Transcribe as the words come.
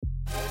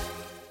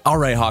All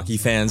right, hockey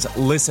fans,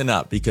 listen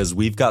up because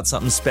we've got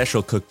something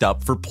special cooked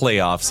up for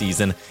playoff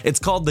season. It's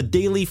called the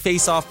Daily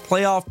Face-Off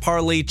Playoff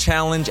Parlay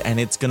Challenge, and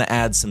it's going to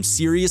add some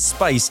serious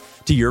spice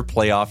to your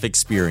playoff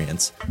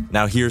experience.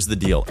 Now, here's the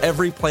deal.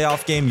 Every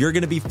playoff game, you're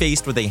going to be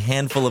faced with a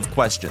handful of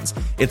questions.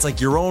 It's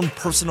like your own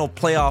personal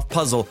playoff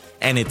puzzle,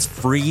 and it's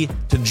free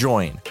to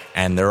join.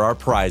 And there are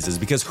prizes,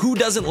 because who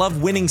doesn't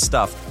love winning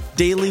stuff?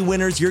 Daily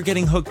winners, you're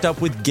getting hooked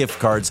up with gift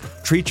cards.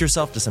 Treat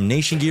yourself to some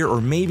Nation gear or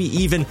maybe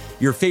even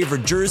your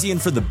favorite jersey.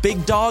 And for the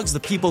big dogs, the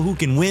people who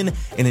can win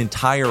an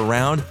entire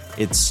round,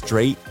 it's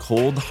straight,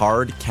 cold,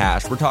 hard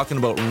cash. We're talking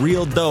about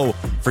real dough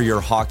for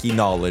your hockey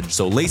knowledge.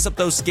 So lace up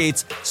those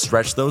skates,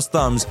 stretch those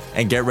thumbs,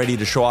 and get ready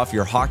to show off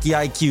your hockey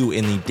IQ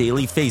in the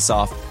Daily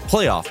Face-Off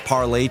Playoff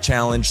Parlay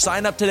Challenge.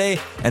 Sign up today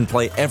and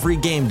play every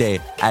game day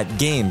at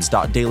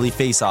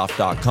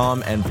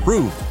games.dailyfaceoff.com and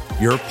prove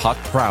your puck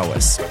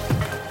prowess.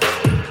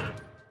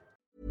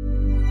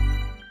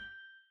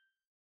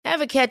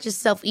 Ever catch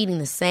yourself eating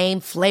the same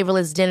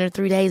flavorless dinner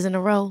 3 days in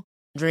a row?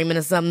 Dreaming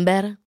of something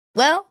better?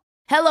 Well,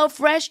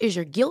 HelloFresh is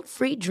your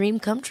guilt-free dream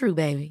come true,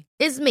 baby.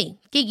 It's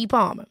me, Keke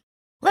Palmer.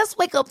 Let's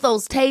wake up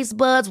those taste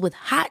buds with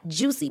hot,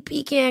 juicy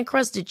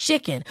pecan-crusted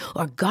chicken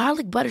or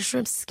garlic butter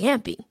shrimp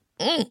scampi.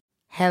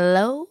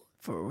 Hello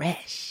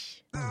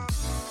Fresh.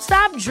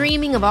 Stop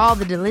dreaming of all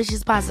the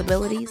delicious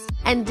possibilities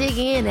and dig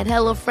in at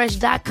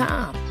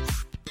HelloFresh.com.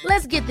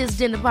 Let's get this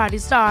dinner party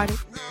started.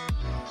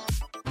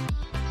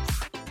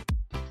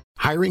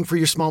 Hiring for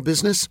your small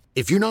business?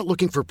 If you're not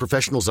looking for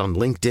professionals on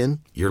LinkedIn,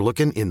 you're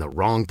looking in the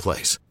wrong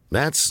place.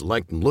 That's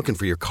like looking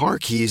for your car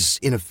keys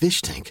in a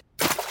fish tank.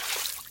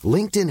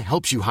 LinkedIn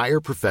helps you hire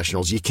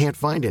professionals you can't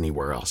find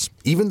anywhere else,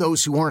 even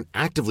those who aren't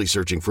actively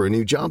searching for a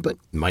new job but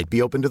might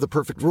be open to the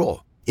perfect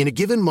role. In a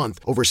given month,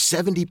 over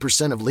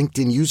 70% of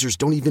LinkedIn users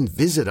don't even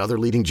visit other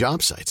leading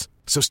job sites.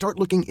 So start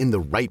looking in the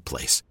right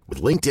place.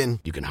 With LinkedIn,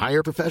 you can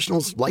hire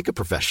professionals like a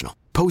professional.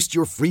 Post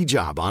your free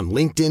job on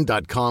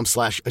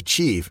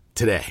linkedin.com/achieve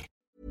today.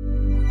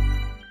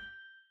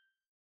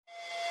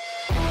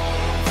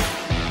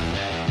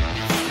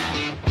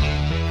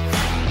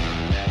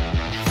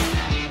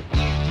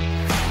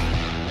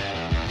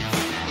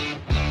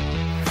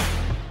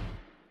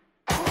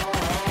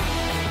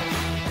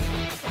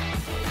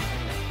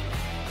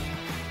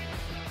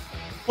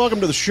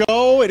 Welcome to the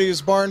show. It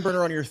is Barn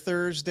Burner on your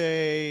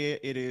Thursday.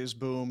 It is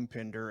Boom,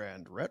 Pinder,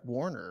 and Rhett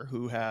Warner,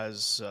 who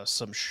has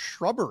some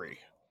shrubbery,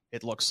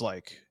 it looks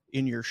like,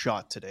 in your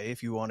shot today.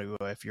 If you want to,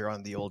 if you're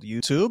on the old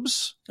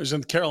YouTubes. It was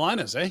in the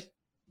Carolinas, eh?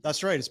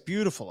 That's right. It's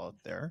beautiful out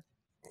there.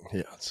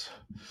 Yeah, it's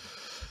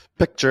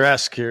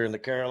picturesque here in the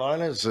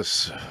Carolinas.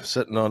 Just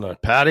sitting on a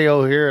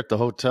patio here at the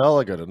hotel.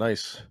 I got a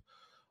nice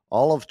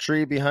olive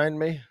tree behind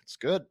me. It's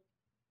good.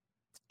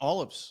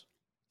 Olives.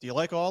 Do you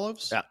like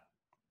olives? Yeah.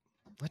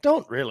 I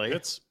don't really.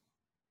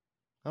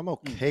 I'm Hmm.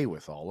 okay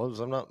with olives.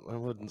 I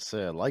wouldn't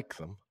say I like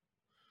them.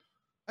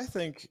 I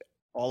think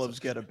olives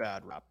get a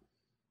bad rap.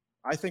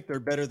 I think they're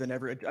better than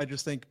ever. I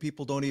just think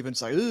people don't even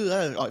say, "Ooh,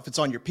 if it's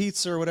on your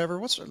pizza or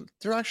whatever."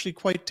 They're actually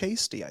quite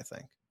tasty, I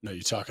think. No,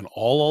 you're talking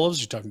all olives?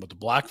 You're talking about the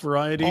black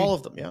variety? All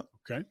of them, yeah.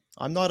 Okay.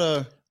 I'm not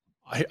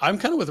I'm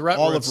kind of with Rhett.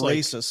 olive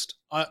racist.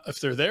 If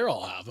they're there,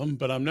 I'll have them,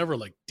 but I'm never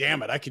like,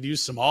 damn it, I could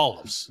use some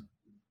olives.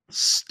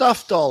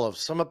 Stuffed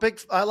olives.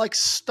 I like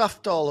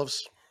stuffed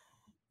olives.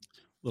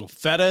 Little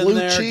feta Blue in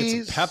there,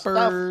 cheese, get some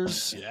peppers.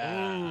 stuff.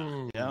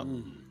 Yeah. Yeah.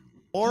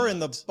 Or in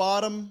the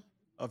bottom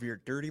of your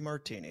dirty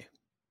martini.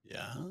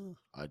 Yeah.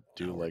 I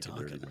do Now we're like a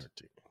dirty talking.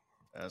 martini.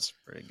 That's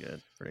pretty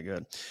good. Pretty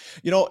good.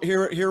 You know,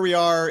 here we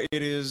are.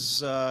 It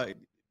is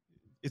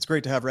it's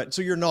great to have Rhett.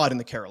 So you're not in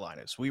the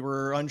Carolinas. We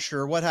were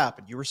unsure what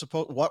happened. You were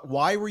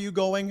why were you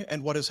going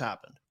and what has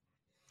happened?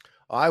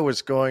 I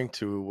was going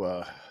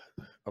to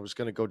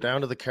go down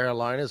to the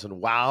Carolinas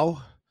and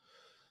wow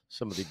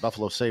some of the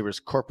Buffalo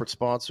Sabres corporate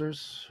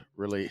sponsors,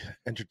 really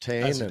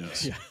entertain As he and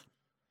does.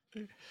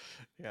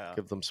 Yeah.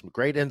 give them some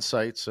great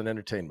insights and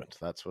entertainment.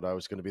 That's what I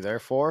was going to be there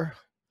for.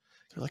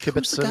 They're like, Kibitzen.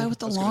 who's the guy with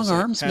the I was gonna long say,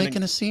 arms handing-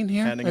 making a scene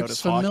here? Handing out That's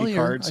his hockey familiar.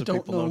 cards I so don't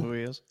people know know. who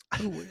he is. I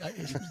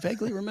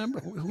vaguely remember.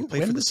 Who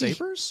Play for the does he-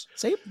 Sabres?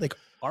 Like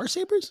our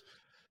Sabres?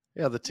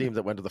 Yeah, the team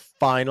that went to the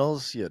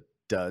finals, you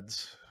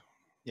duds.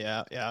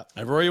 Yeah, yeah.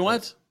 Everywhere you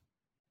went?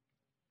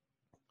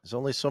 There's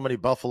only so many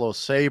Buffalo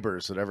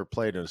Sabres that ever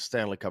played in a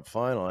Stanley Cup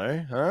final,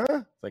 eh? Huh?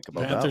 Think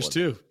about Panthers that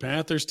one. too.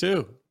 Panthers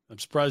too. I'm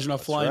surprised you're not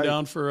That's flying right.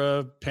 down for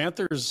a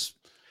Panthers.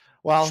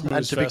 Well, and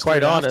schmooze to be fest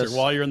quite right after honest,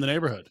 while you're in the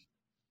neighborhood.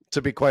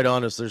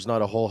 there's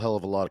not a whole hell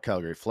of a lot of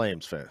Calgary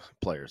Flames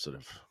players that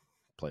have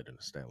played in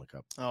the Stanley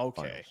Cup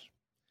Okay. finals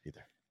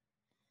either.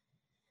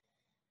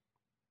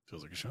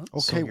 Feels like a shot.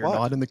 So Okay, you're what?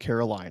 not in the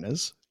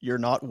Carolinas. You're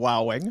not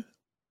wowing.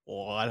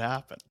 What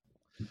happened?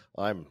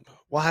 I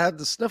had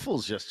the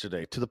sniffles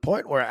yesterday to the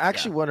point where I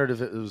actually wondered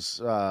if it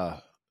was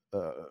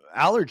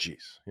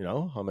allergies. You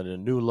know, I'm in a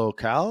new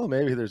locale.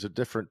 Maybe there's a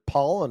different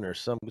pollen or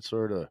some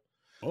sort of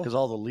because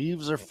all the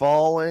leaves are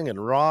falling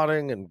and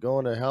rotting and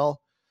going to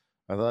hell.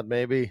 I thought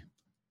maybe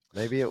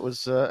it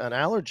was an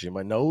allergy.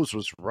 My nose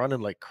was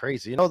running like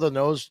crazy. You know, the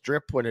nose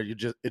drip when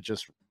it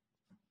just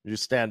You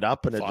stand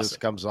up and it just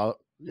comes out.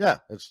 Yeah,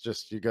 it's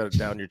just you got it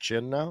down your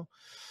chin now.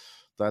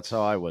 That's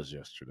how I was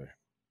yesterday.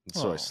 And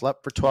so I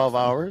slept for 12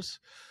 hours.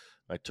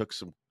 I took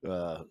some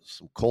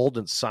cold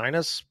and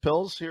sinus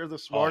pills here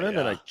this morning,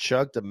 and I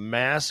chugged a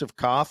massive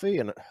coffee,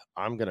 and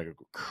I'm going to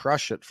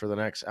crush it for the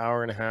next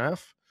hour and a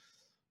half.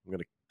 I'm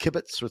going to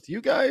kibitz with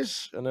you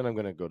guys, and then I'm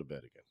going to go to bed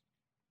again.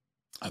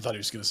 I thought he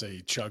was going to say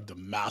he chugged a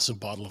massive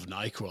bottle of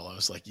NyQuil. I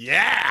was like,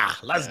 yeah,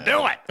 let's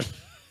do it.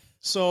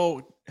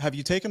 So have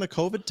you taken a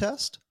COVID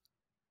test?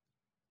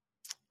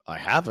 I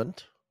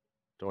haven't.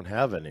 Don't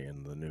have any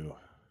in the new.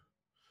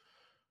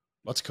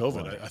 What's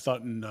COVID? I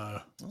thought in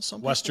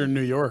Western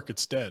New York,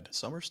 it's dead.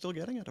 Some are still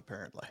getting it,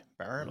 apparently.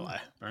 Apparently.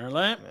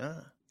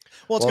 Yeah.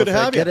 Well, it's good to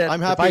have you.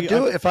 I'm happy.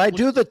 If I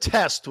do the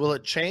test, will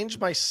it change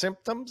my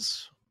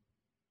symptoms?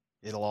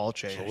 It'll all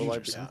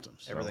change.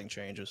 Symptoms. Everything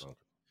changes. Okay.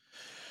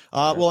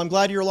 Well, I'm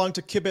glad you're along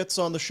to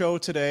Kibitz on the show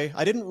today.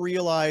 I didn't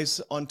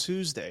realize on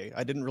Tuesday,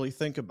 I didn't really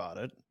think about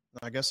it.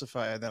 I guess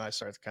then I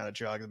started to kind of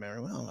jog the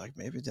memory. Well, like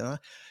maybe did I?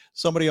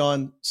 Somebody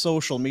on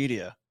social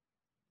media,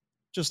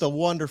 just a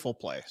wonderful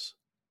place,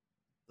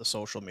 the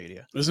social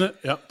media. Isn't it?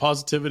 Yeah,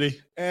 positivity.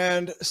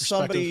 And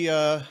somebody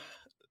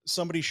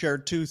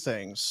shared two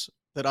things,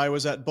 that I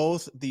was at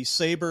both the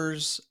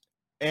Sabres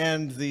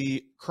and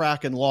the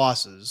Kraken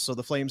losses. So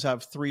the Flames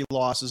have 3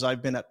 losses.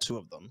 I've been at 2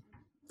 of them.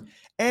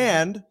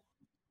 And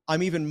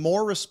I'm even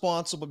more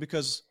responsible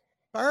because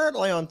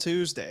apparently on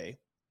Tuesday,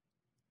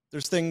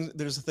 there's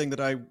a thing that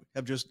I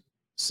have just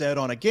said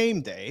on a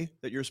game day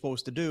that you're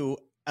supposed to do,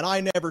 and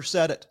I never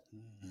said it.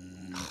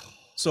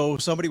 So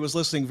somebody was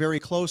listening very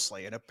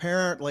closely, and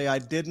apparently I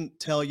didn't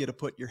tell you to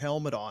put your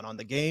helmet on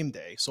the game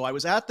day. So I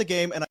was at the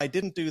game, and I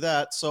didn't do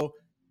that. So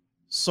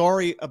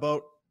sorry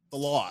about the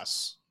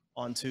loss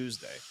on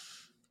Tuesday.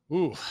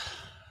 Ooh.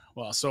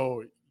 Well,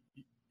 so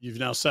you've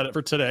now set it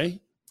for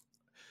today.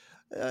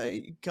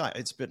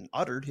 It's been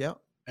uttered, yeah.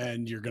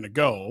 And you're going to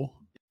go.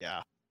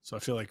 Yeah. So I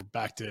feel like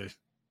back to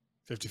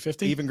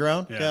 50-50. Even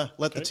ground? Yeah.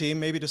 Let the team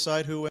maybe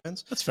decide who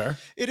wins. That's fair.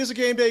 It is a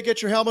game day.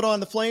 Get your helmet on.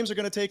 The Flames are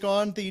going to take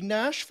on the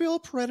Nashville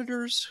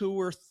Predators, who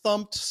were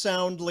thumped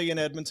soundly in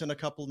Edmonton a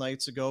couple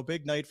nights ago.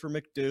 Big night for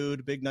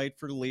McDude. Big night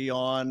for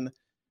Leon.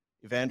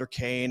 Evander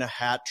Kane, a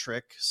hat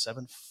trick,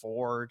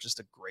 7-4. Just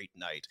a great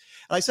night.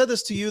 And I said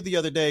this to you the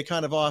other day,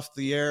 kind of off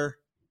the air.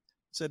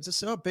 Said,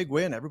 this is a big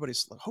win.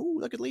 Everybody's like, oh,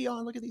 look at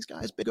Leon. Look at these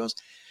guys. Big goes.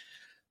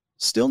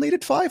 Still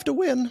needed 5 to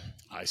win.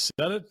 I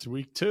said it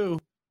week 2.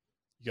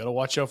 You got to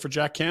watch out for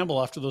Jack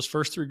Campbell after those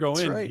first 3 go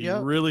in. Right, he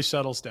really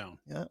settles down.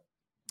 Yeah.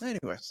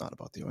 Anyway, it's not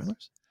about the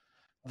Oilers.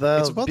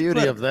 The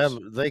beauty of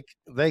them,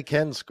 they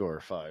can score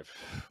 5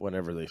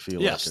 whenever they feel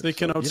like it. Yes, they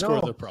can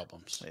outscore their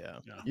problems. Yeah.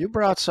 You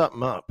brought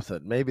something up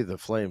that maybe the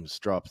Flames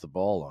dropped the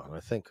ball on. I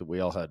think we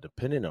all had an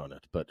opinion on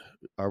it, but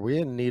are we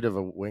in need of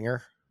a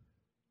winger?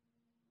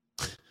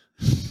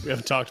 We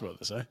haven't talked about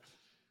this, eh?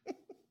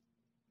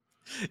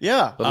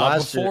 Yeah.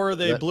 Before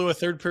they blew a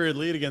 3rd period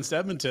lead against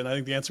Edmonton, I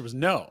think the answer was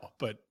no.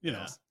 But,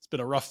 it's been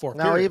a rough 4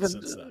 periods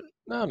since then.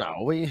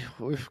 No.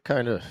 We've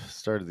kind of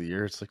started the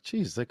year. It's like,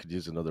 geez, they could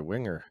use another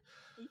winger.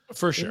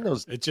 For sure.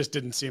 It just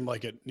didn't seem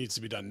like it needs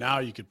to be done now.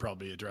 You could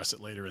probably address it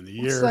later in the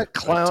year. What's that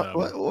clown?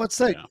 What's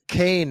that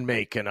Kane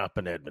making up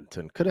in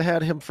Edmonton? Could have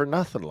had him for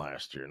nothing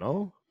last year,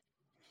 no?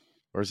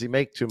 Or does he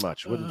make too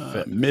much? Wouldn't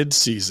fit.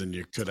 Mid-season,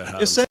 you could have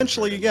had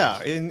essentially,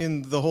 yeah.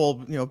 In the whole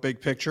big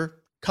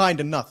picture, kind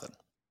of nothing,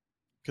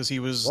 because he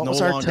was no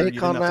longer. You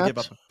didn't have to give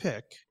up a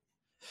pick.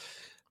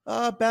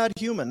 Bad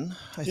human,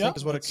 I think,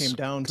 is what it came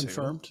down to.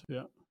 Confirmed.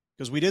 Yeah.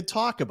 Because we did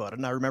talk about it,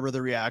 and I remember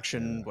the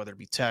reaction, whether it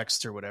be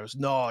text or whatever.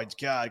 No, it's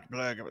God,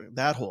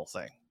 that whole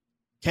thing.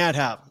 Can't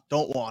have him.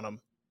 Don't want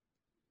him.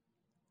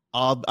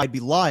 I'd be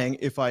lying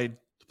if I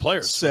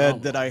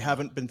said that I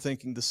haven't been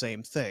thinking the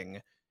same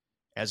thing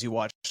as you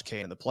watched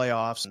Kane in the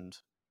playoffs, and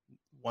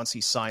once he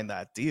signed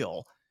that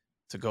deal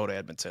to go to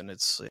Edmonton,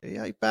 it's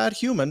bad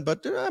human,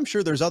 but I'm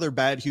sure there's other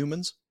bad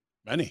humans.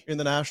 Many. In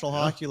the National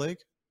Hockey League.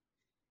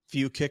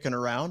 Few kicking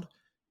around.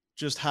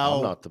 Just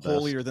how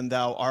holier than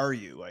thou are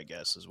you, I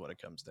guess, is what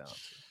it comes down to.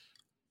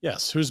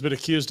 Yes. Who's been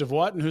accused of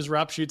what and whose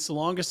rap sheet's the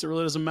longest? It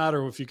really doesn't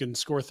matter if you can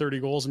score 30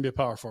 goals and be a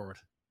power forward.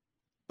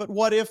 But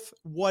what if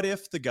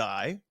the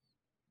guy,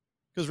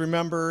 because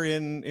remember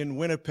in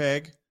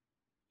Winnipeg,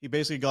 he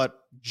basically got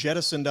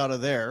jettisoned out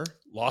of there.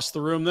 Lost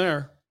the room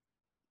there.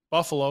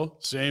 Buffalo,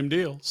 same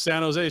deal.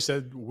 San Jose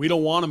said, we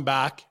don't want him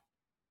back.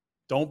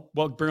 Don't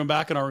bring him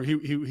back in our.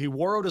 He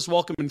wore out his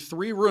welcome in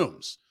 3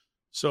 rooms.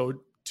 So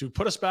to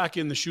put us back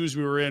in the shoes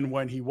we were in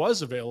when he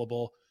was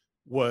available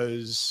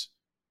was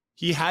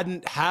he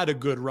hadn't had a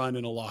good run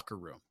in a locker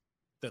room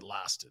that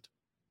lasted.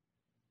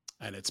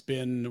 And it's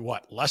been,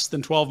 less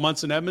than 12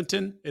 months in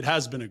Edmonton? It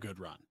has been a good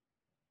run.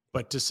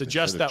 But to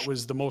suggest that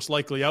was the most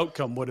likely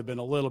outcome would have been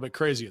a little bit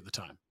crazy at the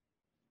time.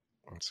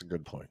 That's a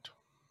good point.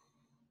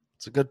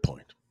 It's a good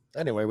point.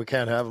 Anyway, we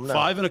can't have him now.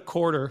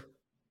 5.25,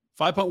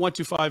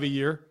 5.125 a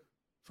year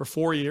for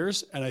 4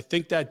 years. And I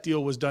think that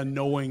deal was done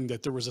knowing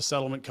that there was a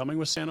settlement coming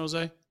with San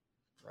Jose.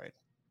 Right.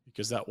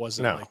 Because that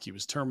wasn't like he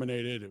was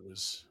terminated. It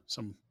was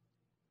some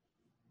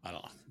I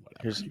don't know.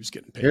 Whatever. He was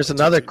getting paid. Here's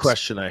another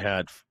question I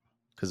had,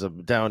 because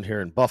I'm down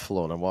here in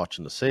Buffalo and I'm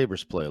watching the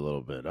Sabres play a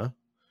little bit, huh?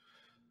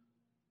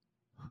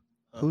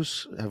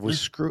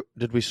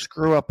 Did we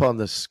screw up on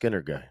this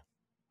Skinner guy?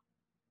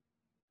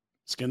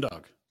 Skin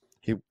Dog.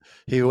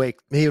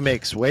 He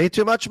makes way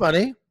too much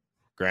money,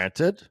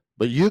 granted,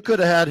 but you could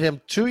have had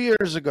him 2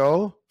 years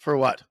ago for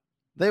what?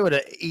 They would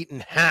have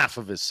eaten half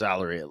of his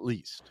salary at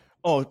least.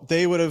 Oh,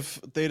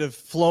 they'd have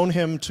flown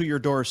him to your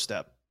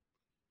doorstep.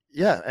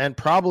 Yeah, and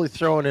probably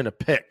thrown in a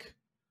pick.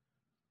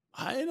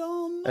 I don't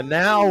know. And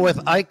now with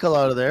Eichel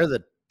out of there,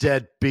 the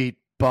deadbeat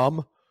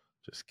bum.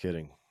 Just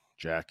kidding,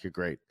 Jack. You're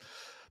great.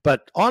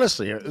 But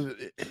honestly,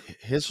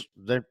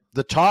 the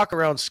talk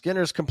around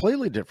Skinner is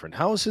completely different.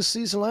 How was his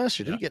season last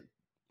year? Did he get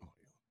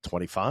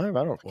 25?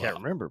 I can't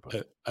remember.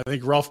 But I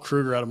think Ralph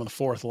Kruger had him on the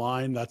fourth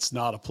line. That's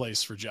not a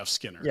place for Jeff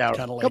Skinner. Yeah,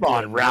 kind of come like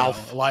on,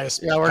 Ralph. Elias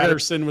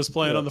Pettersson was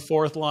playing on the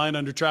fourth line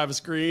under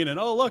Travis Green, and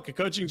oh look, a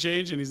coaching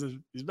change, and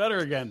he's better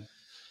again.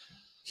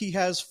 He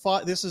has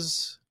this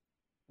is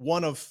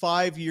one of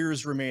 5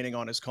 years remaining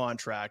on his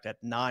contract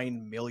at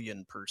 $9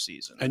 million per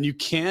season. And you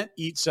can't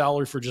eat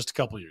salary for just a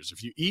couple of years.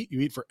 If you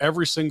eat for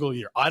every single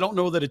year. I don't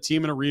know that a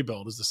team in a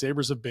rebuild, as the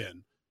Sabres have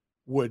been,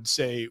 would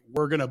say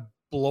we're going to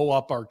blow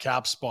up our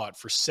cap spot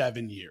for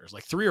 7 years.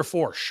 Like 3 or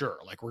 4, sure.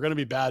 Like we're going to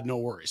be bad, no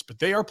worries. But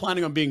they are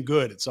planning on being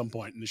good at some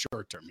point in the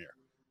short term here.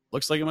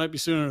 Looks like it might be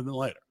sooner than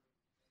later.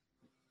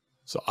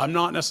 So I'm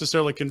not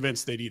necessarily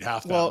convinced they'd eat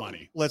half that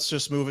money. Let's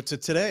just move it to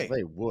today.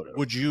 They would.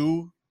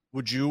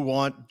 Would you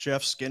want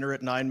Jeff Skinner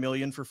at $9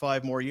 million for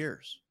 5 more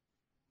years?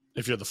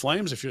 If you're the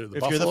Flames, if you're the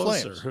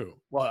Buffaloes, or who?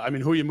 Well, I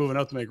mean, who are you moving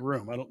out to make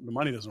room? The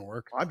money doesn't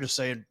work. I'm just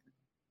saying.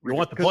 You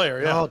want the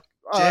player, yeah.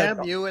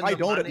 Damn you! And I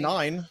don't money. At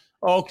 9.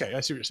 Oh, okay, I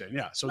see what you're saying.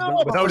 Yeah. So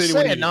without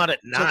anyone, not at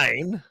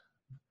 9.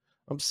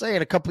 I'm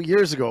saying a couple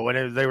years ago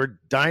when they were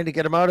dying to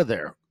get him out of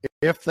there.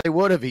 If they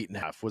would have eaten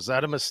half, was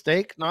that a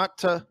mistake? Not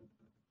to.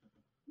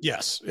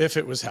 Yes, if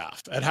it was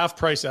half. At half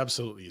price,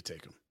 absolutely, you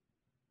take him.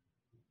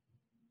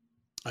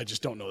 I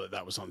just don't know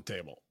that was on the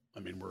table. I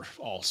mean, we're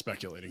all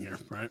speculating here,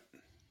 right?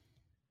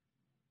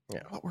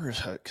 Yeah.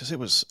 Because it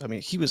was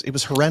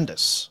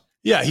horrendous.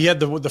 Yeah, he had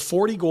the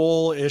 40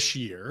 goal-ish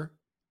year.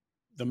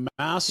 The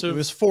massive. It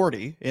was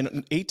 40.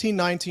 In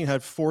 18-19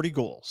 had 40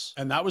 goals.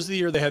 And that was the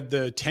year they had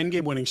the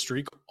 10-game winning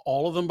streak,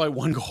 all of them by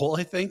 1 goal,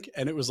 I think.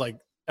 And it was like,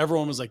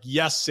 everyone was like,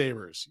 yes,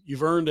 Sabres,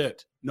 you've earned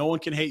it. No one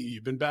can hate you.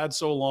 You've been bad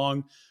so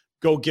long.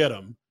 Go get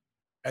them.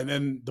 And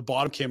then the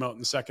bottom came out in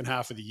the second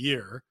half of the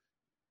year.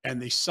 And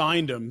they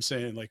signed him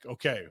saying like,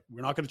 okay,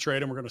 we're not going to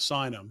trade him. We're going to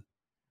sign him.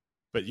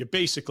 But you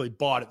basically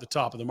bought at the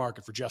top of the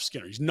market for Jeff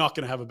Skinner. He's not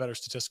going to have a better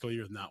statistical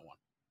year than that one.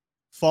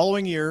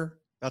 Following year,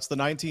 that's the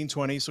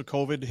 1920. So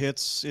COVID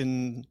hits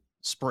in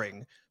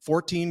spring,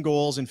 14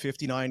 goals in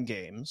 59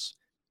 games.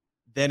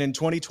 Then in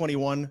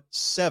 2021,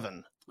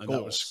 7 and goals.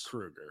 That was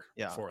Kruger,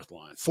 fourth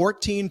line.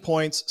 14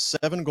 points,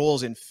 7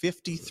 goals in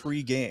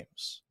 53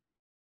 games.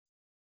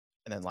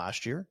 And then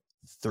last year,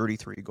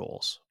 33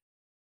 goals.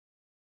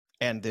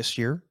 And this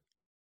year,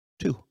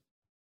 2.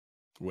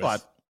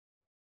 With?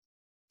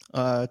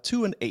 But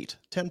 2 and 8,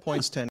 10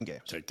 points, 10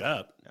 games. Take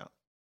that. Yeah.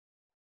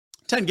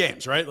 10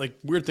 games, right? Like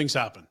weird things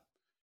happen.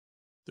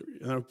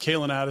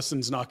 Kalen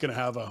Addison's not going to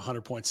have a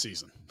 100-point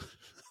season.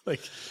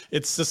 Like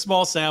it's a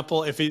small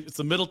sample. If it's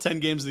the middle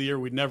 10 games of the year,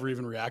 we'd never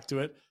even react to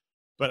it.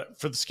 But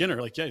for the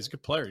Skinner, like, yeah, he's a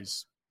good player.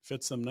 He's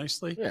fits them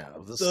nicely. Yeah.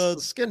 The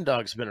Skin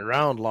Dog's been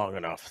around long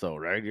enough though,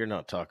 right? You're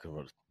not talking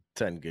about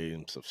 10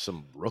 games of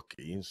some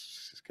rookie.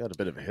 He's got a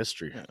bit of a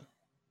history.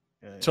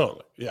 Yeah.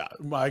 Totally. Yeah.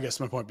 I guess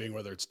my point being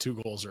whether it's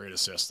 2 goals or 8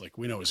 assists, like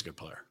we know he's a good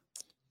player.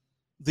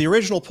 The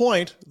original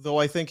point, though,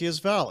 I think is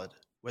valid,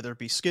 whether it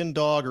be Skin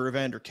Dog or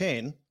Evander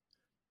Kane,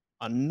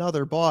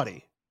 another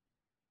body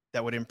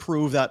that would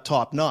improve that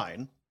top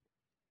 9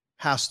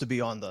 has to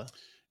be on the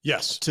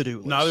to-do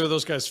list. Neither of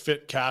those guys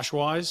fit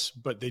cash-wise,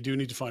 but they do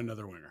need to find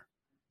another winger.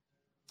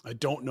 I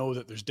don't know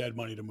that there's dead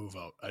money to move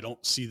out. I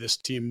don't see this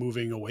team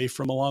moving away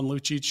from Milan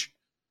Lucic.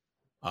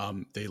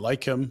 They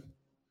like him.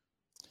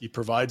 He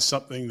provides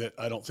something that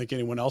I don't think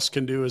anyone else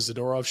can do, as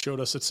Zadorov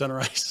showed us at center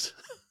ice.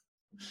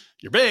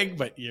 You're big,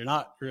 but you're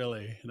not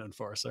really an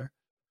enforcer.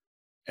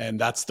 And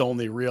that's the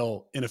only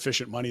real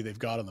inefficient money they've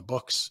got on the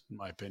books, in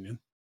my opinion.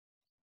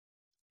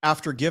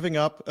 After giving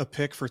up a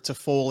pick for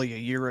Toffoli a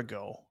year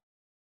ago,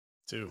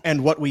 too,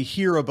 and what we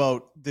hear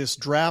about this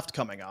draft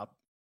coming up,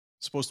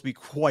 supposed to be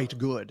quite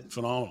good.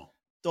 Phenomenal.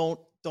 Don't.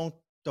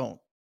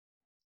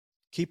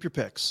 Keep your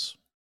picks.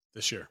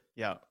 This year.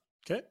 Yeah.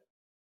 Okay.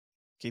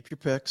 Keep your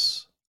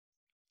picks.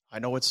 I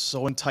know it's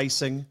so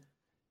enticing,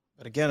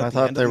 but again, I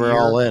thought they were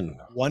all in.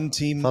 One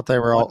team. I thought they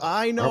were all.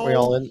 I know. Aren't we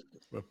all in?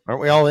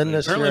 Aren't we all in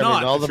this year? Apparently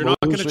not. All the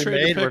moves we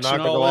made, we're not going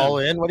to go all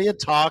in. What are you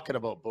talking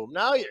about, Boom?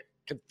 Now you're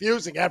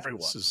confusing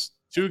everyone. This is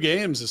 2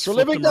 games. So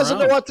Living doesn't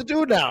know what to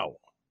do now.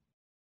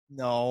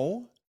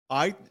 No.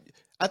 Are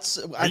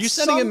you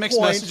sending in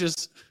mixed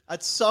messages?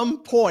 At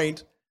some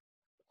point,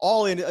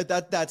 all in.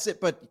 That's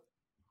it. But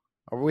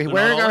are we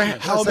wearing our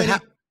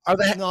helmet?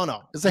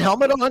 No. Is the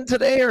helmet on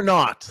today or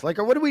not? Like,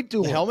 or what do we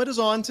do? The helmet is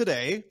on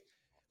today,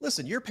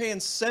 Listen, you're paying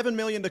 $7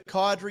 million to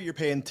Kadri. You're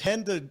paying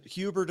 10 to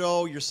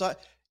Huberdeau.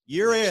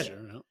 You're in. Sure,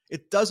 yeah.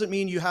 It doesn't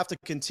mean you have to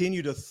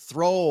continue to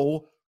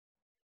throw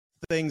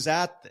things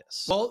at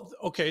this. Well,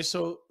 okay,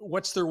 so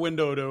what's their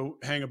window to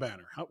hang a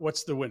banner?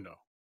 What's the window?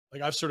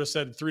 Like I've sort of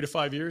said 3 to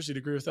 5 years. You'd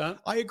agree with that?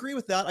 I agree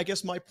with that. I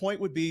guess my point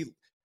would be,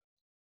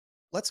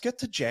 let's get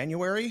to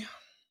January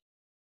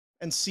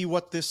and see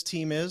what this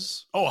team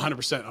is. Oh,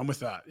 100%. I'm with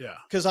that. Yeah.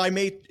 Because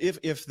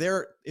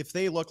if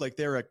they look like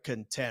they're a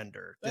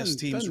contender, this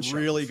team's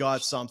really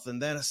got something,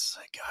 then it's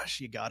like,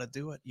 gosh, you got to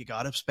do it. You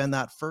got to spend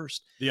that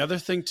first. The other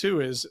thing too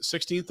is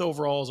 16th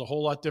overall is a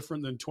whole lot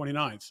different than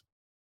 29th.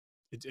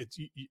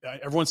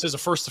 Everyone says a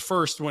first to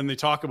first when they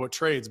talk about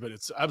trades, but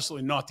it's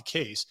absolutely not the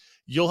case.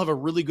 You'll have a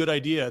really good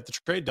idea at the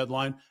trade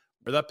deadline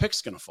where that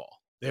pick's going to fall.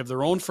 They have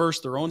their own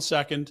first, their own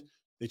second.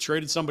 They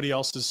traded somebody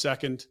else's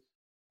second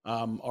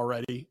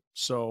already.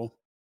 So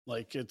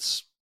like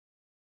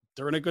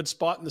they're in a good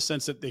spot in the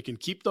sense that they can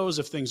keep those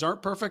if things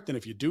aren't perfect. And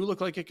if you do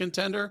look like a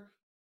contender,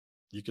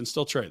 you can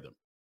still trade them.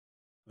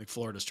 Like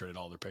Florida's traded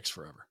all their picks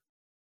forever.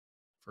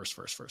 First.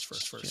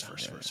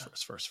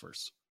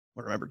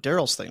 Well, remember,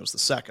 Daryl's thing was the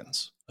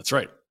seconds. That's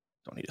right.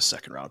 Don't need a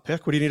second round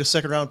pick. What do you need a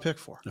second round pick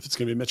for? If it's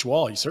going to be Mitch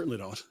Wall, you certainly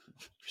don't.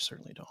 You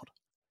certainly don't.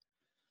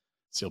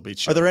 So he'll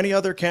beat you. Are there any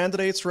other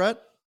candidates, Rhett?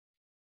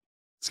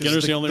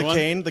 Skinner's the only one.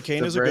 The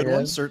Kane is a good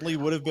one. Certainly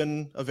would have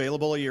been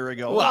available a year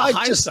ago. Well,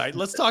 hindsight.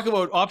 Let's talk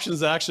about options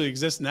that actually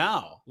exist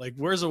now. Like,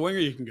 where's a winger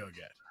you can go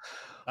get?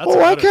 Well,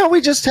 why can't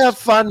we just have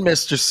fun,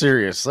 Mr.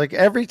 Serious? Like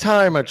every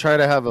time I try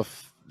to have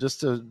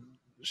just a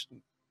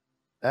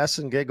S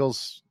and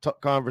giggles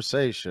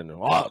conversation.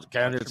 Oh,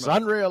 it's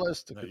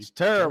unrealistic. It's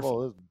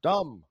terrible. It's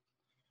dumb.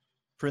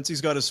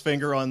 Princey's got his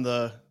finger on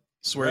the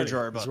swear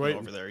jar button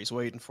over there. He's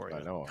waiting for you.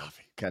 I know. I'm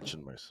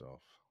catching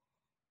myself.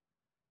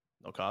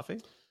 No coffee?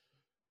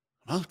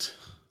 I'm out.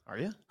 Are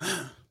you?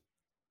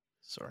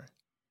 Sorry.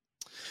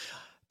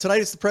 Tonight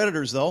it's the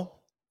Predators, though.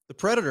 The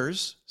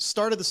Predators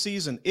started the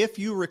season, if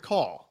you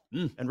recall,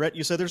 and Rhett,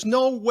 you said there's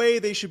no way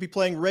they should be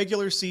playing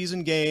regular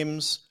season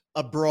games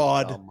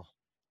abroad.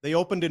 They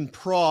opened in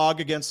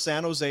Prague against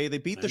San Jose. They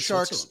beat the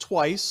Sharks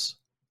twice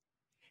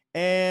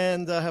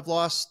and have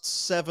lost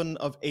 7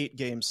 of 8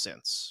 games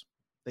since.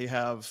 They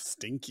have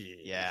stinky.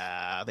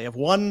 Yeah, they have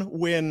 1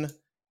 win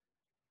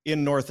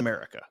in North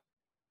America.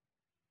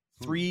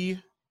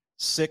 3,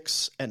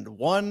 6, and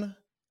 1.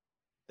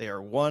 They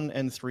are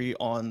 1-3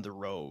 on the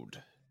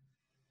road.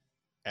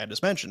 And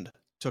as mentioned,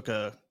 took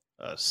a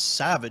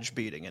savage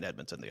beating in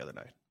Edmonton the other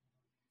night.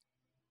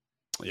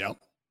 Yeah.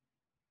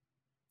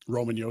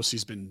 Roman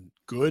Jossi's been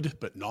good,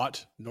 but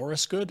not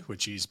Norris good,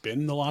 which he's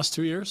been the last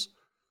 2 years.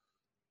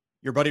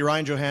 Your buddy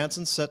Ryan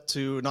Johansson set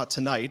to, not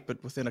tonight, but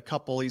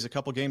he's a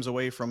couple games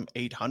away from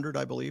 800,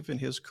 I believe, in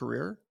his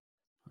career.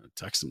 I'd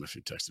text him if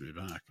he texted me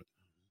back. But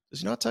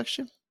does he not text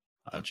you?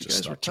 I've just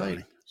stopped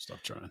trying.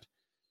 Stop trying.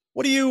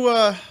 What do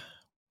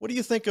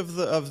you think of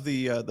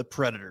the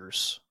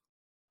Predators,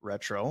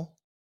 Retro?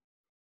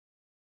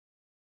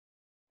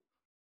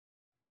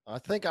 I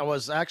think I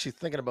was actually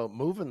thinking about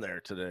moving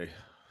there today.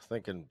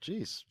 Thinking,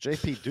 geez,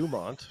 JP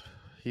Dumont,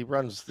 he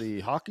runs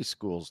the hockey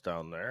schools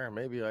down there.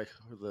 Maybe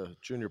the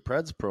Junior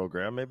Preds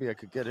program, maybe I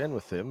could get in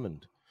with him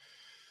and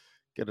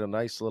get a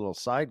nice little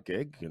side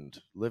gig and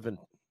live in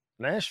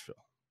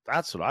Nashville.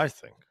 That's what I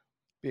think.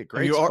 Be a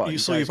great spot.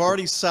 So you've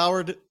already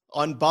soured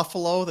on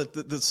Buffalo.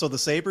 So the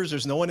Sabres,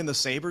 there's no one in the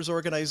Sabres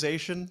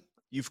organization.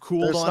 You've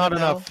cooled on not it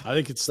enough. Now? I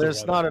think it's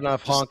there's not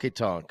enough honky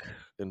tonk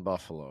in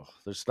Buffalo.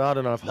 There's not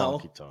enough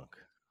honky tonk.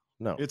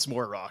 No, it's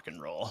more rock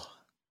and roll.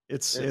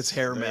 It's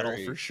hair metal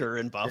for sure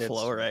in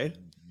Buffalo, right?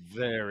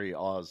 Very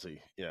Aussie,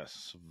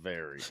 yes,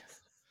 very.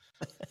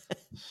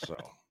 So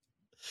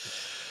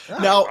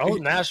now,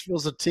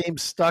 Nashville's a team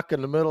stuck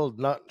in the middle, of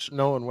not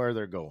knowing where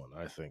they're going.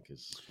 I think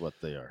is what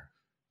they are.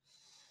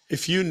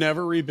 If you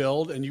never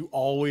rebuild and you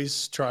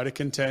always try to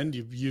contend,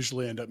 you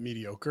usually end up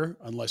mediocre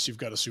unless you've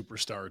got a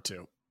superstar or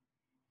two.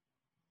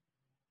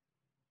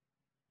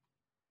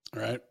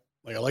 All right,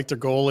 like I like their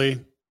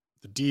goalie.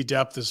 The D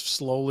depth is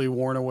slowly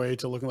worn away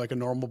to looking like a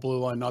normal blue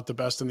line, not the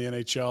best in the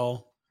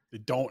NHL. They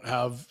don't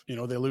have, they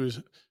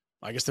lose.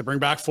 I guess they bring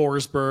back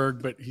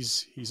Forsberg, but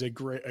he's a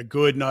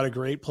good, not a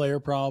great player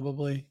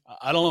probably.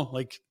 I don't know.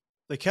 Like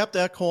they kept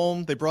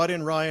Ekholm. They brought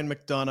in Ryan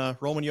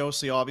McDonough. Roman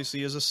Josi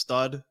obviously is a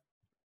stud.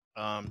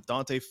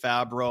 Dante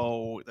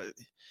Fabro,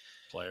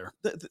 player.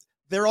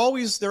 They're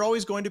always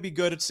going to be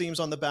good, it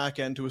seems, on the back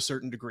end to a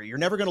certain degree. You're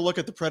never going to look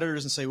at the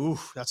Predators and say, ooh,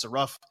 that's a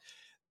rough.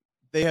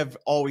 They've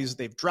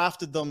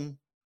drafted them,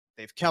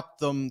 they've kept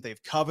them,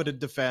 they've coveted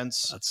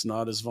defense. That's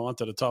not as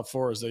vaunted a top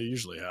 4 as they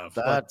usually have.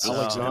 That's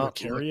not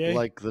Carrier?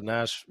 Like the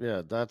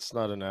that's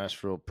not a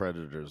Nashville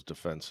Predators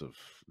defensive.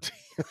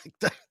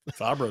 Like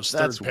Fabro's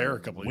third pair a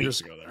couple of years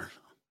ago there.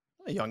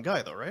 A young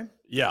guy though, right?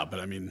 Yeah, but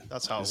I mean,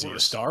 that's how is he a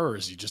star or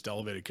is he just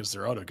elevated because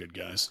they're out of good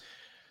guys?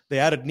 They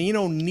added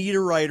Nino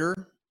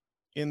Niederreiter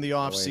in the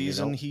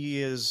offseason.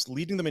 He is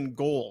leading them in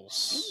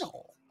goals.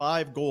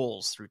 5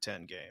 goals through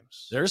 10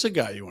 games. There's a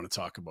guy you want to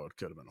talk about.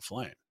 Could have been a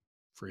Flame.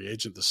 Free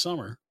agent this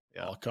summer.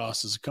 Yeah. All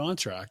costs is a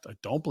contract. I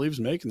don't believe he's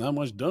making that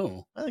much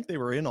dough. I think they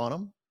were in on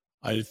him.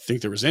 I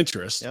think there was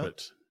interest, Yeah.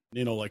 but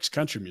Nino likes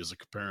country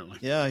music, apparently.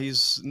 Yeah,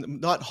 he's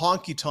not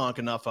honky-tonk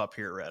enough up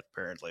here,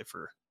 apparently,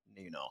 for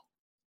Nino.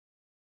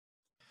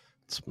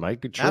 It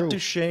might be Matt true.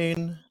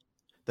 Duchesne.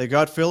 They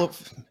got Philip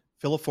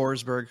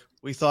Forsberg.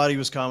 We thought he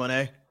was coming,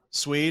 eh?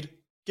 Swede,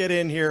 get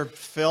in here,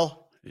 Phil.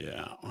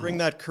 Yeah. Bring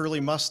that curly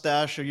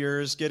mustache of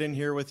yours. Get in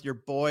here with your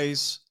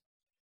boys,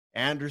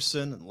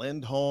 Anderson and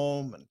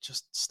Lindholm, and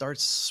just start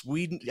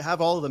Sweden. You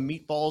have all of the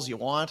meatballs you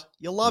want.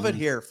 You love it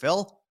here,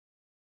 Phil.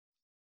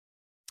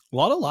 A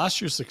lot of last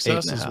year's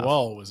success 8.5. as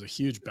well was a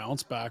huge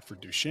bounce back for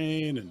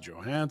Duchesne and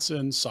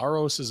Johansson.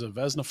 Saros is a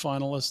Vezina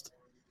finalist,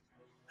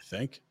 I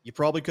think. You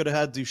probably could have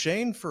had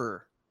Duchesne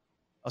for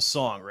a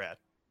song, Red.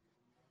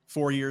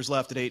 4 years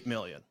left at $8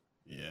 million.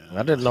 Yeah.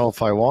 I didn't know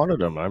if I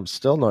wanted him. I'm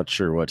still not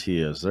sure what he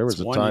is. There was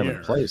It's a 1 time year.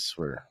 and place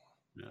where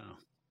Yeah.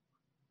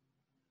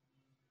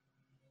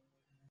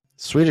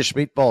 Swedish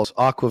Meatballs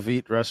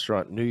Aquavit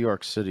Restaurant, New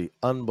York City.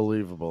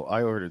 Unbelievable.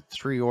 I ordered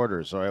 3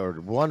 orders. I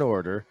ordered 1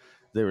 order.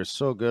 They were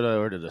so good. I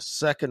ordered a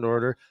second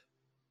order.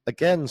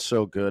 Again,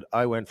 so good.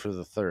 I went for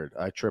the third.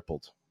 I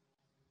tripled.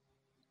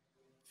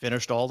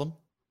 Finished all of them?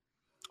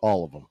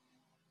 All of them.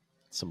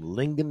 Some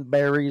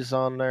lingonberries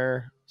on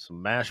there.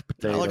 Some mashed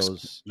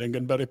potatoes.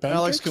 Lingonberry pancakes.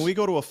 Alex, can we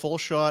go to a full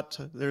shot?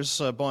 There's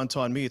Bon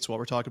Ton Meats while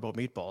we're talking about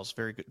meatballs.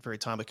 Very good, very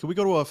timely. Can we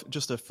go to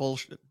just a full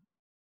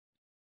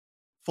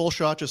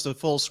shot, just a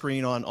full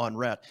screen on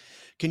Rhett?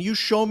 Can you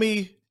show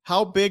me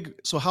how big,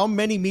 so how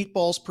many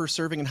meatballs per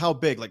serving and how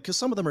big? Like, because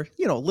some of them are,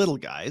 little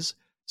guys.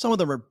 Some of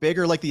them are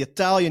bigger. Like the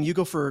Italian, you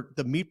go for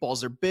the meatballs,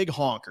 they're big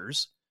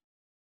honkers.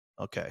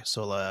 Okay,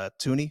 so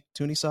toonie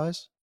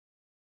size?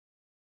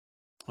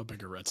 How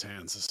big are Rhett's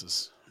hands? This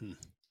is...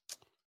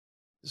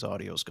 His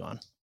audio's gone.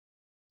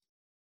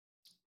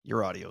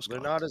 Your audio's They're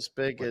gone. not as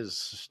big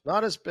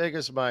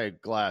as my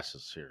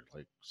glasses here,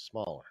 like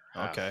smaller.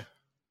 Okay.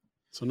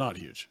 So not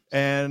huge.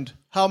 And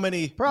how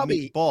many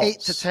Probably meatballs? 8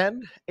 to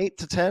 10. 8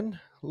 to 10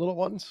 little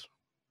ones.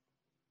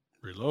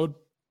 Reload.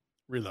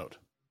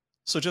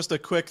 So just a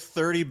quick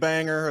 30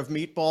 banger of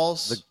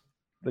meatballs.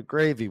 The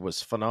gravy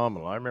was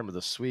phenomenal. I remember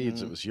the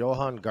Swedes. It was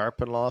Johan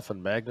Garpenloff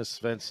and Magnus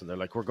Svensson. They're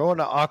like, we're going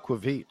to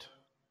Aquavit.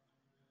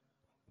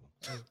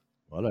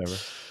 Whatever.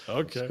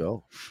 Okay. Let's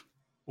go.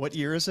 What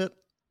year is it?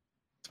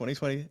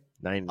 2020?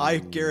 9. I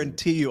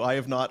guarantee you I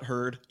have not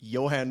heard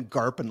Johan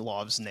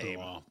Garpenlov's name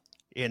Wow.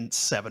 in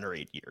 7 or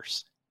 8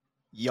 years.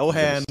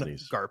 Johan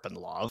Sneeze.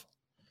 Garpenlov.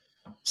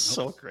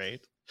 So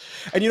great.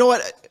 And you know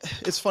what?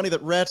 It's funny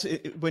that Rhett,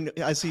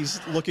 as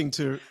he's looking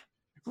to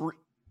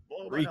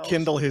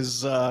rekindle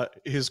his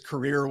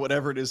career or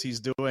whatever it is he's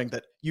doing,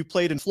 that you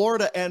played in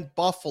Florida and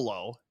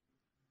Buffalo,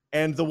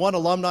 and the one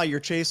alumni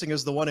you're chasing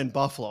is the one in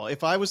Buffalo.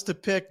 If I was to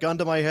pick, gun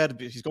to my head,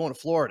 he's going to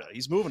Florida.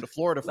 He's moving to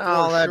Florida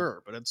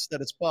sure, but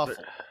instead it's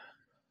Buffalo.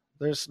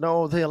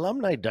 The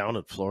alumni down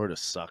in Florida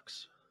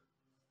sucks.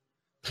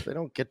 They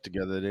don't get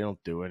together. They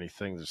don't do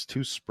anything. There's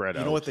too spread out.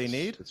 You know what they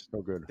need? It's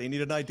no good. They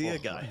need an idea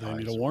guy. They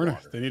need a Warner.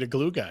 They need a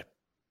glue guy.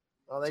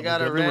 Oh, they Someone got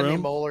good a in the Randy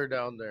room. Moeller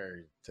down there.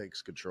 He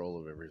takes control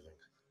of everything.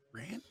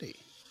 Randy.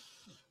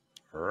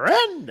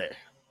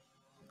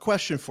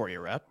 Question for you,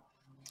 Rhett.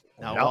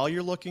 Now, Yep. while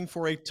you're looking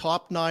for a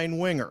top 9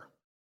 winger,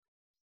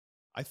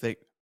 I think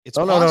it's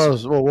No.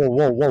 possible.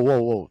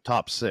 Whoa.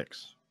 Top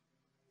 6.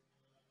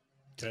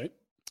 Okay.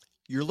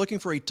 You're looking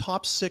for a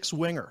top 6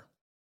 winger.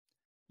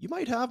 You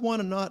might have one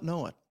and not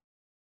know it.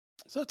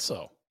 Is that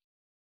so?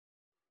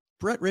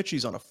 Brett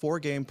Ritchie's on a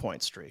 4-game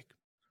point streak.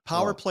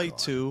 Power Oh, play God.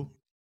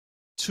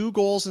 2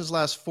 goals in his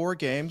last 4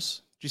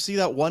 games. Did you see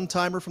that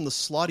one-timer from the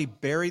slot? He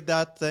buried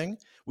that thing.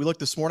 We looked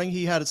this morning.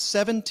 He had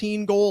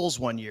 17 goals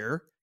one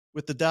year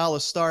with the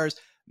Dallas Stars.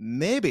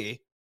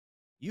 Maybe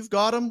you've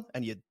got him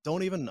and you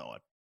don't even know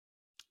it.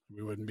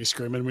 We wouldn't be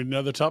screaming with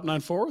another top 9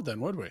 forward then,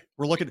 would we?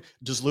 We're looking.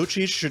 Does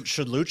Lucic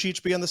should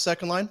Lucic be on the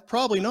second line?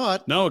 Probably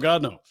not. No,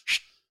 God, no.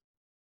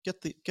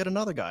 Get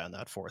another guy on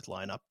that 4th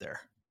line up there.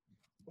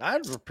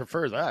 I'd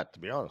prefer that, to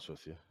be honest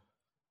with you.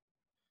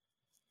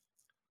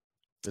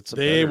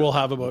 They will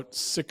have about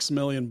 $6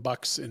 million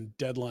in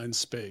deadline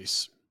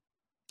space.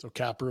 So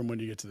cap room when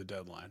you get to the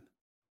deadline.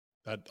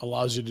 That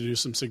allows you to do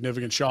some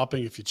significant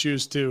shopping if you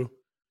choose to.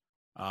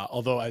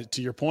 Although,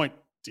 to your point,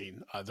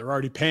 Dean, they're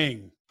already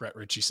paying Brett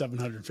Ritchie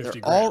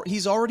 $750,000.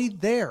 He's already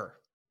there.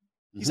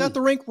 He's at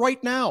the rink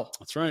right now.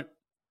 That's right.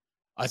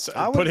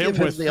 I would put him give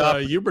him with the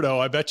Huberdeau.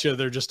 I bet you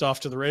they're just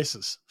off to the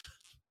races.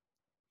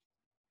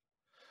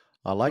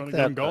 I like Wanna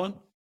get him that going.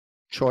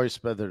 choice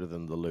better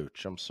than the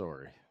Luch. I'm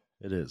sorry.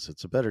 It is.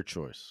 It's a better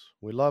choice.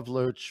 We love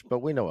Luch, but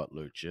we know what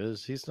Luch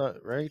is. He's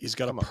not, right? He's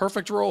got Come a on.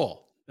 perfect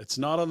role. It's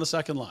not on the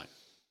second line.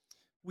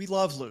 We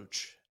love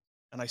Luch.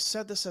 And I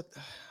said this at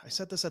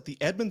the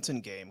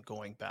Edmonton game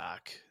going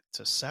back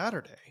to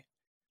Saturday.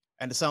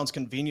 And it sounds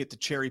convenient to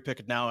cherry pick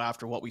it now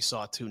after what we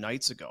saw 2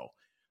 nights ago.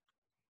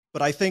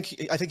 But I think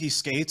he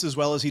skates as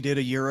well as he did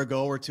a year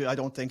ago or 2. I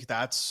don't think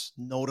that's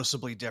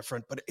noticeably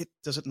different. But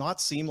does it not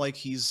seem like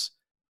he's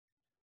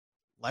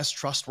less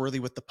trustworthy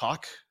with the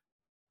puck?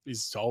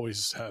 He's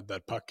always had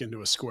that puck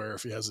into a square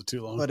if he has it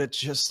too long. But it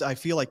just, I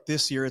feel like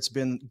this year it's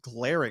been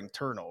glaring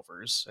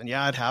turnovers. And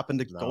yeah, it happened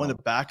to go in the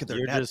back of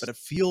their net, but it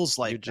feels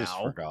like you're just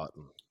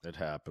forgotten. It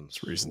happens.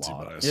 It's recency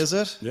bias. Is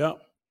it? Yeah.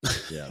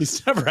 Yeah.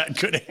 He's never had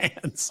good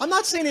hands. I'm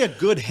not saying he had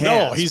good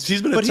hands. No,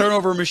 he's been a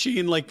turnover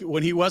machine. Like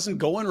when he wasn't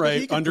going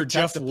right under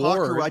Jeff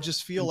Ward. I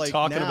just feel like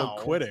talking now, about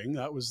quitting.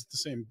 That was the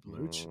same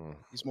Luch.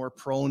 He's more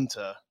prone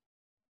to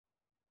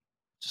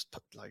just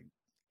put, like,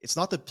 it's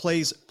not that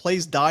plays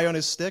die on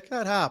his stick.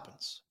 That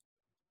happens.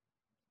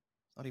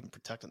 Not even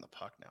protecting the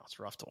puck now. It's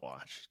rough to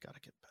watch. He's got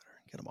to get better.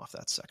 Get him off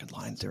that second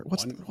line.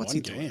 What's he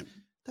doing? What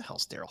the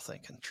hell's Daryl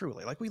thinking?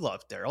 Truly, like, we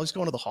love Daryl. He's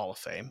going to the Hall of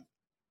Fame.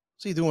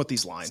 What's he doing with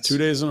these lines? It's 2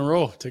 days in a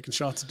row taking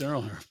shots at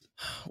Daryl here.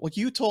 Well,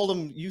 you told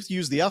him you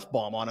used the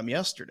F-bomb on him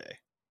yesterday.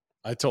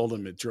 I told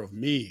him it drove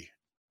me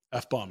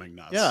F-bombing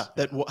nuts. Yeah,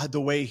 that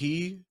the way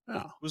he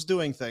was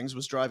doing things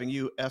was driving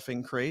you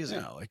effing crazy.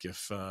 Yeah, like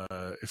if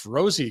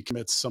Rosie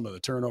commits some of the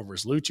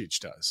turnovers Lucic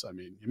does, I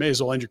mean, you may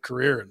as well end your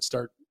career and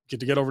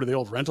get over to the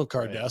old rental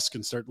car desk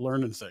and start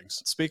learning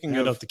things. Speaking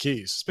Hand of out the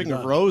keys. Speaking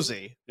of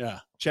Rosie, yeah,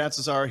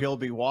 chances are he'll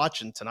be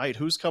watching tonight.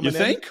 Who's coming in? You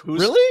think?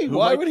 Really?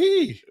 Why would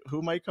he?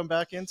 Who might come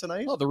back in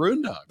tonight? Oh, the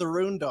Rune Dog. The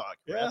Rune Dog.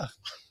 Yeah.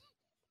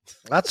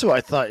 That's who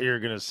I thought you were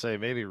going to say.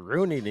 Maybe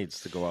Rooney needs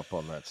to go up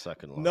on that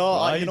second line. No,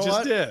 well, you know just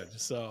what? did.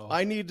 So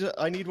I need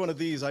one of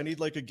these. I need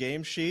like a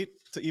game sheet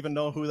to even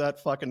know who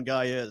that fucking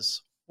guy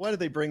is. Why did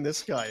they bring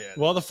this guy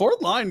in? Well, the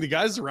fourth line, the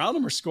guys around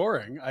him are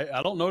scoring.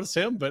 I don't notice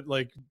him, but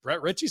like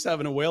Brett Ritchie's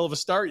having a whale of a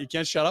start. You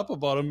can't shut up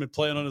about him and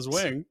playing on his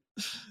wing.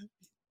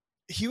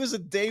 He was a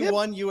day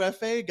one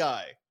UFA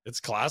guy. It's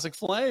classic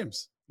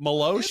Flames.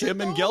 Maloche,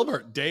 him, and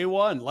Gilbert. Day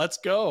one. Let's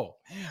go.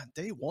 Man,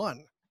 day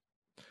one.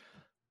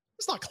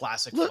 It's not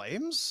classic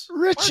Flames.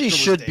 Ritchie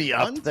should be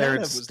up there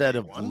instead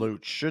of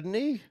Luch, shouldn't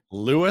he?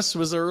 Lewis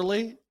was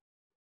early.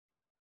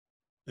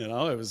 You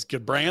know, it was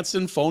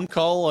Goodbranson phone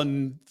call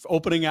on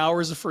opening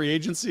hours of free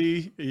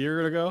agency a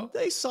year ago.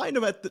 They signed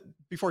him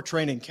before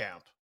training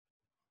camp.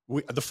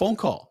 The phone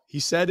call. He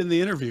said in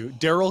the interview,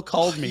 Daryl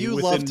called me. You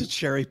love to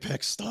cherry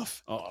pick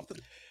stuff. Oh,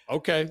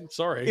 okay.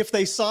 Sorry. If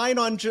they sign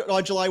on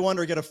July 1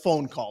 or get a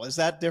phone call, is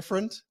that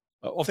different?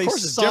 Of they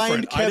course it's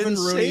signed different. Kevin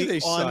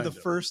Rooney on the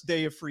him. first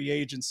day of free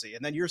agency,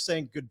 and then you're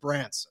saying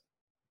Goodbranson.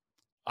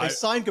 They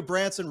signed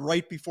Goodbranson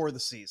right before the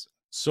season.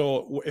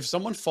 So if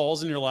someone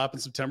falls in your lap in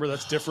September,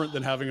 that's different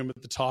than having them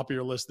at the top of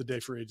your list the day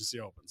free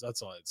agency opens.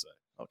 That's all I'd say.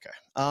 Okay.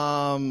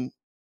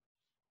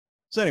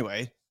 So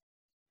anyway,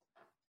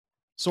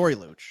 sorry,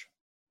 Luch.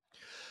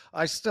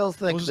 I still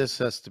think this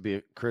has to be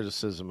a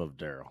criticism of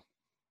Daryl.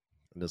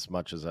 And as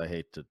much as I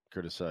hate to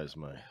criticize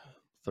my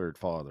third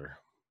father.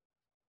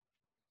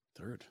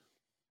 Third?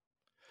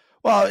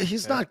 Well,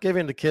 he's not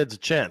giving the kids a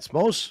chance.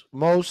 Most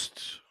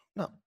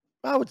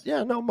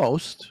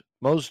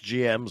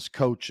GMs,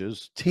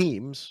 coaches,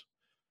 teams,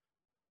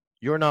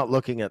 you're not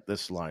looking at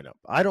this lineup.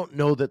 I don't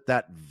know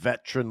that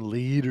veteran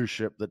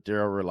leadership that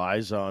Daryl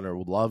relies on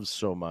or loves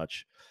so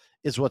much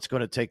is what's going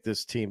to take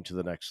this team to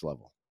the next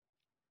level.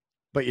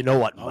 But you know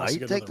what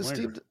might take this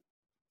team to,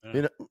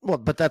 you know,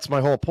 but that's my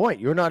whole point.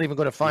 You're not even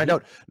going to find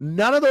out.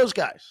 None of those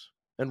guys,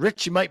 and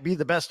Richie might be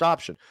the best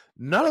option.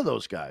 None of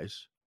those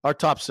guys are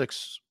top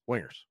six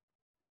wingers,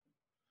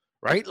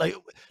 right? Like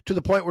to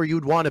the point where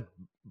you'd want to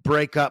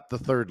break up the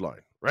third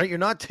line, right? You're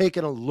not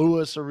taking a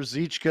Lewis or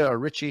Ruzicka or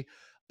Richie,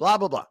 blah,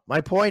 blah, blah.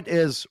 My point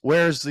is,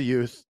 where's the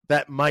youth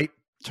that might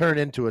turn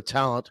into a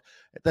talent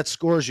that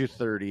scores you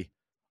 30?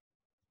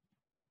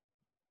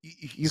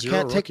 You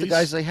can't take the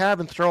guys they have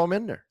and throw them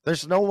in there.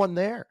 There's no one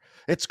there.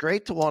 It's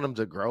great to want them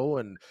to grow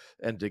and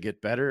to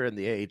get better in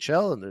the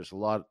AHL, and there's a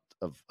lot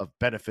of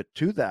benefit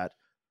to that.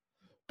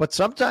 But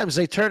sometimes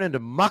they turn into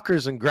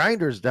muckers and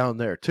grinders down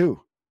there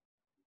too.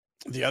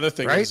 The other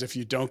thing is, if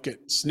you don't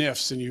get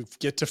sniffs and you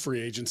get to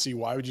free agency,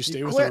 why would you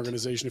stay with an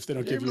organization if they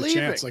don't give you a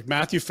chance? Like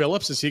Matthew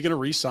Phillips, is he going to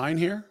re-sign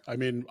here? I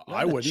mean,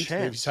 I wouldn't.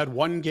 He's had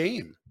one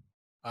game.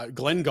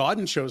 Glenn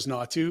Godden chose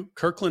not to.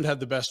 Kirkland had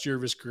the best year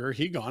of his career.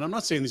 He gone. I'm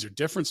not saying these are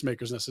difference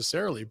makers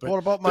necessarily, but what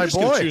about my they're just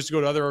boy? Going to choose to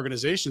go to other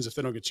organizations if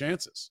they don't get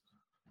chances.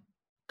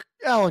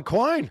 Alan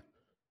Quine.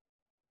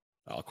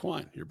 Al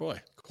Quine, your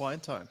boy. Quine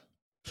time.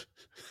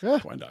 Yeah.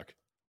 Quine Doc.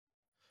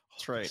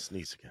 That's right.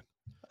 Sneeze again.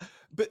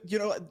 But, you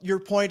know, your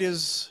point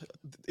is,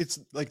 it's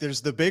like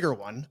there's the bigger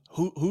one.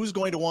 Who's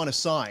going to want to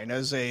sign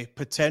as a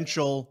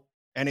potential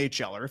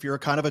NHLer? If you're a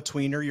kind of a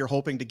tweener, you're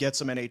hoping to get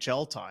some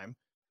NHL time.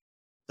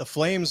 The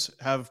Flames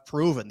have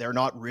proven they're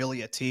not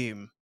really a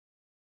team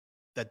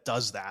that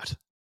does that.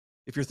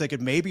 If you're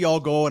thinking, maybe I'll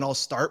go and I'll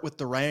start with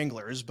the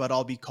Wranglers, but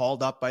I'll be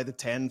called up by the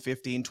 10,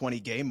 15, 20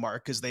 game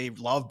mark because they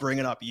love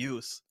bringing up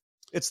youth.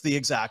 It's the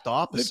exact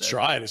opposite. They've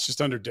tried. It's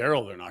just under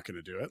Daryl, they're not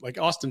going to do it. Like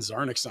Austin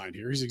Zarnik signed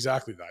here. He's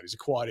exactly that. He's a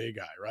quad A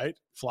guy, right?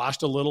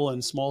 Flashed a little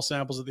in small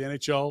samples at the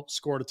NHL,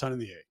 scored a ton in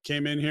the A.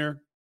 Came in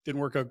here, didn't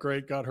work out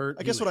great, got hurt.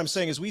 I guess what I'm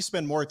saying is we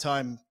spend more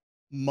time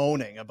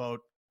moaning about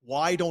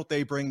why don't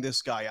they bring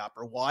this guy up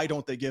or why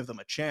don't they give them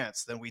a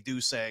chance than we do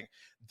saying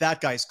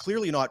that guy's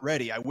clearly not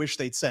ready. I wish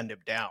they'd send him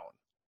down.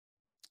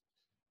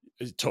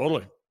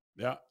 Totally.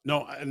 Yeah.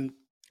 No, and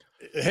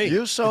Hey,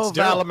 Juuso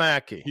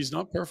Välimäki. He's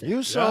not perfect.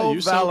 Juuso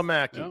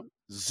Välimäki. Yeah.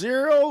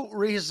 Zero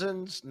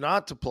reasons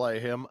not to play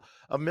him,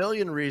 a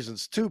million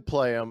reasons to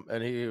play him,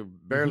 and he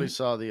barely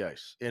saw the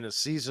ice in a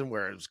season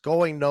where it was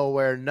going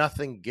nowhere,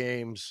 nothing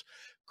games.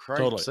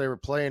 Christ, They were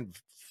playing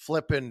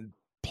flipping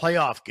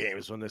playoff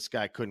games when this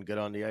guy couldn't get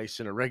on the ice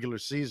in a regular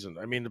season.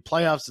 I mean, the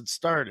playoffs had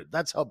started.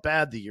 That's how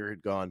bad the year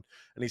had gone,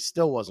 and he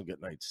still wasn't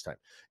getting ice time.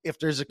 If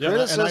there's a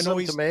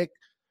criticism to make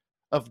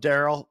of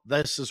Daryl,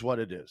 this is what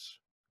it is.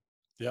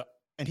 Yeah.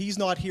 And he's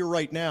not here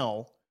right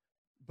now,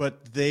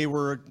 but they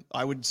were,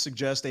 I would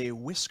suggest, a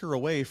whisker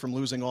away from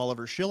losing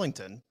Oliver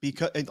Shillington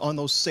because on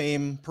those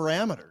same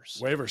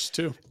parameters. Waivers,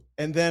 too.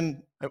 And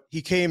then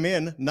he came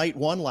in, night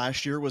one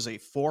last year was a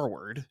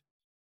forward,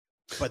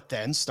 but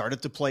then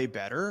started to play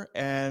better.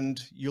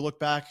 And you look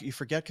back, you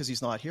forget because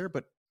he's not here,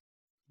 but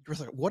you're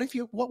like,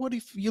 what would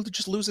if you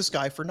just lose this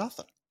guy for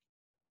nothing?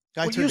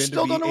 You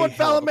still don't know what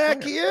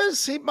Välimäki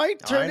is. He might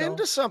turn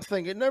into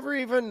something. It never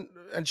even,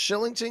 and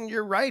Shillington,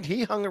 you're right.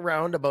 He hung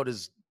around about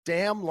as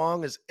damn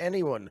long as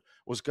anyone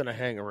was going to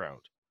hang around.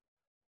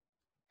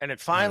 And it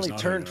finally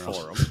turned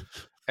for him.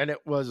 And it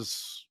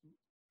was,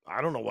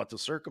 I don't know what the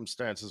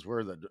circumstances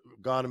were that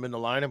got him in the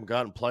lineup,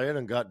 got him playing,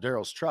 and got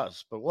Daryl's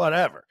trust, but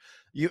whatever.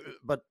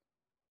 But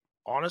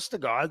honest to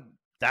God,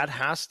 that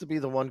has to be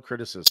the one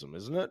criticism,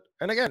 isn't it?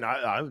 And again,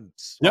 I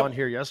was on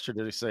here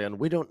yesterday saying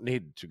we don't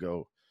need to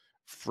go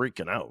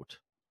freaking out.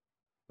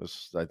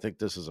 I think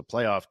this is a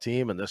playoff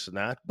team and this and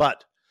that,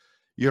 but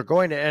you're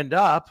going to end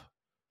up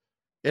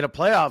in a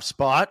playoff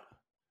spot.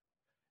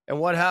 And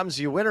what happens?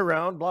 You win a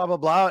round, blah, blah,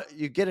 blah.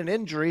 You get an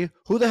injury.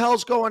 Who the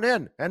hell's going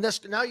in? And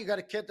now you got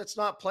a kid that's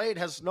not played,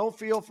 has no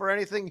feel for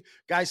anything.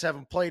 Guys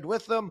haven't played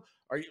with them.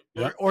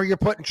 Or you're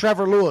putting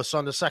Trevor Lewis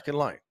on the second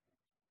line.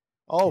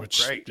 Oh,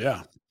 great.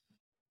 Yeah.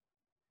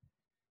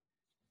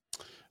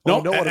 No,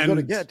 you know what I'm going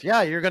to get?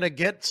 Yeah, you're going to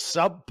get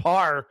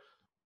subpar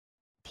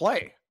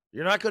play.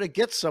 You're not going to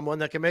get someone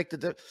that can make the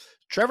difference.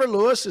 Trevor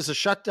Lewis is a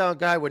shutdown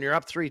guy when you're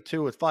up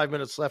 3-2 with 5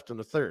 minutes left in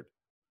the third.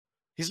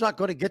 He's not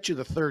going to get you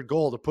the third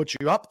goal to put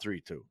you up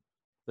 3-2.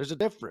 There's a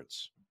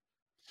difference.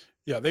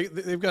 Yeah,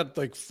 they've got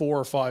like 4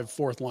 or 5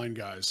 fourth line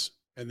guys,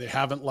 and they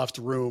haven't left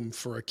room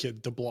for a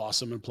kid to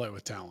blossom and play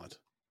with talent.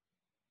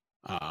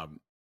 Even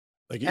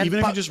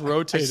if you just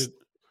rotated.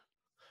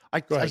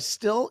 I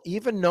still,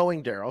 even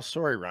knowing Daryl,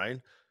 sorry,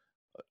 Ryan,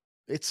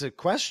 it's a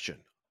question.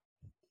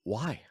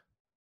 Why?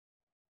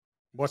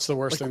 What's the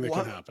worst thing that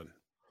can happen?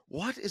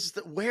 What is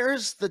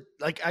where's the,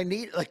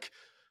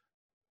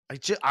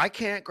 I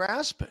can't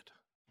grasp it.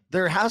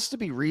 There has to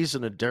be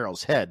reason in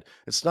Daryl's head.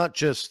 It's not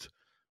just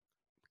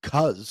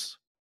cuz,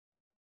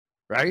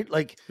 right?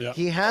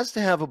 He has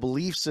to have a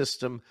belief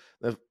system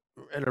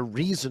and a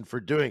reason for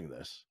doing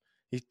this.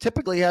 He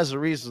typically has a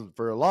reason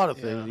for a lot of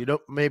things. You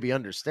don't maybe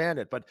understand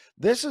it, but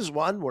this is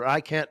one where I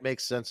can't make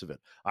sense of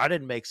it. I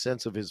didn't make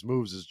sense of his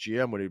moves as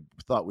GM when he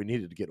thought we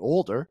needed to get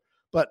older,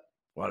 but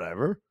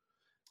whatever.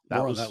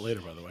 More on that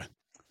later, by the way.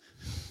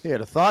 He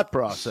had a thought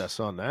process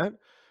on that,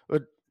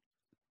 but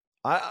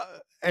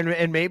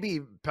and maybe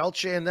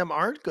Pelche and them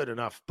aren't good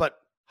enough. But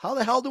how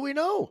the hell do we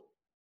know?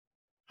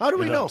 How do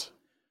we know?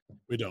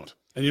 We don't.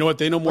 And you know what?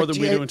 They know more than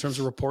we do in terms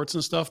of reports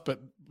and stuff,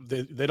 but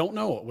they don't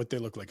know what they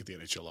look like at the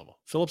NHL level.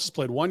 Phillips has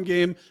played 1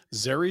 game.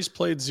 Zeri's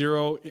played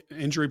 0.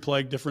 Injury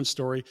plague, different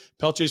story.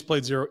 Pelche's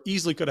played 0.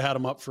 Easily could have had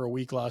him up for a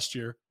week last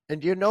year.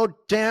 And you know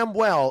damn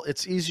well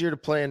it's easier to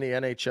play in the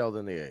NHL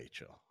than the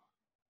AHL.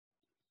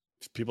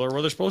 People are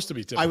where they're supposed to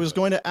be. Typically. I was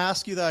going to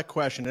ask you that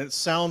question, and it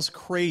sounds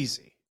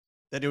crazy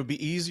that it would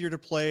be easier to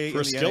play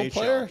for in a the skilled NHL.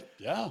 Player.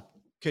 Yeah.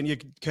 Can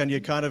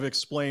you kind of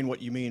explain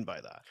what you mean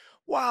by that?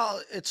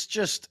 Well, it's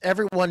just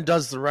everyone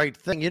does the right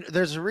thing.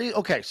 There's a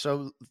okay.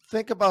 So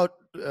think about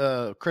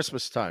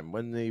Christmas time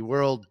when the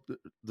World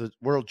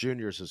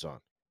Juniors is on.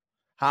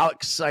 How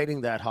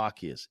exciting that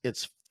hockey is!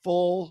 It's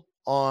full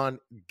on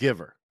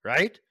giver,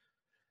 right?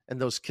 And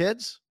those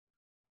kids,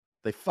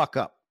 they fuck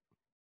up,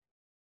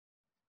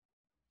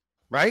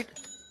 right?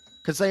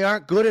 Because they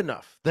aren't good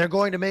enough. They're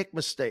going to make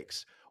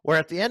mistakes. Where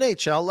at the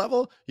NHL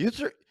level,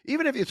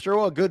 even if you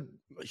throw a good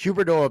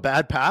Huberdeau a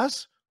bad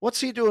pass,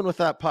 what's he doing with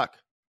that puck?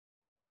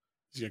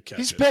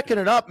 He's picking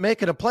it up,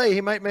 making a play.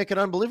 He might make an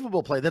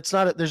unbelievable play.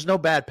 There's no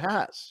bad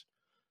pass,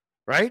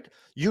 right?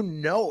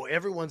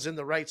 Everyone's in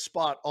the right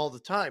spot all the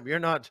time. You're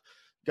not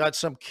got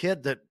some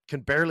kid that can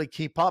barely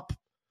keep up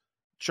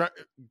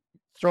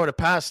throwing a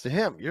pass to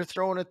him. You're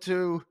throwing it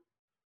to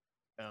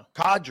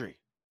Kadri.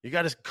 You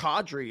got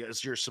Kadri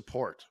as your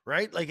support,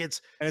 right?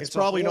 It's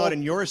probably not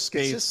in your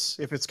case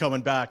if it's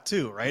coming back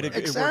too, right?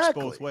 It works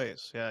both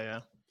ways.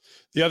 Yeah.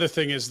 The other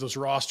thing is those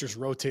rosters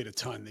rotate a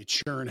ton. They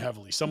churn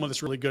heavily. Someone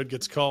that's really good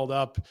gets called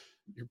up.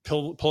 You're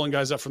pulling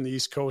guys up from the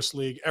East Coast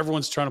League.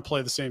 Everyone's trying to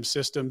play the same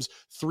systems.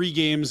 3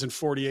 games in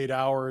 48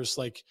 hours.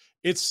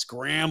 It's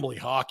scrambly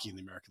hockey in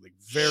the American League.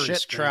 Very shit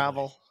scrambly.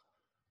 Travel.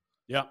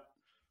 Yeah.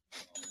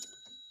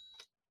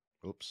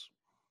 Oops.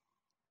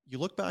 You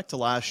look back to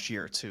last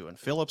year too, and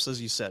Phillips,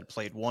 as you said,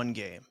 played 1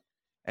 game,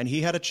 and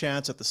he had a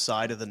chance at the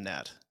side of the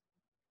net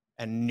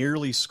and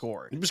nearly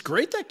scored. He was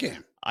great that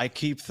game. I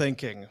keep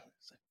thinking,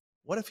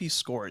 What if he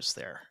scores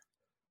there?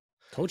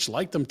 Coach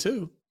liked him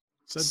too.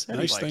 Said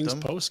nice things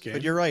post game.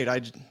 But you're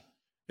right.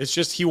 It's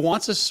just he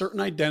wants a certain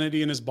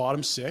identity in his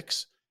bottom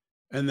six.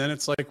 And then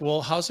it's like, well,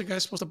 how's the guy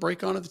supposed to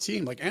break onto the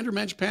team? Like Andrew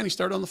Mangiapane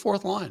started on the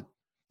fourth line.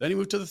 Then he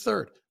moved to the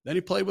third. Then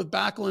he played with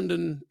Backlund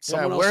and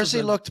someone else. Where's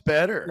he looked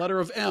better? Letter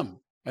of M.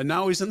 And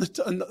now he's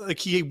like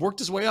he worked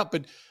his way up.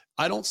 But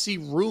I don't see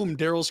room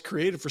Daryl's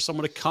created for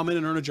someone to come in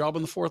and earn a job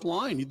on the fourth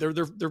line.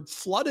 They're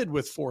flooded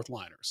with fourth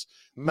liners.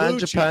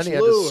 Mangiapane had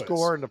to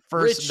score in the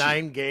first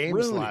 9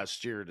 games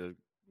last year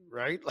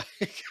right?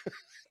 Like,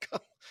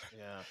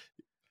 yeah.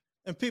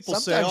 And people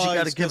sometimes say, you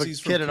got to give a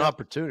kid an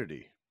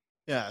opportunity.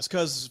 Yeah, it's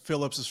because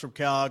Phillips is from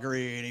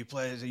Calgary and he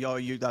plays.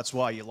 That's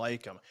why you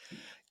like him.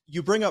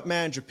 You bring up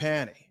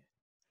Mangiapane,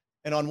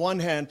 and on one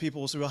hand,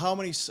 people will say, "Well, how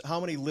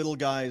many little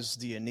guys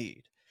do you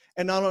need?"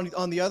 And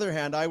on the other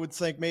hand, I would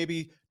think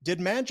maybe did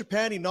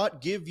Mangiapane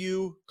not give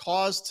you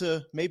cause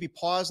to maybe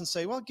pause and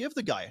say, "Well, give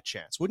the guy a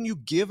chance"? Wouldn't you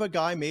give a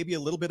guy maybe a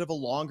little bit of a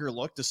longer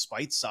look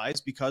despite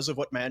size because of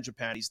what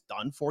Mangiapane's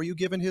done for you,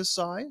 given his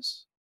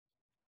size?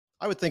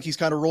 I would think he's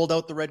kind of rolled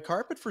out the red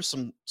carpet for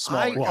some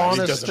smaller guys.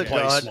 He doesn't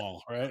play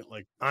small, right?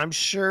 Like I'm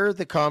sure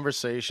the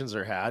conversations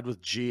are had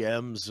with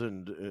GMs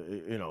and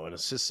an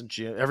assistant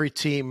GM. Every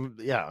team,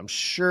 I'm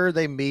sure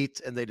they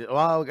meet and they do.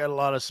 Oh, we got a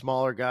lot of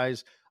smaller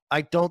guys.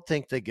 I don't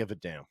think they give a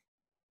damn.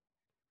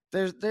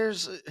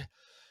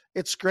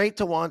 It's great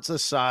to want the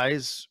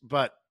size,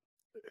 but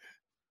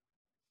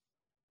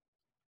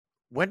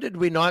when did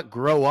we not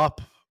grow up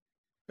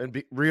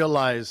and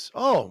realize,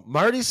 oh,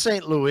 Marty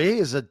St. Louis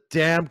is a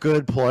damn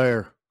good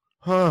player.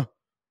 Huh.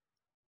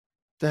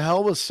 The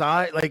hell was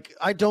size? Like,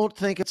 I don't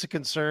think it's a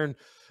concern.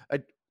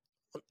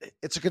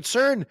 It's a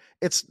concern.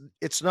 It's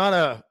not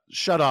a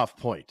shut-off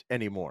point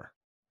anymore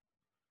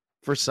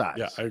for size.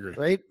 Yeah, I agree.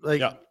 Right? Like,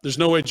 yeah, there's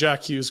no way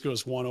Jack Hughes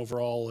goes 1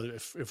 overall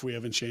if we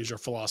haven't changed our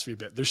philosophy a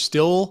bit. There's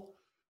still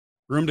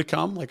room to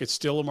come. Like, it's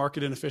still a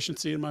market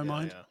inefficiency in my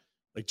mind. Yeah.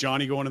 Like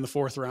Johnny going in the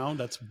 4th round,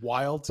 that's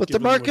wild. But the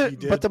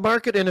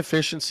market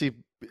inefficiency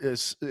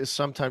is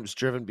sometimes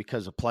driven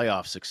because of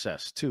playoff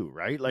success too,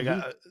 right? Like,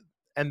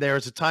 and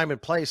there's a time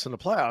and place in the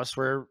playoffs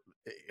where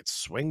it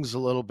swings a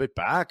little bit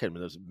back, and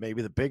there's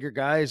maybe the bigger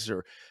guys,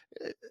 or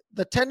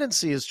the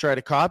tendency is try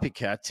to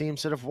copycat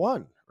teams that have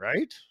won,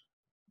 right?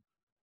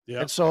 Yeah.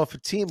 And so if a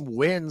team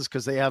wins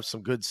because they have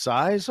some good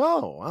size, we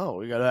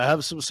got to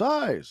have some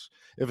size.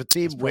 If a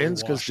team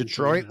wins because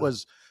Detroit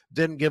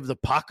didn't give the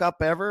puck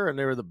up ever and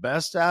they were the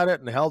best at it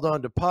and held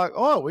on to puck.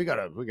 Oh, we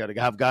gotta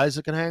have guys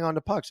that can hang on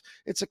to pucks.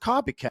 It's a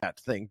copycat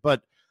thing,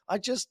 but I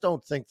just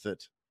don't think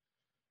that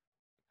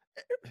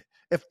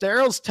if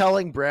Daryl's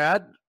telling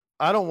Brad,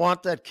 I don't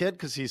want that kid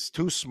because he's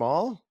too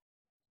small,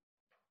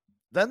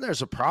 then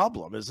there's a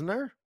problem, isn't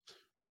there?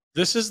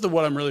 This is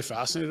what I'm really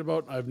fascinated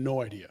about. I have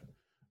no idea.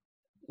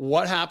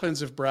 What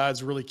happens if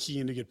Brad's really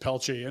keen to get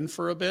Pelche in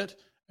for a bit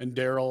and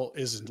Daryl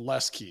is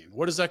less keen?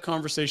 What does that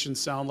conversation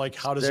sound like?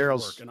 How does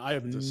Daryl's it work? And I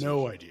have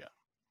no idea.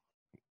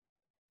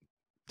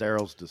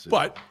 Daryl's decision.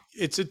 But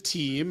it's a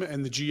team,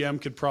 and the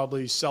GM could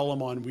probably sell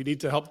them on, we need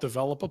to help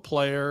develop a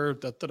player,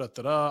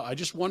 I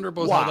just wonder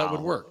about how that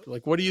would work.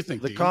 Like, what do you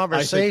think, The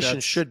conversation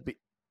should be,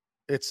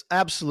 it's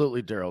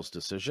absolutely Daryl's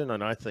decision,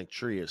 and I think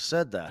Tree has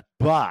said that.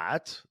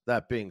 But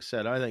that being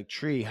said, I think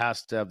Tree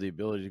has to have the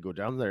ability to go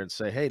down there and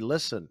say, hey,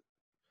 listen,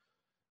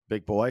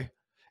 big boy,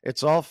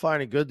 it's all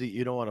fine and good that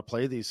you don't want to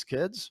play these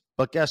kids,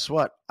 but guess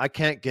what? I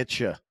can't get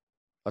you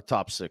a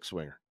top 6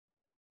 winger.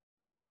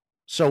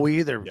 So we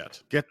either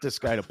get this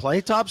guy to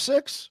play top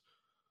 6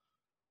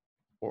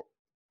 or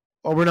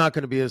we're not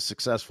going to be as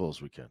successful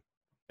as we can.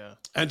 Yeah.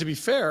 And to be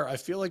fair, I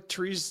feel like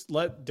Trees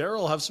let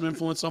Daryl have some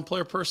influence on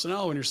player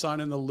personnel when you're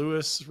signing the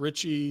Lewis,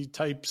 Ritchie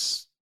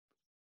types.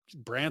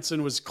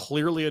 Branson was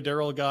clearly a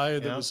Daryl guy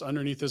that was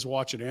underneath his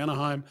watch at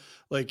Anaheim.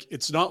 Like,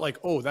 it's not like,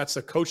 oh, that's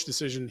a coach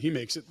decision. He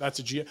makes it. That's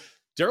a GM.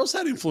 Daryl's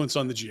had influence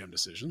on the GM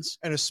decisions.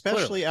 And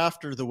especially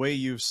after the way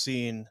you've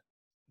seen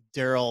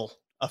Daryl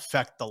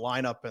affect the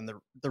lineup and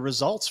the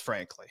results,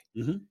 frankly.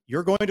 Mm-hmm.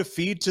 You're going to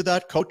feed to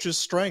that coach's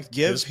strength.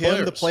 Give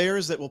him the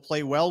players that will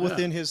play well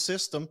within his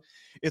system.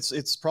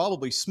 It's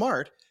probably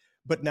smart,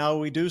 but now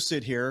we do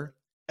sit here.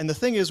 And the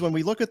thing is, when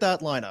we look at that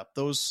lineup,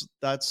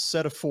 that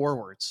set of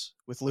forwards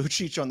with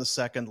Lucic on the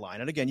second line,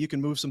 and again, you can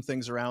move some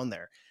things around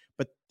there,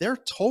 but they're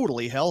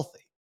totally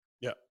healthy.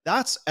 Yeah.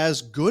 That's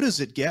as good as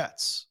it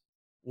gets.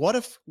 What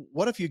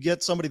if you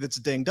get somebody that's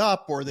dinged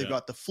up or they've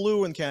got the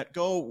flu and can't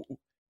go?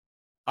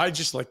 I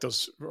just like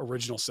those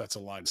original sets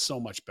of lines so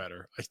much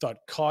better. I thought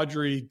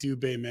Kadri,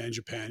 Dubé,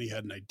 Mangiapane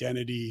had an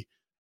identity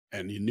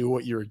and you knew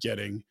what you were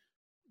getting.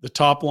 The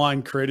top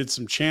line created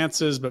some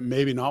chances, but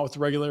maybe not with the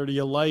regularity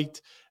you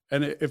liked.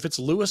 And if it's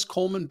Lewis,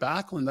 Coleman,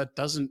 Backlund, that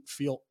doesn't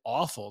feel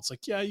awful. It's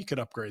like, yeah, you could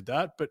upgrade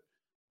that, but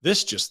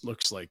this just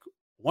looks like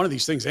one of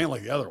these things ain't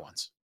like the other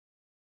ones.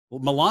 Well,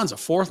 Milan's a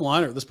 4th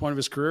liner at this point of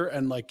his career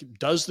and like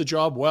does the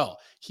job well.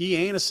 He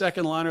ain't a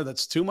 2nd liner.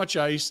 That's too much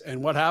ice.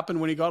 And what happened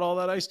when he got all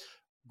that ice?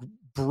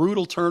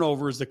 Brutal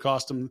turnovers that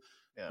cost him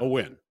a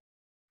win.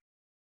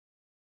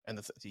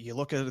 And you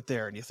look at it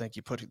there and you think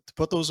you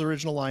put those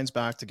original lines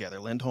back together.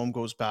 Lindholm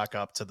goes back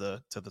up to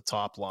the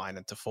top line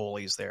and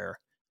Toffoli's there.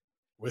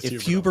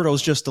 If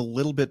Huberdeau's just a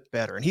little bit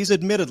better, and he's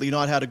admittedly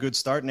not had a good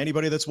start, and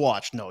anybody that's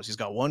watched knows he's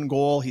got one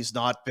goal. He's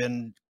not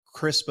been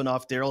crisp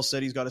enough. Daryl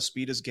said he's got to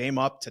speed his game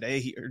up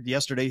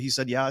yesterday. He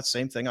said, yeah,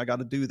 same thing. I got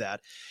to do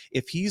that.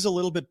 If he's a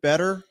little bit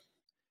better,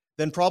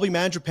 then probably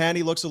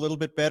Mangiapane looks a little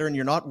bit better, and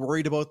you're not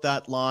worried about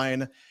that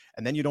line.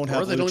 And then you don't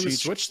have. Or they don't even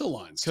switch the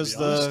lines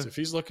because if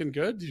he's looking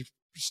good, you're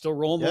still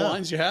rolling the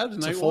lines you had.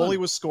 Toffoli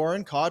was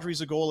scoring.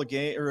 Kadri's a goal a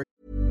game.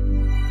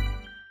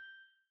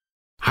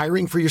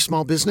 Hiring for your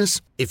small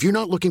business? If you're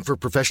not looking for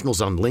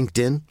professionals on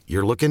LinkedIn,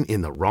 you're looking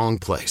in the wrong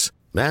place.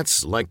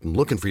 That's like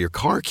looking for your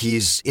car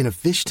keys in a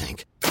fish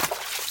tank.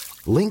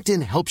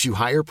 LinkedIn helps you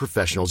hire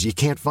professionals you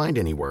can't find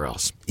anywhere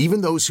else,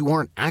 even those who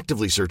aren't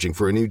actively searching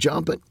for a new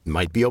job but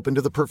might be open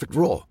to the perfect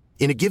role.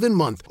 In a given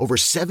month, over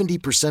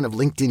 70% of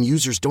LinkedIn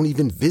users don't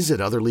even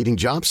visit other leading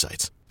job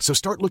sites. So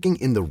start looking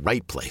in the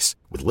right place.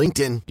 With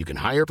LinkedIn, you can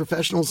hire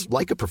professionals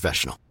like a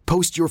professional.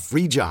 Post your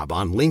free job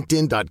on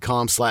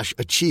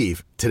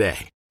linkedin.com/achieve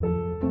today.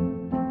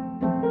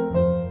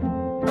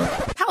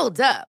 Hold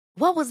up.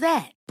 What was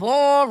that?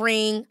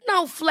 Boring.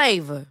 No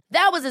flavor.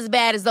 That was as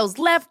bad as those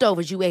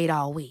leftovers you ate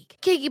all week.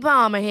 Keke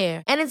Palmer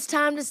here. And it's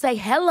time to say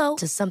hello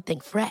to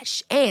something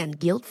fresh and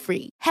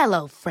guilt-free.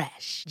 Hello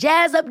Fresh.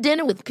 Jazz up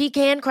dinner with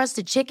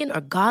pecan-crusted chicken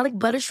or garlic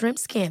butter shrimp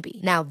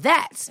scampi. Now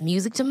that's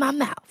music to my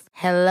mouth.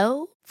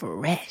 Hello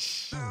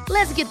Fresh.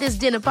 Let's get this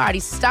dinner party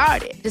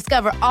started.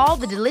 Discover all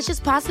the delicious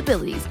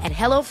possibilities at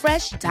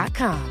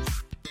HelloFresh.com.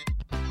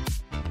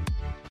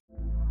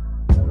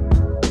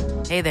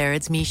 Hey there,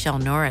 it's Michelle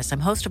Norris.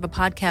 I'm host of a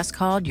podcast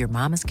called Your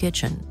Mama's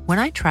Kitchen. When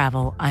I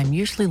travel, I'm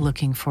usually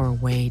looking for a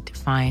way to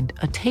find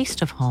a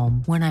taste of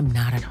home when I'm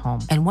not at home.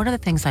 And one of the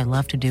things I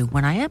love to do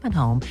when I am at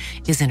home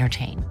is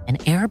entertain. And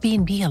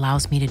Airbnb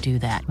allows me to do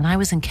that. When I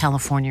was in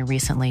California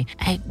recently,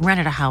 I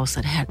rented a house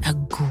that had a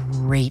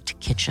great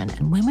kitchen.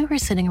 And when we were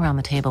sitting around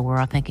the table, we're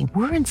all thinking,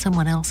 we're in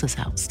someone else's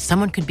house.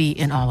 Someone could be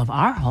in all of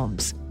our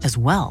homes as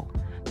well.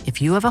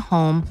 If you have a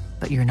home,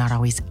 but you're not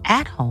always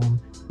at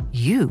home,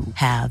 you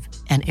have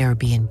an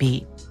Airbnb.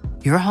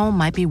 Your home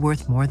might be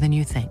worth more than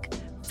you think.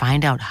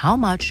 Find out how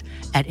much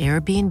at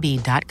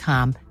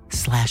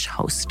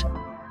airbnb.com/host.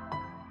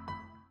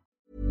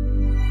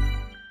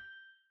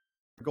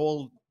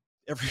 Goal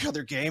every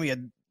other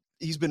game.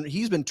 He's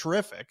been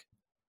terrific.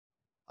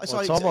 It's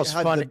almost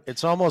funny.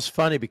 It's almost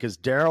funny because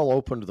Daryl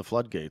opened the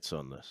floodgates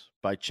on this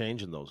by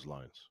changing those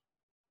lines.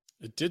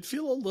 It did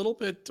feel a little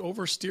bit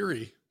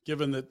oversteery,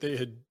 given that they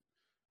had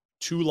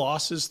 2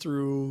 losses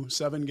through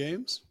 7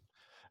 games.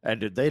 And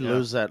did they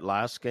lose that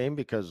last game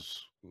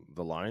because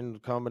the line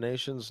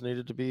combinations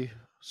needed to be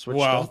switched?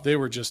 Wow, up? they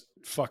were just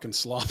fucking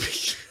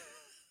sloppy.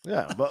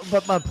 Yeah,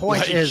 but my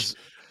point is,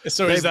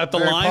 so is that the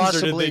lines,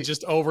 or did they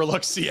just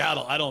overlook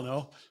Seattle? I don't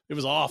know. It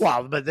was awful.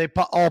 Wow, but they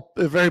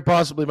very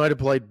possibly might have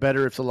played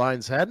better if the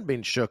lines hadn't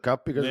been shook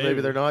up because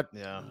maybe they're not.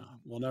 Yeah,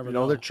 we'll never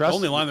know. The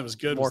only line that was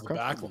good was the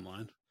Backlund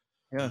line.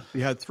 Yeah,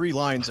 we had 3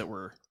 lines that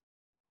were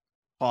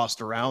tossed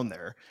around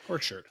there.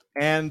 Court shirt.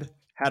 And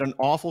had an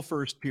awful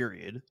first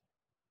period.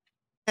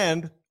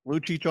 And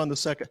Lucic on the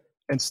second,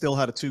 and still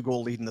had a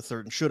 2-goal lead in the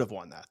third and should have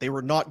won that. They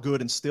were not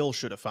good and still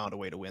should have found a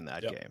way to win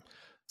that game.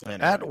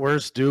 Anyway. At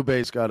worst,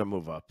 Dubé's got to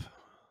move up.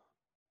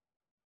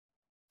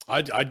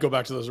 I'd go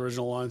back to those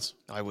original lines.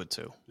 I would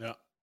too. Yeah,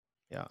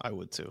 I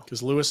would too.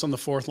 Because Lewis on the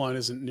 4th line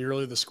isn't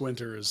nearly the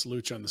squinter as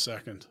Luch on the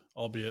 2nd,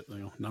 albeit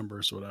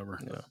numbers,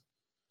 whatever. Yeah.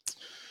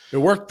 It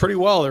worked pretty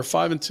well. They're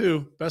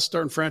 5-2, best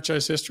start in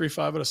franchise history,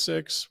 5 out of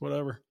 6,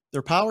 whatever.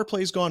 Their power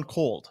play's gone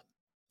cold.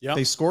 Yeah,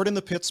 they scored in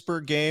the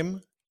Pittsburgh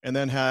game. And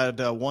then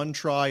had 1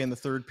 try in the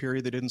third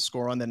period they didn't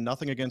score on, then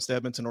nothing against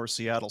Edmonton or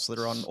Seattle. So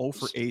they're on 0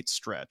 for 8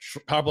 stretch.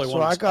 Power play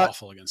one was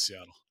awful against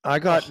Seattle.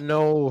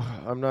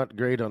 I'm not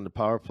great on the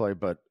power play,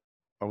 but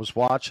I was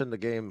watching the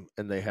game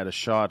and they had a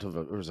shot of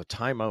there was a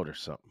timeout or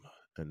something,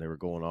 and they were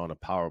going on a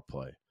power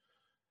play.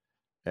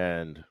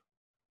 And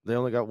they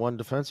only got 1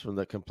 defenseman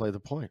that can play the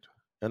point.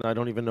 And I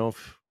don't even know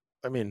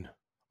I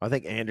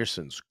think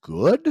Anderson's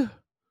good,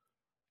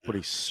 but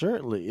he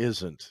certainly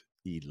isn't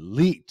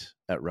elite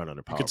at running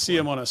a power play. You could see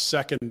him on a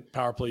second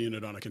power play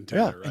unit on a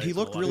contender, right? And he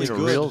looked really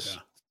good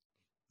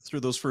through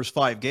those first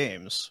 5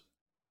 games,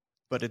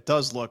 but it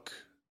does look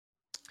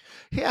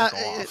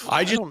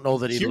I don't know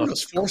that he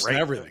looks forced great. In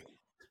everything.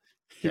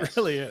 He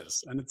really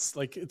is, and it's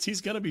like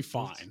he's gonna be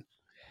fine.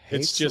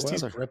 It's just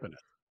he's ripping it.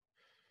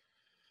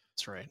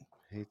 That's right.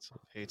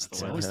 Hates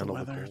the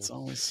weather. It's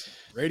always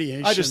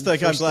radiation. I just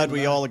think I'm glad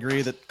we all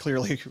agree that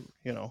clearly,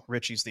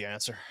 Richie's the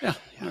answer. Yeah,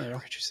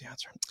 Richie's the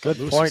answer. Good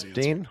point,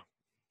 Dean.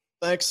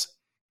 Thanks.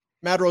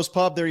 Mad Rose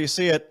Pub, there you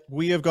see it.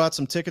 We have got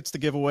some tickets to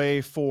give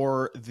away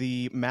for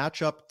the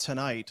matchup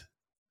tonight.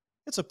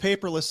 It's a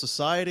paperless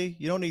society.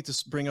 You don't need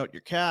to bring out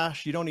your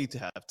cash. You don't need to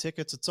have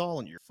tickets. It's all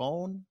on your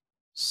phone.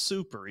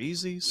 Super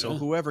easy. So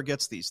whoever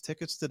gets these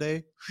tickets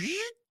today,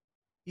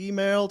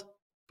 emailed,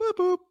 boop,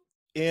 boop,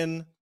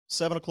 in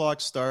 7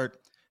 o'clock start,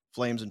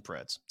 Flames and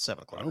Preds.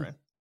 7 o'clock, right?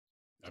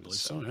 I believe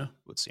so, yeah.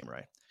 Would seem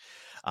right.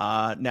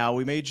 Now,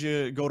 we made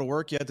you go to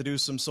work. You had to do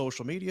some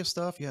social media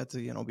stuff. You had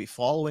to, be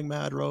following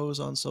Mad Rose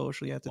on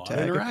social. You had to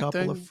tag a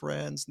couple of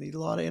friends. Need a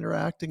lot of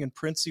interacting. And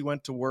Princey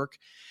went to work.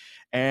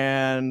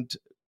 And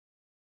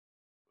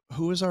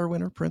who is our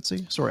winner,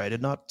 Princey? Sorry, I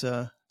did not...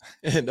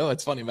 No,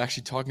 it's funny. I'm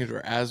actually talking to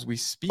her as we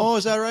speak. Oh,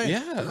 is that right?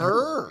 Yeah.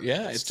 Her.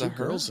 Yeah, it's two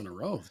girls in a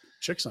row.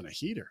 Chicks on a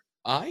heater.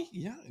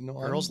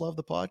 Girls love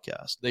the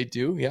podcast. They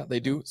do. Yeah, they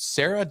do.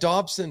 Sarah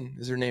Dobson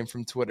is her name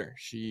from Twitter.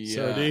 She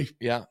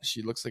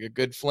looks like a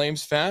good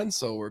Flames fan.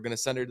 So we're going to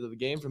send her to the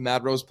game from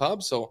Mad Rose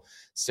Pub. So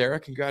Sarah,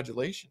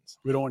 congratulations.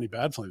 We don't want any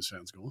bad Flames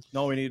fans going.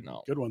 No, we need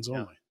good ones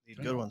only.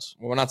 Need good ones.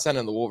 Well, we're not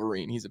sending the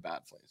Wolverine. He's a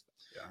bad Flames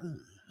fan. Yeah.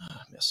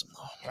 I miss him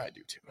though. I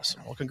do too. Miss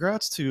him. Well,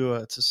 congrats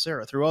to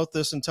Sarah. Throughout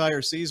this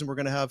entire season, we're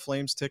going to have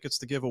Flames tickets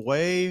to give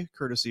away,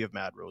 courtesy of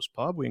Mad Rose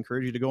Pub. We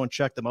encourage you to go and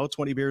check them out.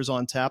 20 beers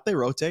on tap. They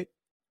rotate,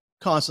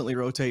 constantly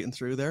rotating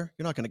through there.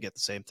 You're not going to get the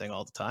same thing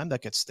all the time.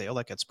 That gets stale.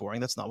 That gets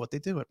boring. That's not what they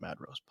do at Mad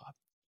Rose Pub.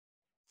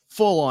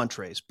 Full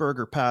entrees,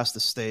 burger, pasta,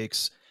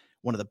 steaks.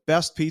 One of the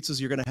best pizzas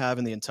you're going to have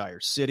in the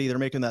entire city. They're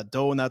making that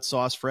dough and that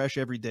sauce fresh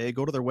every day.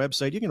 Go to their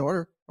website. You can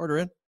order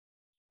in.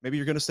 Maybe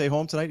you're going to stay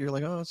home tonight. You're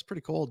like, oh, it's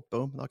pretty cold.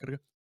 Boom. Not going to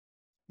go.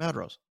 Mad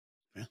Rose.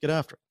 Yeah. Get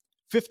after it.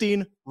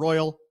 15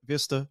 Royal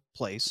Vista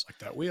Place. Like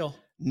that wheel.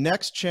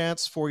 Next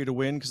chance for you to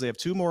win because they have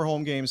 2 more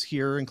home games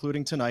here,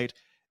 including tonight.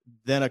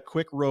 Then a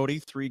quick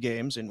roadie, 3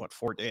 games in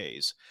 4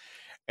 days.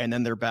 And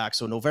then they're back.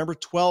 So November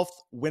 12th,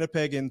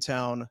 Winnipeg in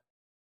town.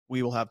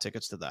 We will have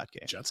tickets to that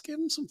game. Jets gave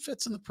them some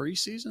fits in the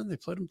preseason. They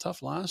played them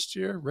tough last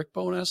year. Rick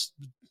Bowness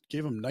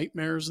gave them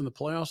nightmares in the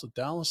playoffs with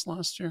Dallas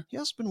last year. He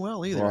hasn't been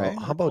well either. Well,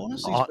 how about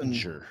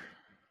Ottinger?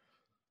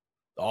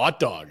 The hot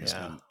dog has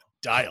been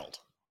dialed.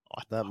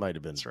 That might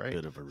have been a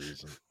bit of a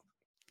reason.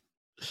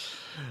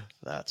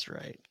 That's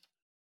right.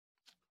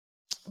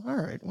 All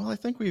right. Well, I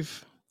think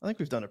we've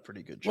done a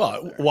pretty good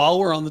job. Well, while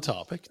we're on the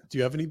topic, do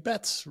you have any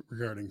bets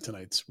regarding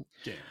tonight's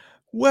game?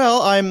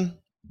 Well, I'm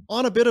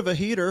on a bit of a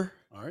heater.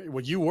 All right.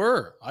 Well, you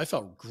were. I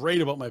felt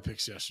great about my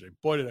picks yesterday.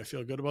 Boy, did I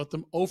feel good about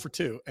them. 0 for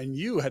 2. And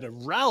you had a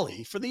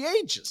rally for the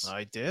ages.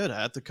 I did. I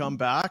had to come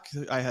back.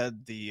 I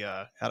had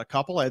had a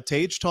couple. I had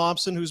Tage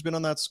Thompson, who's been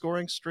on that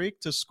scoring streak,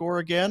 to score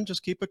again.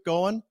 Just keep it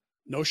going.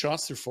 No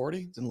shots through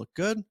 40. Didn't look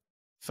good.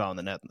 Found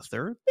the net in the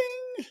third.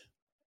 Bing.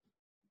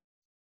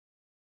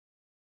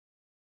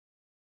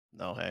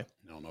 No, hey.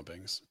 No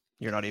bings.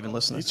 You're not even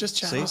listening. He's just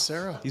chatting with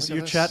Sarah.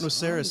 You're chatting with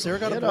Sarah. Sarah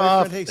got a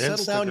boyfriend. Hey,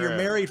 settle down. You're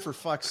married, for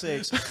fuck's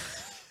sakes.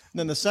 And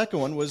then the second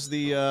one was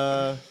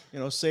the,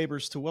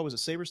 Sabres to, what was it?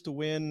 Sabres to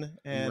win.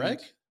 And Reg?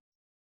 Is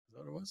that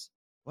what it was?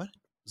 What?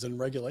 Was it in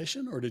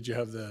regulation or did you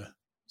have the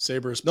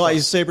Sabres? No,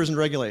 he's Sabres in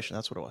regulation.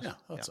 That's what it was. Yeah,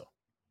 I thought so.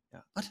 Yeah.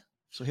 What?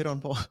 So hit on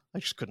ball. I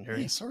just couldn't hear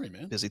you. Sorry,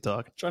 man. Busy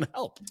talking. Trying to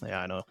help. Yeah,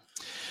 I know.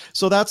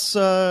 So that's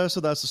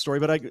the story.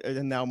 But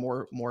and now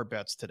more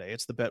bets today.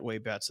 It's the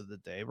Betway bets of the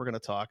day. We're going to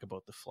talk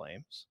about the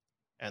Flames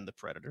and the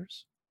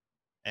Predators.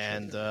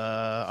 And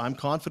I'm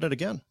confident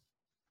again.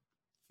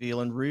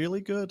 Feeling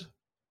really good.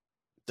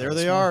 There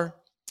they are.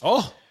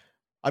 Oh,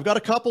 I've got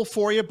a couple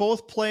for you,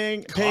 both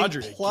paying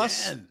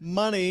plus again.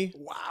 Money.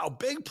 Wow,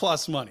 big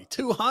plus money.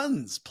 2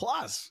 Huns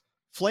plus.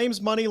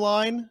 Flames money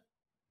line.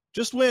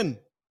 Just win.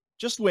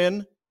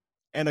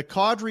 And a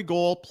Kadri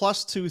goal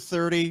plus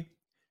 230.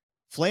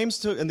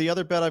 Flames and the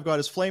other bet I've got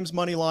is Flames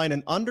money line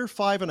and under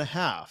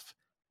 5.5.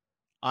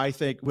 I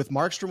think with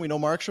Markstrom, we know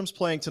Markstrom's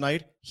playing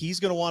tonight. He's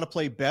going to want to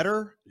play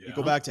better. Yeah. You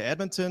go back to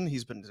Edmonton.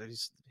 He's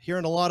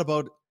hearing a lot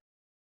about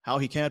how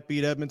he can't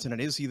beat Edmonton,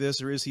 and is he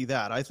this or is he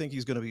that? I think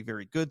he's going to be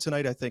very good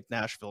tonight. I think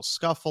Nashville's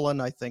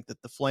scuffling. I think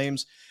that the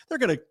Flames, they're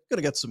going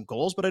to get some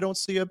goals, but I don't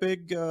see a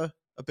big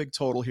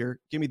total here.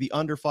 Give me the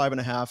under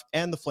 5.5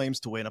 and the Flames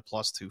to win a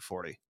plus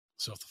 240.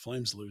 So if the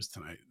Flames lose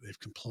tonight, they've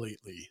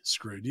completely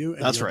screwed you.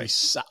 And that's you'll right. Be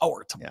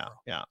sour tomorrow.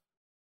 Yeah.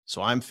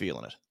 So I'm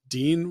feeling it.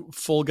 Dean,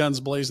 full guns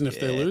blazing if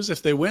they lose.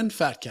 If they win,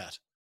 Fat Cat.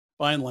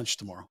 Buying lunch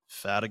tomorrow.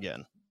 Fat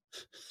again.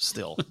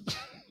 Still.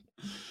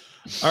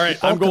 All right.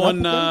 I'm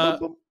going...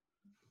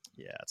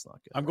 Yeah, it's not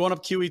good. I'm going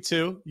up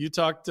QE2. You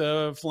talked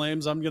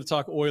Flames. I'm going to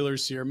talk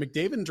Oilers here.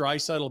 McDavid and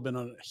Draisaitl have been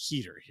on a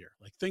heater here.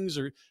 Like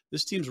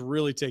this team's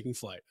really taking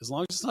flight. As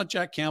long as it's not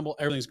Jack Campbell,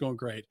 everything's going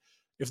great.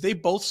 If they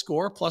both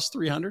score plus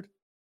 300,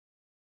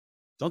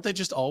 don't they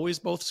just always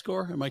both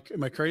score? Am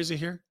I crazy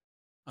here?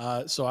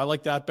 So I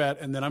like that bet.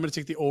 And then I'm going to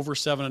take the over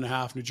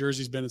 7.5. New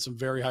Jersey's been in some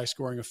very high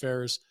scoring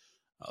affairs,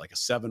 like a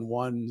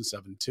 7-1,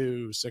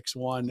 7-2,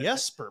 6-1.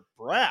 Jesper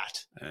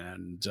Bratt.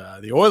 And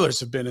the Oilers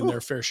have been in their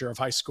fair share of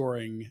high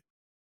scoring.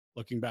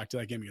 Looking back to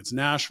that game against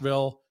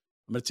Nashville,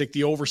 I'm going to take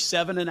the over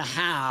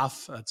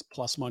 7.5. That's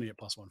plus money at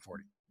plus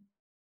 140.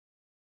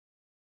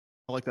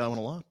 I like that one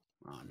a lot.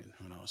 Well, I mean,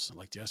 who knows? I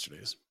liked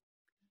yesterday's.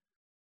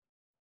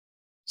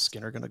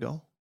 Skinner going to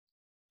go?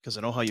 Because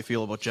I know how you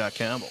feel about Jack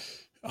Campbell.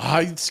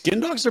 Skin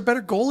Dogs are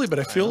better goalie, but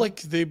I feel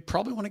like they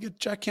probably want to get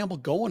Jack Campbell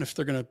going if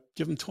they're going to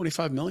give him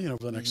 $25 million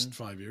over the next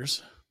 5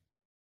 years.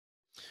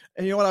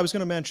 And you know what I was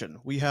going to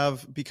mention? We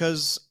have,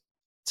 because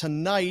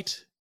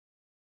tonight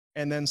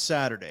and then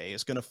Saturday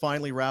is going to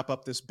finally wrap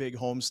up this big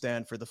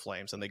homestand for the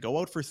Flames, and they go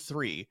out for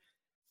 3.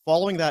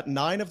 Following that,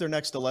 9 of their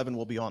next 11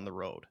 will be on the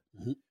road,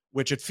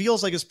 which it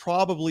feels like is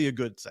probably a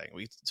good thing.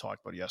 We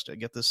talked about it yesterday.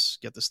 Get this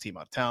team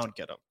out of town,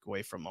 get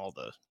away from all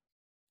the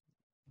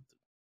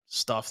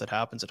stuff that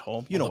happens at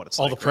home. You know what it's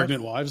like. All the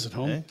pregnant wives at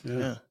home. Okay?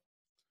 Yeah.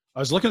 I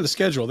was looking at the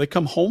schedule. They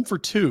come home for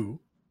 2,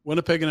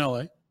 Winnipeg and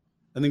LA,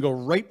 and then go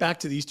right back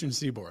to the Eastern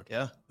Seaboard.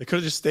 Yeah. They could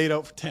have just stayed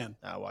out for 10.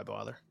 Why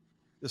bother?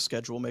 This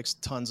schedule makes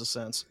tons of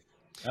sense.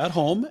 At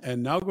home,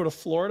 and now go to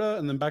Florida,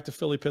 and then back to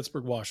Philly,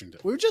 Pittsburgh, Washington.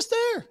 We were just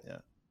there. Yeah.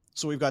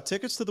 So we've got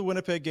tickets to the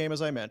Winnipeg game,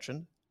 as I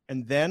mentioned.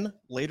 And then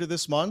later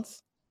this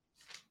month,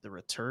 the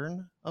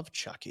return of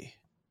Chucky.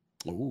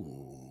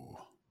 Ooh.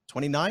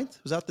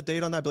 29th? Was that the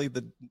date on that? I believe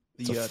the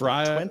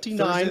Friday, 29th.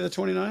 Thursday the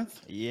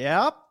 29th?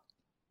 Yep.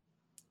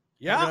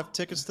 Yeah. We're going to have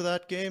tickets to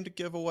that game to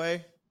give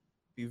away.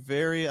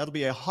 That'll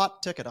be a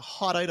hot ticket, a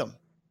hot item.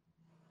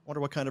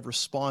 Wonder what kind of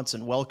response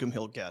and welcome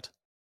he'll get.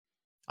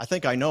 I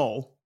think I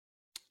know,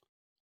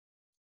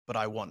 but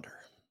I wonder.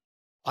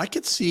 I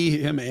could see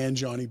him and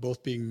Johnny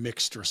both being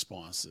mixed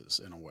responses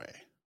in a way.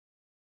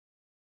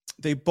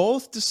 They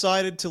both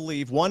decided to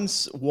leave. One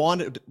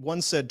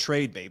said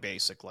trade me,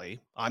 basically.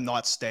 I'm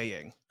not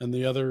staying. And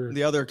the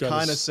other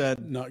kind of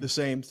said the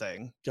same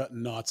thing. Got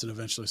nuts and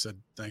eventually said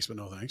thanks, but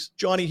no thanks.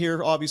 Johnny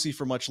here, obviously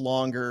for much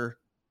longer,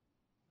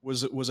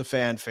 was a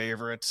fan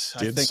favorite.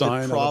 Did I think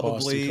sign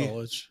probably at Boston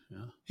College.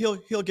 Yeah.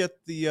 He'll get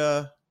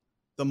the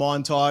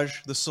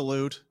montage, the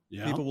salute.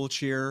 Yeah. People will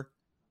cheer.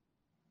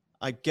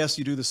 I guess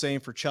you do the same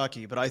for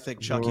Chucky, but I think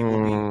Chucky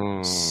will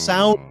be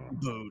sound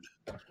booed.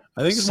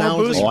 I think it's more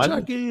booze for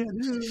Chucky.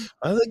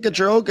 I think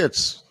Gaudreau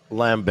gets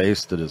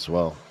lambasted as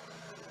well.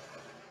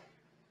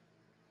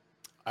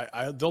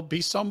 There'll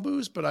be some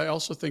booze, but I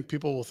also think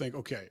people will think,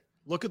 okay,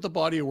 look at the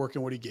body of work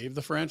and what he gave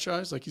the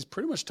franchise. Like, he's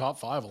pretty much top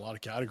 5 a lot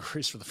of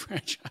categories for the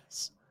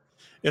franchise.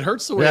 It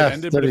hurts the way it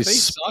ended, but if they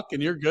suck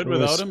and you're good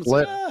without him,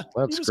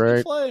 that's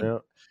great. Yeah.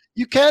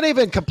 You can't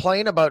even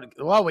complain about,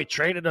 well, we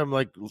traded him,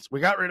 like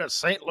we got rid of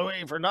St.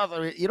 Louis for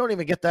nothing. You don't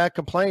even get that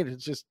complaint.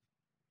 It's just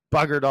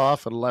buggered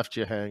off and left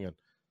you hanging.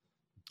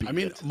 I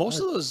mean, most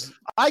of those.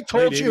 I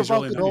told you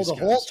about the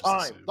whole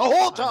time. The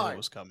whole time. I knew it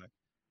was coming.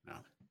 No.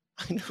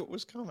 I knew it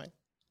was coming.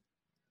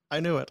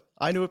 I knew it.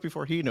 I knew it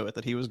before he knew it,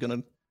 that he was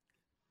going to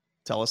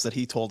tell us that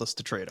he told us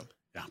to trade him.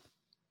 Yeah.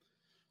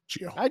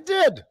 Gio. I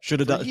did. Should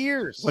have done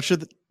years.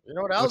 You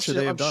know what else?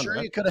 I'm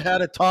sure you could have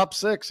had a top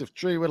 6 if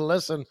Tree would have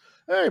listened.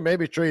 Hey,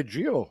 maybe trade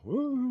Gio.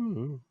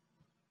 Don't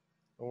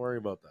worry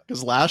about that.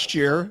 Because last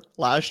year,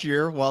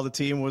 while the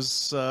team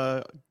was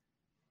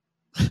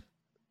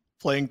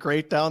playing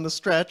great down the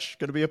stretch,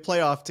 going to be a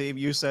playoff team,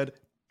 you said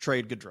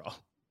trade Gaudreau.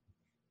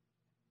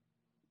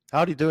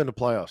 How'd he do in the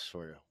playoffs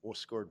for you? Well,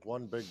 scored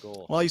 1 big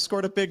goal. Well, he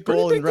scored a big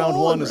goal in round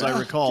 1, as I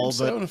recall. But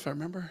 7, if I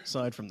remember.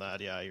 Aside from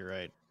that, yeah, you're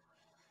right.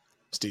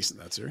 It's decent,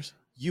 that series.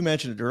 You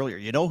mentioned it earlier.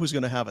 You know who's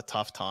going to have a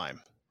tough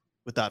time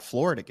with that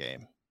Florida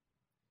game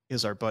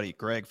is our buddy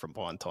Greg from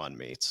Bonton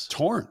Meats.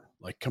 Torn,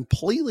 like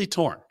completely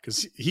torn,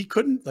 because he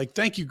couldn't, like,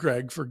 thank you,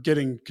 Greg, for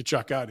getting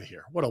Tkachuk out of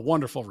here. What a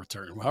wonderful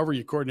return. However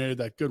you coordinated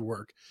that, good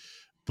work.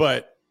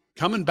 But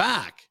coming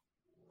back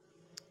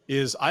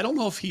is, I don't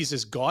know if he's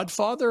his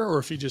godfather or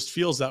if he just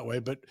feels that way,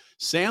 but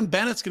Sam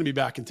Bennett's going to be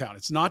back in town.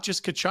 It's not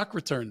just Tkachuk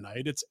return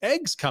night. It's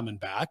Eggs coming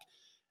back.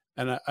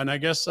 And I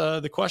guess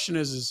the question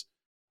is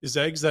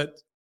Eggs that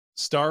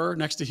star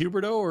next to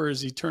Huberdeau, or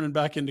is he turning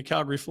back into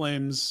Calgary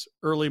Flames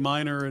early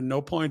minor and no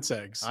points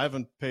Eggs? I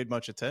haven't paid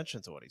much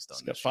attention to what he's done.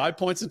 He's got 5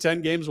 points in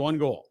 10 games, 1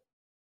 goal.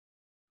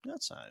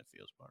 That's how it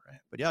feels about right.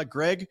 But yeah,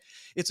 Greg,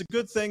 it's a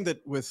good thing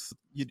that with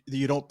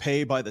you don't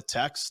pay by the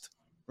text.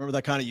 Remember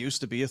that kind of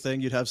used to be a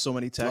thing. You'd have so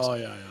many texts. Oh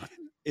yeah.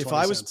 If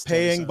I was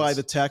paying by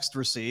the text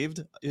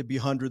received, it'd be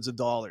hundreds of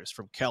dollars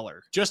from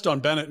Keller. Just on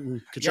Bennett and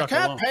Tkachuk You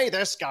can't alone. pay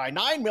this guy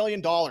 $9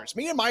 million.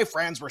 Me and my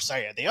friends were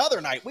saying the other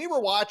night, we were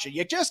watching.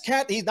 You just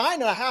can't. He's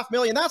 $9.5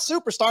 million. That's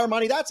superstar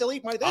money. That's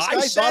elite money. This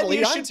guy's not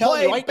elite. I'm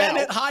telling you right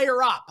Bennett now.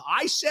 higher up.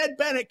 I said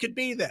Bennett could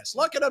be this.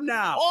 Look at him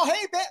now. Oh,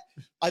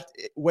 hey,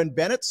 when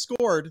Bennett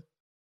scored,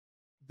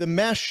 the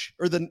mesh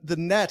or the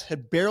net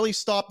had barely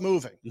stopped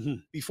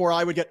moving before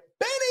I would get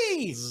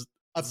Benny,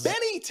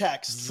 Benny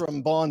text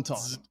from Bonton.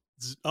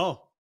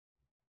 Oh,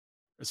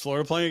 is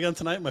Florida playing again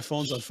tonight? My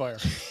phone's on fire.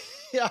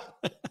 Yeah.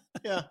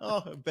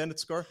 Oh, Bennett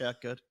score. Yeah,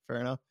 good.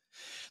 Fair enough.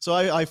 So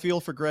I feel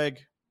for Greg.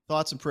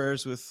 Thoughts and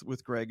prayers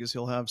with Greg as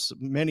he'll have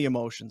many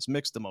emotions,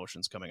 mixed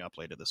emotions coming up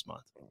later this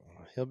month.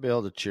 He'll be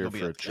able to cheer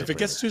for a chip. If it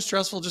gets too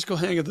stressful, just go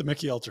hang at the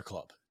Mickey Ultra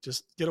Club.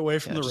 Just get away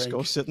from the ring.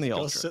 Go sit in the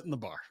Ultra. Go sit in the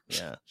bar.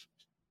 Yeah.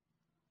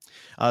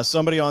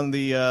 Somebody on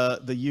the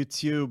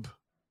YouTube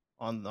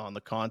on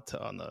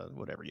the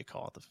whatever you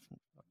call it, the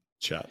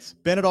chats.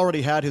 Bennett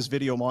already had his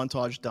video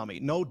montage dummy.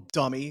 No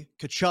dummy,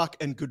 Tkachuk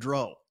and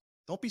Gaudreau.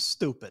 Don't be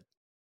stupid.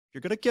 If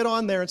you're going to get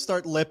on there and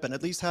start lipping,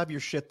 at least have your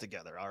shit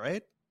together, all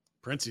right?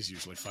 Princey's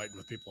usually fighting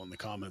with people in the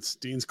comments.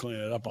 Dean's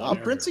cleaning it up on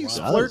Princey's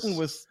flirting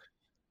with...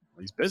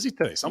 He's busy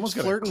today. Someone's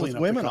got to flirting clean with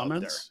up women the out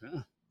comments. there.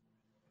 Yeah.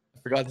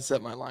 I forgot to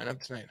set my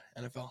lineup tonight,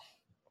 NFL.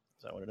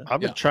 Is that what it is? I've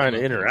been trying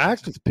to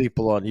interact with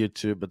people on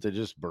YouTube, but they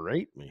just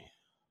berate me.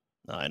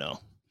 I know.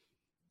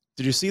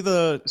 Did you see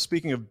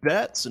speaking of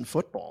bets and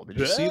football, did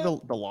you see the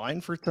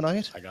line for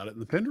tonight? I got it in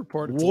the pin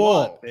report. It's Whoa. a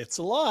lot. It's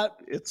a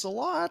lot. It's a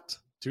lot.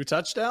 2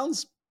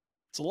 touchdowns.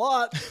 It's a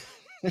lot.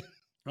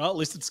 Well, at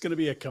least it's going to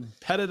be a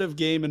competitive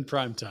game in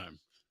prime time.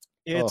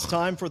 It's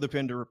time for the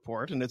Pinder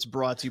Report, and it's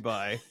brought to you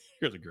by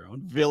Here's a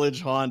groan.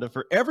 Village Honda.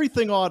 For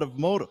everything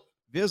automotive,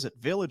 visit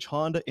Village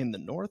Honda in the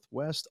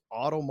Northwest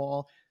Auto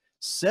Mall,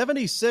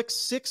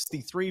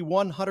 7663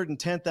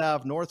 110th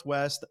Ave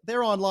Northwest.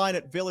 They're online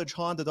at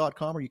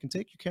villagehonda.com, or you can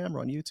take your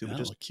camera on YouTube and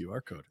just a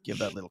QR code. Give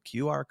that little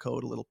QR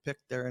code a little pick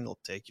there, and it'll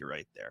take you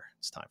right there.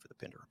 It's time for the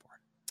Pinder Report.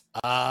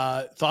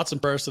 Thoughts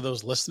and prayers to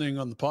those listening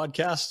on the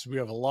podcast. We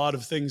have a lot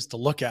of things to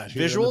look at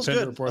here. Visuals, in the Pinder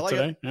good. Report Like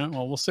today. it. Yeah,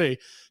 well, we'll see.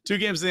 2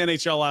 games in the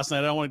NHL last night.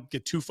 I don't want to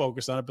get too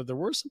focused on it, but there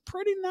were some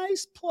pretty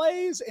nice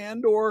plays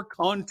and or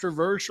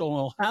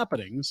controversial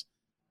happenings.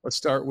 Let's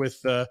start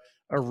with a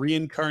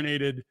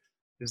reincarnated,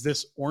 is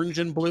this orange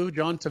and blue,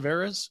 John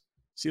Tavares?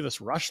 See this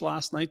rush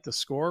last night to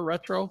score,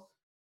 Retro?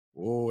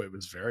 Oh, it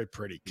was very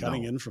pretty.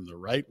 Cutting in from the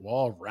right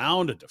wall,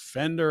 round a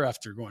defender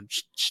after going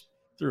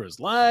through his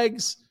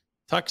legs.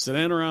 Tucks it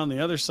in around the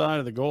other side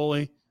of the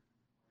goalie.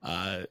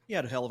 He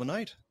had a hell of a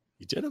night.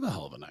 He did have a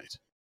hell of a night.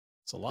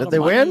 It's a lot Did of they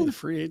money. win? The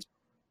free agent.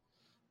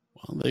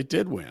 Well, they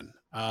did win.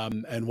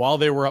 And while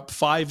they were up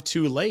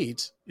 5-2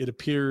 late, it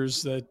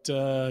appears that,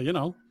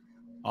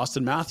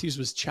 Austin Matthews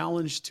was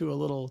challenged to a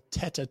little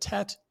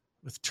tete-a-tete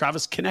with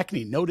Travis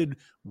Konechny, noted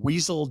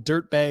weasel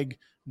dirtbag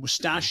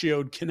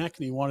mustachioed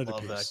Konechny wanted a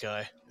Love piece. that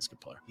guy. He's a good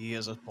player. He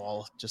is a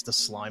ball, just a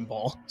slime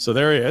ball. So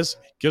there he is.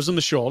 Gives him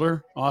the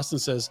shoulder. Austin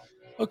says,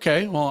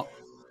 okay, well,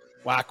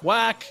 whack,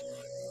 whack.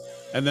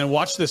 And then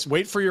watch this.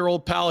 Wait for your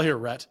old pal here,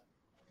 Rhett.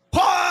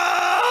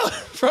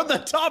 From the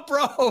top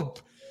rope.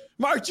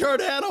 Mark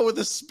Giordano with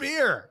a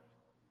spear.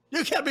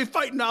 You can't be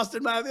fighting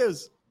Austin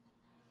Matthews.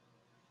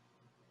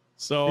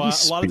 So a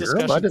lot of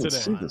discussion I didn't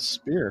today. see the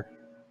spear.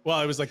 Well,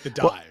 it was like the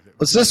dive.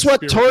 Was this what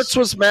Torts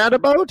was mad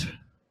about?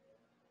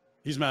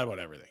 He's mad about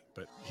everything,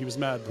 but he was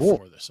mad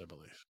before this, I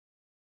believe.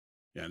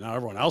 Yeah, now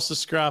everyone else is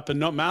scrapping.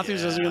 No,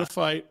 Matthews isn't going to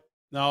fight.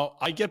 Now,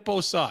 I get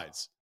both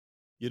sides.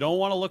 You don't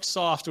want to look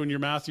soft when you're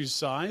Matthews'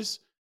 size,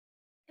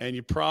 and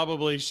you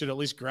probably should at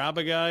least grab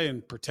a guy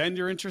and pretend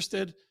you're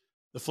interested.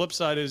 The flip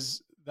side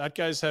is that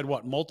guy's had,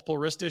 multiple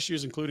wrist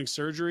issues, including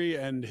surgery,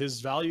 and his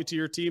value to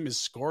your team is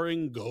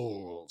scoring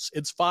goals.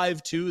 It's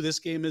 5-2. This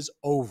game is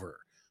over.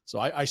 So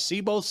I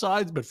see both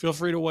sides, but feel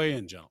free to weigh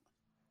in, gentlemen.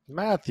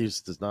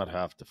 Matthews does not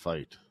have to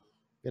fight.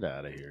 Get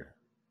out of here.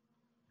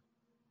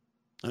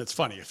 And it's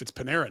funny, if it's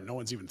Panarin, no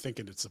one's even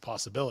thinking it's a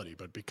possibility.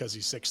 But because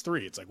he's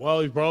 6'3", it's like,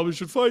 well, he probably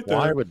should fight there.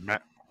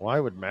 Why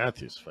would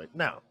Matthews fight?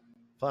 Now,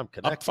 if I'm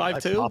connected,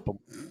 5'2"?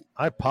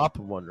 I pop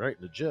him one right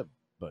in the jib.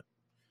 But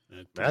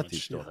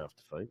Matthews don't have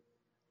to fight.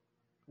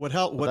 What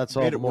that's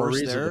made all the it more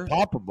worse reason there? to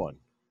pop him one.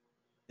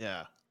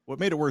 Yeah. What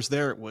made it worse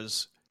there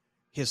was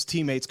his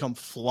teammates come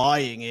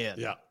flying in.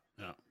 Yeah.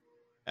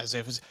 As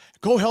if it's,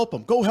 go help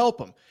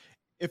him.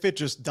 If it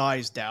just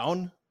dies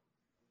down,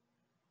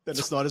 then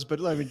it's not as bad.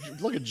 I mean,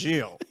 look at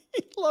Gio. I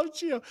love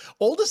Gio.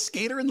 Oldest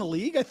skater in the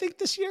league, I think,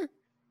 this year.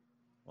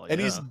 Well, and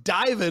he's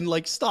diving,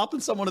 like stopping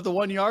someone at the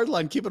 1 yard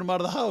line, keeping him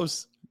out of the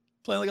house,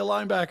 playing like a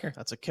linebacker.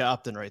 That's a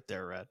captain right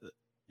there, Red.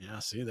 Yeah,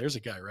 see, there's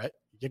a guy, right?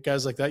 You get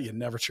guys like that, you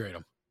never trade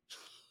them.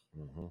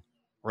 Mm-hmm.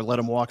 Or let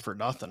him walk for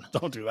nothing.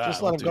 Don't do that.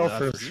 Just let him go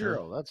for sure.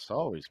 0. That's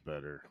always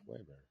better. Way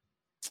better.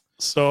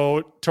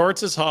 So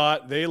Torts is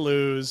hot. They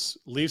lose.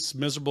 Leafs'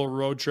 miserable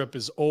road trip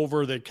is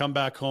over. They come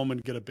back home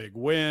and get a big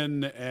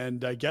win.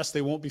 And I guess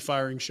they won't be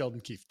firing Sheldon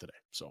Keefe today.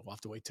 So we'll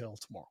have to wait till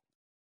tomorrow.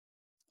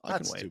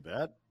 That's too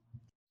bad.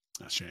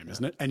 That's a shame,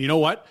 isn't it? And you know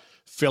what?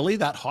 Philly,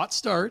 that hot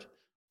start.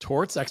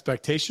 Torts'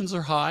 expectations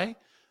are high.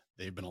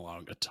 They've been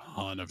allowing a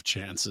ton of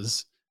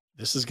chances.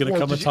 This is going to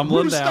come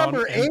tumbling down.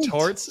 Number 8?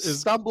 Torts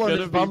is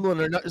stumbling and bumbling.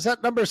 Or not. Is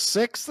that number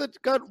 6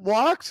 that got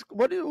walked?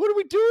 What are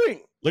we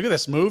doing? Look at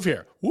this move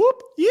here.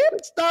 Whoop. Yep.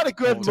 It's not a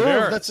good move.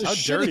 Tavares. That's a How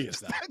dirty shitty is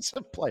that?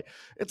 defensive play.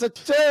 It's a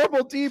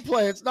terrible D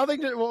play. It's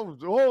nothing to.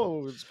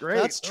 Oh, it's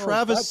great. That's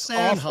Travis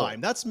Sanheim.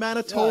 Awful. That's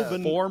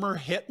Manitoban. Former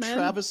hitman.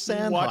 Travis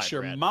Sanheim. Watch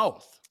your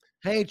mouth.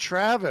 Hey,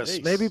 Travis,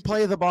 Jeez. maybe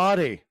play the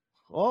body.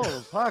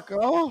 Oh, puck.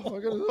 Oh.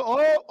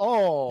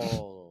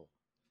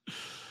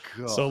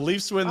 God. So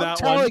Leafs win that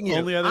telling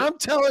one. You,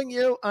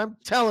 I'm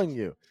telling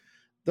you.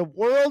 The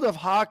world of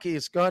hockey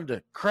has gone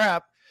to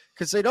crap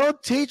because they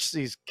don't teach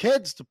these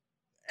kids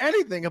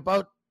anything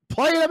about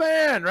playing a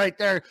man right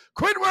there.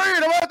 Quit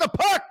worrying about the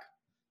puck.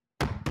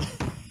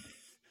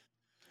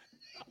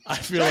 I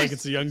feel like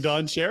it's a young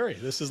Don Cherry.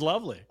 This is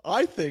lovely.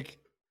 I think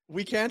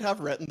we can't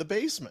have Rhett in the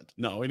basement.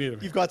 No, we need him.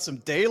 You've got some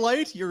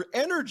daylight. You're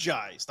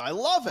energized. I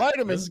love it.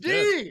 Vitamin That's D.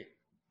 good.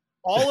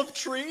 Olive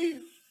tree.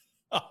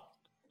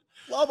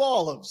 Love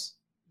olives.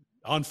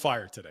 On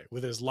fire today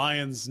with his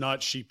Lions,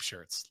 not sheep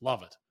shirts.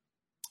 Love it.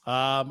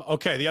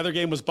 Okay, the other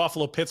game was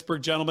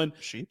Buffalo-Pittsburgh, gentlemen.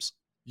 Sheeps.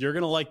 You're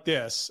going to like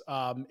this.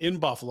 In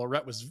Buffalo,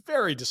 Rhett was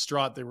very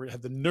distraught. They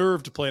had the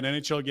nerve to play an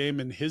NHL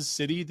game in his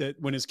city that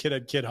when his kid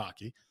had kid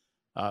hockey.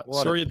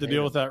 Sorry you had to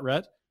deal with that,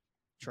 Rhett.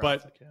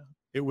 Traffic, But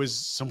it was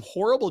some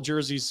horrible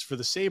jerseys for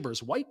the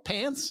Sabres. White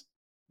pants,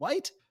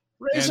 white.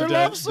 Razor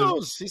loves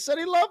those. He said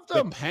he loved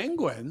them. The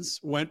Penguins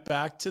went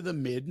back to the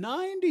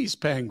mid-90s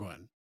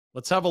Penguin.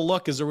 Let's have a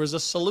look, as there was a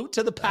salute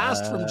to the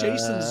past from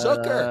Jason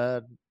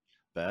Zucker.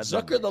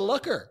 Zucker the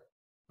Looker.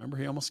 Remember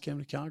he almost came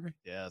to Calgary?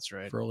 Yeah, that's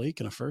right. For a leak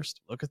and a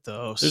first. Look at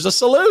those. There's a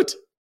salute.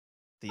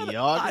 The Yager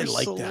I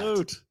like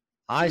salute. that.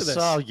 I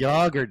saw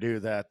Yager do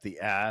that, the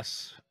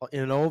ass,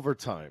 in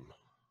overtime.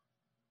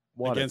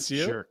 What Against a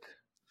you? jerk.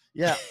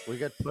 Yeah, we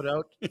got put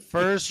out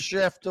first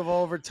shift of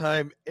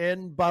overtime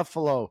in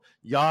Buffalo.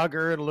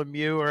 Yager and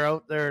Lemieux are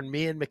out there, and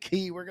me and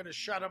McKee, we're going to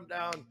shut them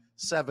down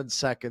 7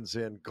 seconds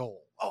in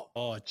goal.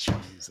 Oh,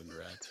 cheese and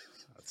red.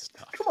 That's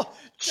tough. Come on,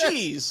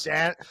 cheese.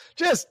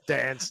 Just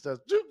dance.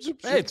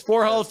 Hey, it's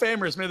 4 Hall of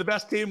Famers. May the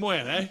best team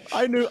win, eh?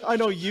 I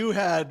know you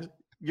had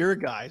your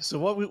guy. So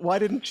why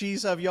didn't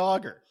Cheese have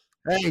Yager?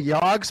 Hey,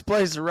 Yogs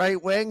plays the right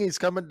wing. He's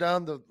coming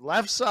down the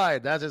left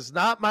side. That is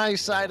not my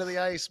side of the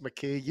ice,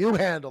 McKee. You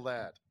handle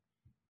that.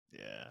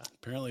 Yeah.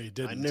 Apparently he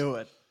didn't. I knew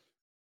it.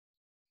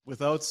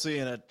 Without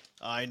seeing it,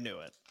 I knew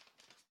it.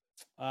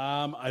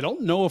 I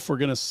don't know if we're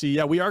going to see.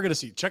 Yeah, we are going to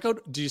see. Check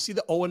out. Do you see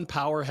the Owen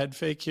Power head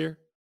fake here?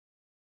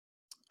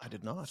 I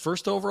did not.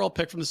 First overall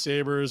pick from the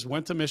Sabres.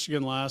 Went to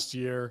Michigan last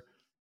year.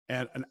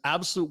 And an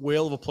absolute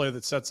whale of a play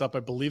that sets up,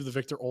 I believe, the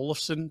Victor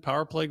Olofsson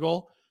power play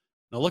goal.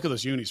 Now look at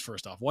those unis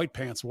first off. White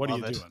pants. What are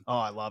you doing? Oh,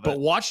 I love it. But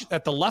watch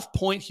at the left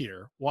point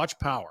here. Watch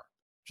Power.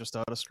 Just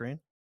out of screen.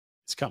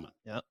 It's coming.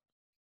 Yeah.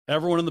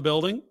 Everyone in the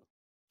building.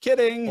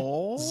 Kidding.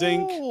 Oh.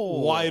 Zinc.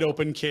 Wide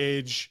open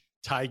cage.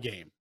 Tie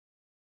game.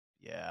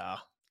 Yeah.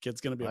 Kid's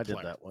going to be a player.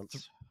 I did that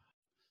once.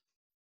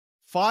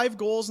 5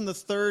 goals in the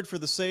third for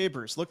the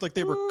Sabres. Looked like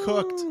they were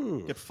cooked.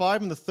 Get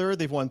 5 in the third.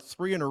 They've won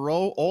 3 in a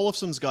row.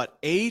 Olofsson's got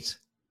 8.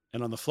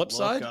 And on the flip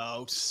side,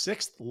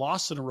 6th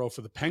loss in a row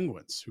for the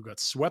Penguins, who got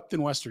swept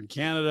in Western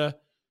Canada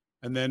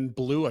and then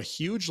blew a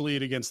huge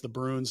lead against the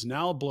Bruins.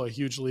 Now blew a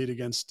huge lead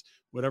against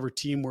whatever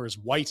team wears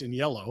white and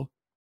yellow.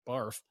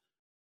 Barf.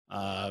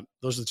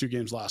 Those are the 2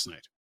 games last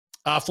night.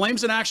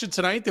 Flames in action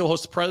tonight. They'll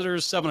host the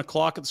Predators 7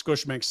 o'clock at the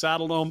Scotiabank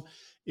Saddledome.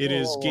 It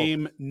is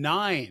game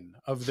 9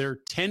 of their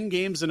 10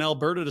 games in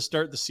Alberta to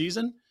start the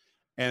season.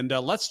 And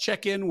let's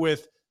check in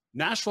with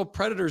Nashville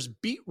Predators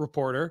beat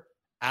reporter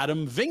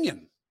Adam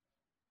Vingan.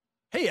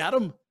 Hey,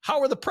 Adam, how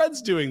are the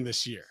Preds doing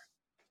this year?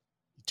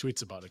 He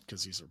tweets about it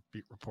because he's a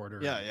beat reporter.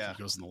 Yeah. He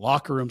goes in the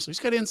locker room, so he's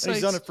got insights.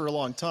 He's done it for a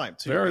long time,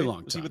 too. Very right? long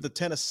time. Was he with the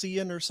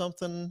Tennessean or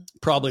something?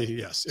 Probably,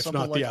 yes. If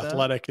Something not like the that?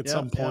 Athletic at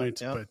some point.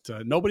 Yeah.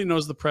 But nobody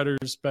knows the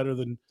Predators better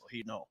than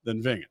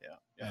Vingan.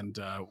 Yeah. And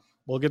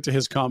we'll get to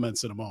his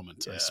comments in a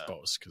moment, I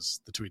suppose,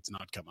 because the tweet's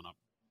not coming up.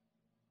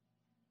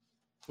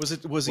 Was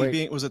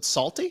it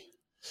salty?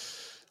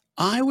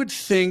 I would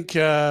think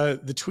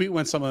the tweet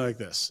went something like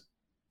this.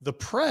 The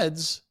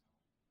Preds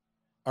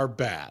are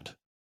bad.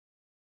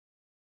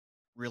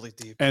 Really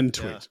deep. End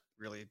tweet. Yeah,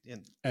 really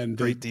in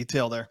great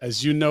detail there.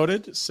 As you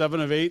noted,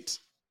 7 of 8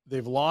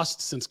 they've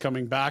lost since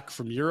coming back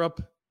from Europe.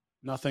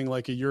 Nothing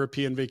like a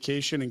European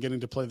vacation and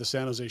getting to play the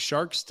San Jose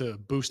Sharks to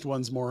boost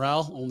one's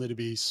morale, only to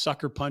be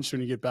sucker punched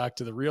when you get back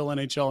to the real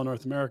NHL in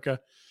North America.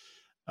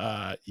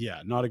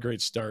 Not a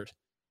great start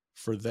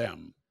for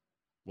them.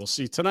 We'll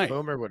see tonight.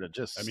 Boomer would have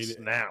just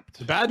snapped.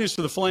 The bad news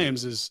for the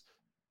Flames is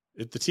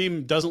if the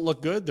team doesn't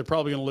look good, they're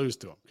probably going to lose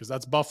to them because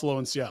that's Buffalo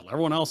and Seattle.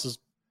 Everyone else is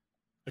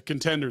a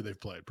contender they've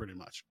played pretty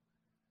much.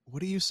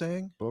 What are you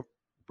saying?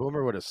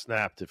 Boomer would have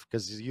snapped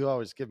because you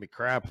always give me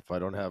crap if I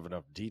don't have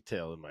enough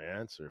detail in my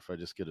answer. If I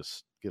just give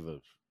a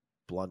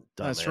blunt,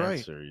 dumb answer,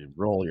 right. You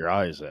roll your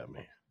eyes at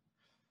me.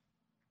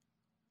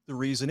 The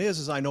reason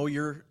is I know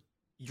you're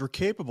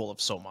capable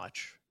of so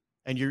much,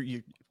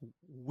 and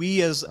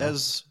we as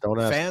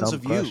fans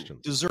of questions. You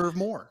deserve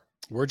more.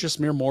 We're just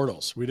mere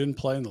mortals. We didn't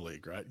play in the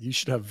league, right? You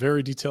should have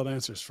very detailed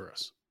answers for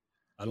us.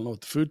 I don't know what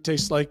the food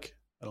tastes like.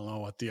 I don't know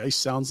what the ice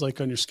sounds like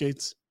on your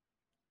skates.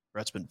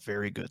 Brett's been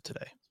very good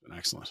today. It's been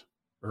excellent.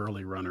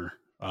 Early runner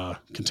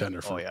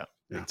contender for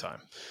big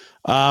time.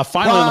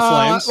 Finally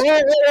on the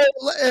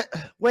Flames.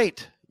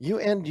 Wait, you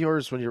end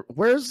yours when you're.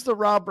 Where's the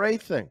Rob Ray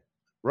thing?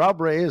 Rob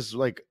Ray is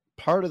like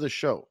part of the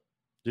show.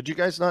 Did you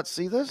guys not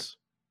see this?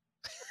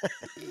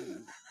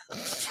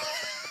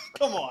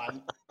 Come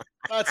on,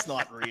 that's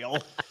not real.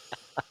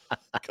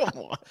 Come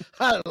on,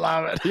 I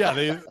love it.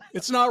 Yeah,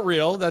 it's not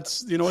real.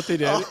 That's what they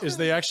did is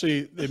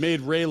they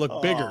made Ray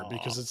look bigger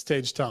because it's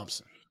Tage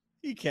Thompson.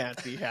 He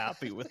can't be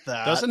happy with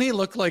that. Doesn't he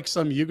look like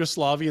some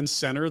Yugoslavian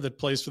center that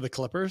plays for the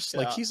Clippers?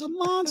 Like he's a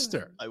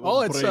monster.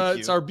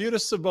 It's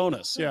Arbutis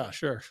Sabonis. Yeah,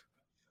 sure.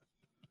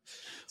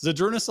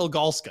 Zadrunas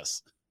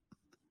Ilgauskas.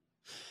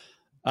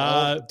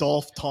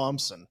 Dolph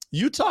Thompson.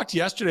 You talked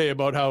yesterday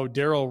about how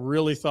Darryl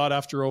really thought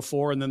after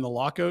 2004 and then the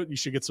lockout, you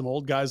should get some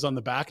old guys on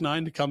the back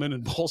nine to come in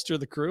and bolster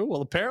the crew.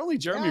 Well, apparently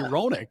Jeremy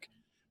Roenick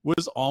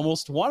was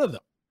almost one of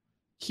them.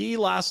 He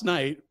last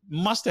night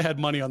must have had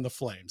money on the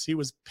Flames. He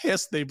was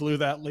pissed they blew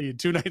that lead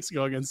 2 nights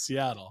ago against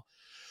Seattle.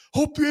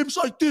 Hope games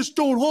like this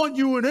don't haunt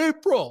you in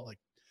April. Like,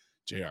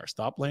 JR,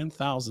 stop laying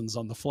thousands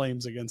on the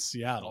Flames against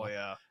Seattle. Oh,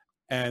 yeah.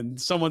 And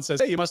someone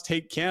says, hey, you must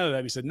hate Canada.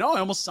 And he said, no, I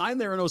almost signed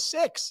there in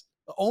 2006.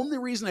 The only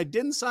reason I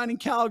didn't sign in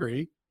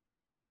Calgary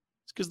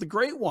is because the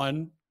Great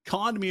One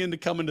conned me into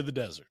coming to the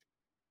desert.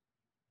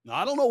 Now,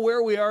 I don't know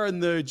where we are in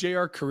the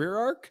JR career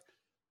arc,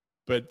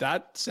 but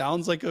that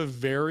sounds like a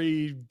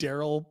very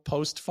Daryl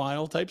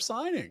post-final type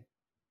signing.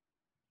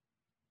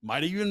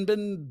 Might have even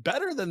been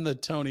better than the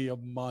Tony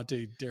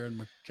Amonte, Darren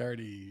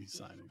McCarty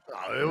signing.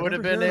 Oh, it would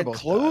have been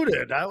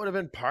included. That would have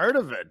been part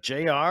of it.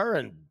 JR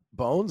and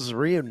Bones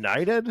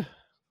reunited.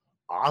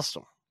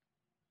 Awesome.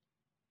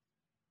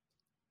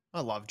 I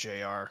love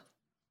JR.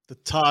 The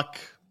tuck,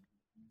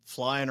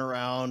 flying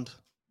around,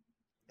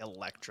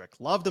 electric.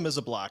 Loved him as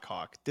a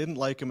Blackhawk. Didn't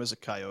like him as a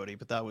Coyote,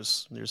 but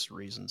there's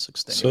reasons.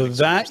 So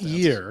that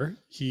year,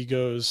 he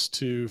goes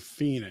to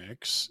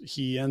Phoenix.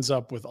 He ends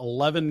up with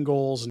 11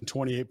 goals and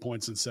 28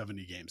 points in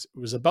 70 games. It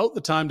was about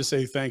the time to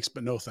say thanks,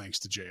 but no thanks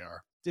to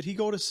JR. Did he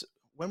go to,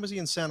 when was he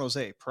in San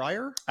Jose?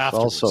 Prior?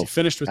 Afterwards. He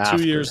finished with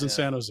 2 years in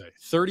San Jose.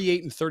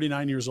 38 and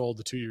 39 years old,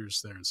 the 2 years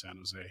there in San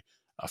Jose.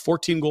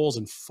 14 goals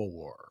and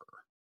 4.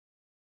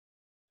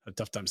 Had a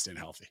tough time staying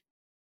healthy.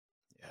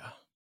 Yeah.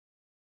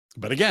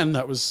 But again,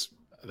 that was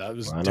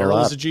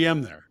Daryl as a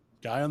GM there.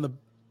 Guy on the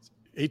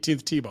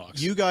 18th tee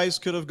box. You guys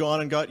could have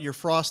gone and got your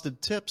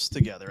frosted tips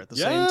together at the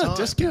same time.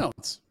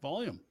 Discounts,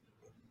 volume.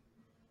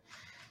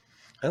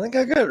 I think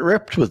I got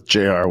ripped with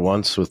JR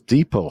once with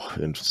Depot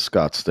in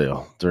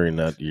Scottsdale during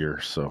that year.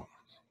 So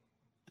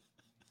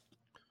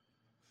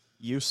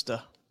used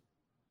to.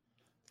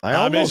 I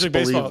almost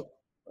believe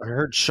I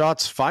heard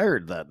shots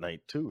fired that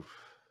night too,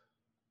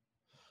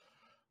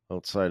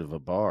 outside of a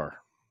bar.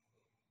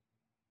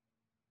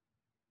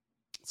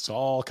 It's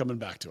all coming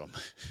back to him.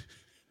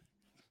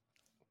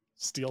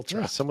 Steel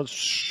trap. Yeah,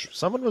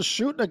 someone was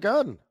shooting a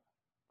gun.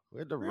 We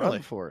had to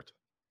run for it.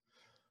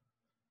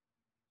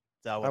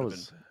 That would have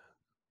been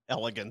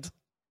elegant.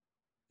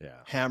 Yeah.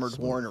 Hammered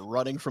Warner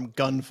running from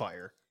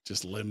gunfire.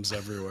 Just limbs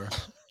everywhere.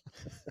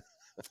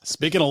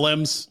 Speaking of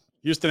limbs,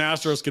 Houston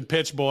Astros can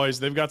pitch, boys.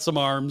 They've got some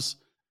arms.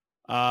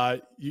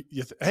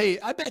 Hey,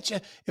 I bet you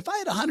if I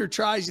had 100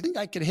 tries, you think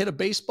I could hit a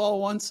baseball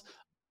once?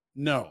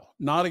 No,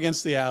 not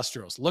against the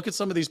Astros. Look at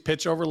some of these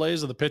pitch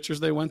overlays of the pitchers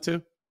they went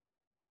to.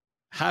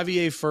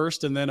 Javier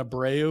first, and then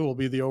Abreu will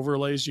be the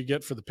overlays you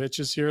get for the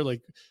pitches here.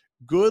 Like,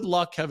 good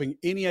luck having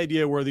any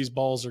idea where these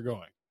balls are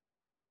going.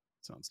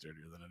 Sounds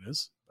dirtier than it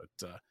is,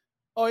 but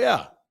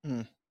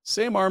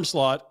same arm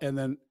slot, and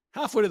then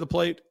halfway to the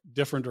plate,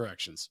 different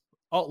directions.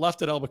 Oh,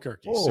 left at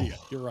Albuquerque. See ya.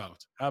 You're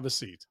out. Have a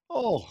seat.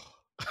 Oh,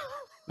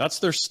 that's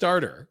their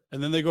starter,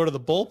 and then they go to the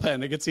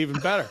bullpen. It gets even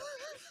better.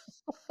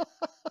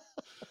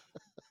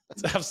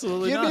 It's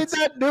absolutely nuts.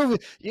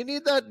 You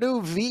need that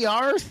new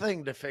VR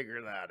thing to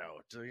figure that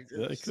out.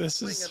 Like,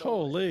 this is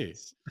holy.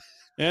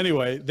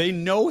 Anyway, they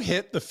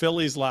no-hit the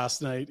Phillies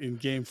last night in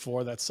Game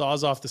 4. That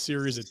saws off the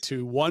series at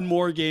 2. One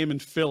more game in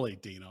Philly,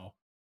 Dino.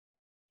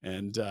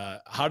 And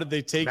how did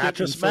they take it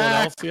in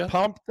Philadelphia?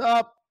 Pumped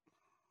up.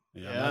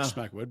 Yeah, Mattress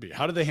Mac would be.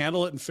 How did they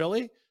handle it in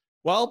Philly?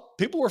 Well,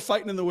 people were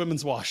fighting in the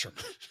women's washroom.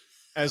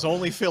 As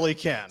only Philly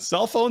can.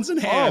 Cell phones in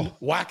hand,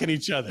 whacking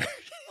each other.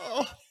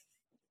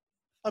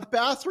 A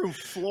bathroom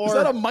floor. Is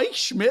that a Mike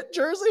Schmidt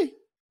jersey?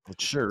 It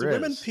sure do is.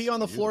 Women pee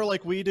on the floor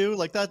like we do?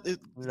 Like that?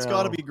 It's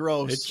got to be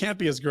gross. It can't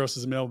be as gross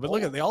as male. But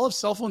look at, they all have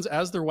cell phones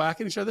as they're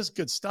whacking each other. This is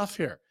good stuff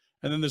here.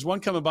 And then there's one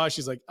coming by.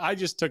 She's like, I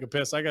just took a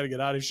piss. I got to get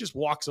out of here. She just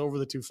walks over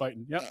the two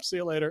fighting. Yep. See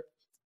you later.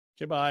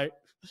 Okay, bye.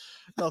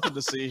 Nothing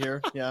to see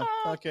here. Yeah.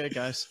 Okay,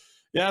 guys.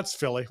 Yeah, it's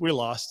Philly. We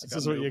lost. This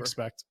is what you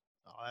expect.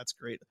 Oh, that's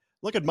great.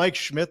 Look at Mike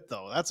Schmidt,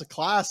 though. That's a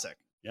classic.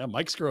 Yeah,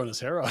 Mike's growing his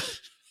hair out.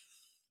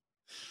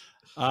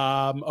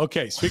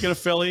 Okay, speaking of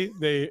Philly,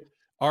 they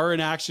are in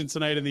action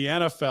tonight in the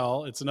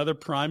NFL. It's another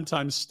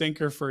primetime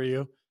stinker for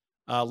you.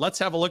 Let's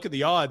have a look at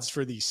the odds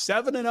for the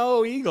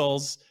 7-0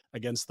 Eagles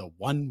against the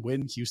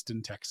 1-win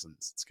Houston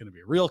Texans. It's going to be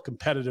a real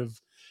competitive.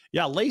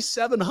 Yeah, lay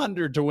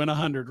 700 to win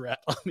 100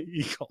 on the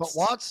Eagles. But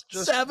Watts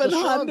just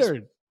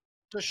 700.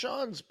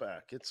 Deshaun's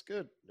back. It's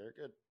good. They're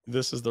good.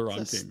 This is the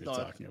wrong team you're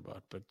talking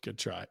about, but good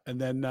try. And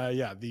then,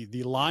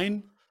 the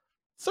line,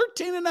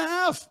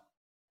 13.5.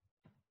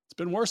 It's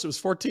been worse. It was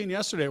 14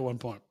 yesterday at one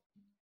point.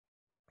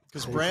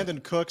 Because Brandon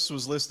Cooks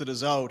was listed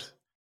as out.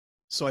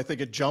 So I think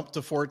it jumped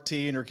to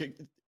 14 or it's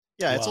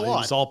a lot. He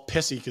was all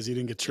pissy because he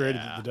didn't get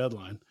traded at the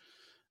deadline.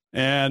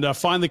 And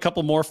finally, a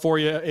couple more for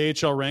you.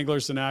 AHL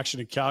Wranglers in action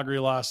in Calgary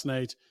last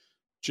night.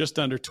 Just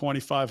under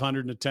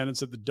 2,500 in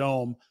attendance at the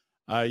Dome.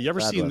 You ever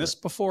seen this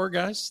before,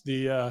 guys?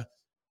 The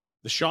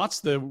shots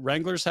the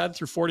Wranglers had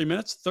through 40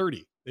 minutes,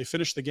 30. They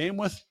finished the game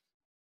with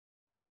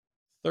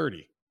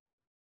 30.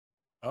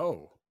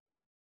 Oh.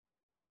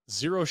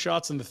 0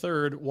 shots in the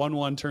third.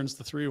 1-1 turns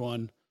to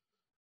 3-1.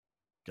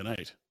 Good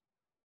night.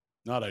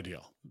 Not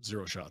ideal.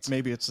 0 shots.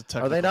 Maybe it's a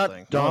technical thing. Are they not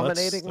thing.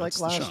 dominating like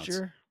last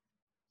year?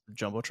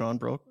 Jumbotron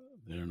broke.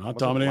 They're not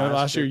dominating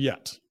last year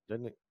yet.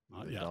 Didn't it?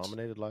 Not yet.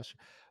 Dominated last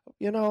year.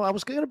 You know, I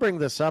was going to bring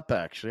this up,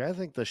 actually. I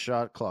think the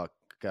shot clock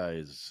guy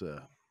is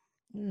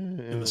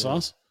in the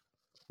sauce?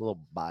 A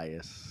little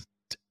biased.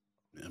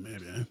 Yeah,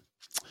 maybe. Eh?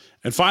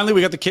 And finally,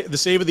 we got the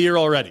save of the year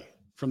already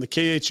from the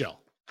KHL.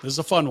 This is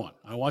a fun one.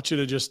 I want you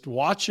to just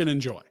watch and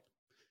enjoy.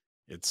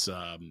 It's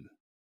a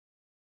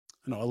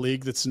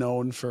league that's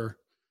known for.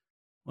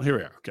 Well, here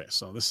we are. Okay,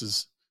 so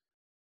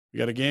we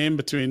got a game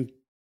between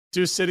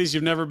two cities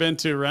you've never been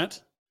to,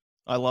 Rent.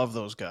 I love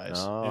those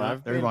guys. No, yeah,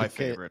 they're my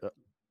favorite.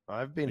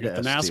 I've been to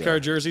the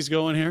NASCAR jerseys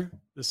going here.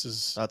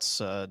 That's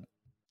let's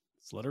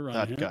let her run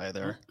that here. guy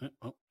there.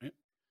 Yeah.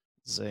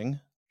 Zing,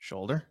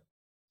 shoulder,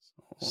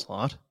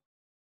 slot.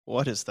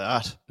 What is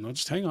that? No,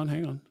 just hang on.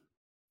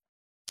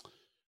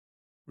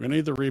 We're gonna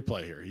need the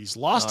replay here. He's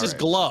lost his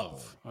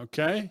glove.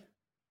 Okay,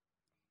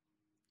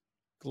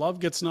 glove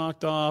gets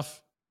knocked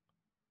off.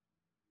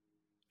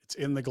 It's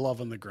in the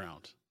glove on the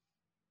ground.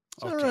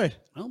 Okay. All right.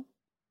 Well,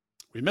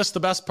 we missed the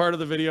best part of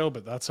the video,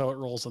 but that's how it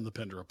rolls on the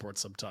Pinder Report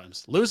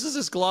sometimes. Loses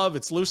his glove.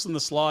 It's loose in the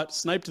slot.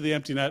 Sniped to the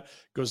empty net.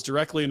 Goes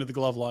directly into the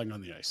glove lying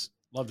on the ice.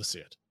 Love to see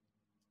it.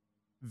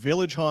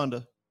 Village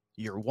Honda,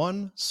 your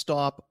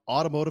one-stop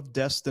automotive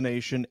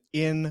destination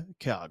in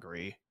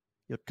Calgary.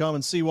 You'll come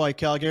and see why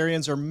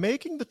Calgarians are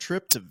making the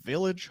trip to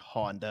Village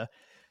Honda.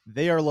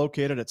 They are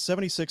located at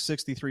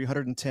 7663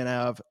 110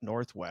 Ave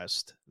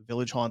Northwest,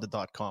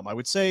 villagehonda.com. I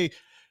would say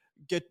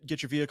get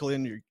your vehicle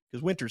in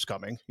because winter's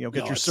coming.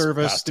 Get your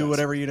service, do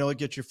whatever,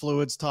 get your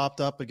fluids topped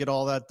up and get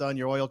all that done,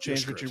 your oil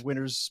change, get your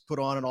winters put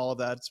on and all of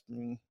that.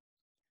 Would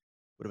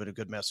have been a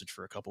good message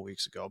for a couple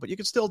weeks ago, but you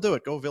can still do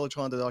it. Go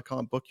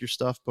villagehonda.com, book your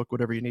stuff, book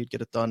whatever you need,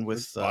 get it done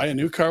with. Buy a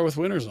new car with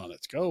winters on it.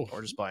 Go.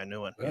 Or just buy a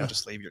new one. Yeah,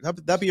 just leave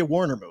that'd be a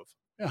Warner move.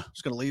 Yeah.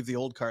 Just going to leave the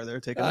old car there.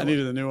 I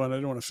needed a new one. I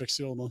didn't want to fix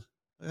the old one.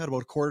 I had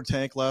about a quarter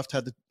tank left,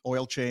 had the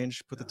oil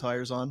change, put the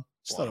tires on.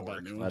 Just thought about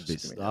a new one.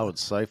 I would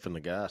siphon the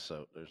gas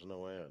out. There's no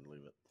way I'd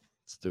leave it.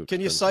 It's too Can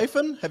expensive. you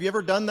siphon? Have you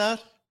ever done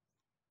that?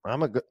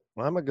 I'm a good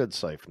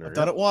siphoner. I've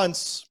done it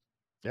once.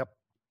 Yep.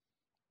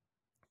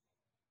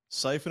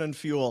 Siphon and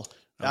fuel.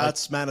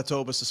 That's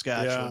Manitoba,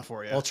 Saskatchewan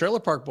for you. Well,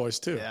 Trailer Park Boys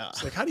too. Yeah.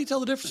 It's like, how do you tell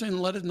the difference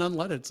between leaded and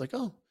unleaded? It's like,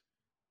 oh,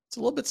 it's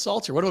a little bit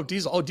saltier. What about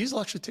diesel? Oh, diesel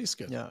actually tastes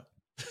good. Yeah.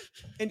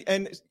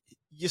 and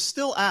you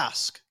still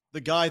ask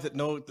the guy that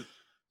knows.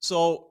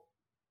 So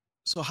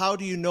how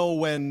do you know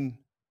when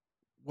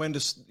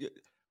to?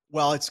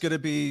 Well, it's going to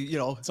be,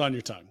 it's on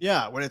your tongue.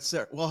 Yeah, when it's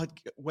there. Well,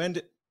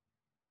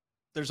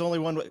 there's only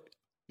one way.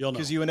 You'll know.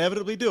 Because you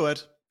inevitably do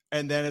it,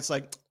 and then it's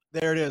like,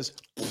 there it is.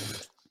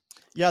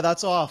 Yeah,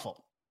 that's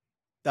awful.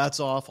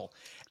 That's awful.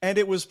 And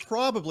it was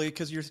probably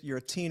because you're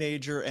a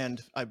teenager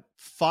and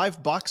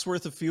 $5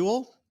 worth of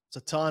fuel. It's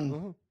a ton.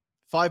 Mm-hmm.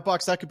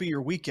 $5, that could be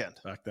your weekend.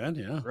 Back then,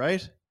 yeah.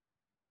 Right?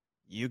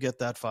 You get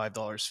that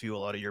 $5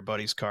 fuel out of your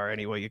buddy's car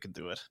any way you can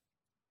do it.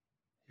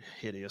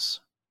 Hideous.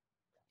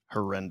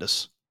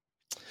 Horrendous.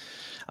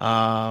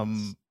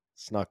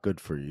 It's not good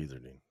for you either,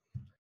 Dean.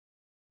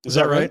 Is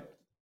that right?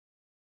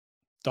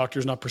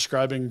 Doctor's not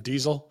prescribing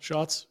diesel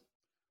shots?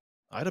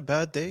 I had a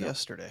bad day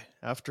yesterday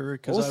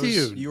because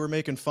you were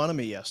making fun of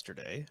me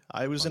yesterday.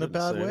 I was in a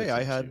bad way.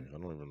 I had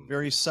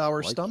very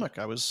sour stomach.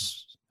 I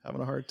was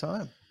having a hard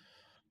time.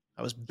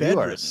 I was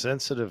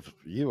bedridden.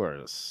 You are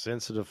a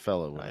sensitive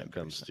fellow when it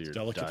comes to your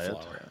delicate diet.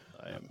 Flower.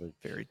 I am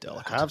very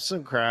delicate. Have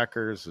some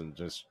crackers and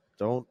just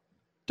don't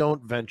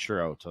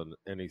venture out on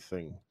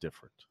anything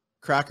different.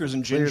 Crackers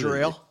and ginger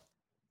ale?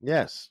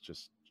 Yes,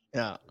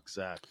 yeah,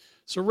 exactly.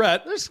 So,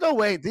 Rhett, there's no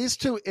way these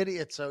two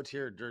idiots out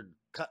here, they're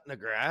cutting the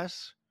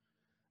grass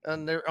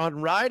and they're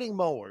on riding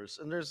mowers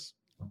and there's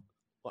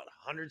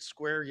 100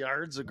 square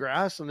yards of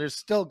grass and they're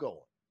still going.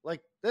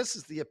 Like, this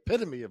is the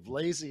epitome of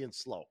lazy and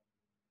slow.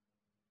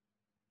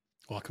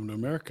 Welcome to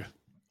America.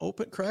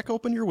 Crack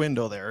open your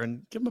window there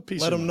and give them a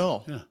piece. Let them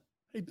know. Yeah.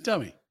 Hey,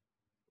 dummy.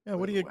 Yeah.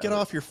 What do you get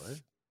off your?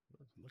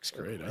 Looks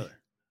great. Eh?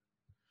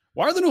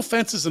 Why are there no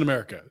fences in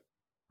America?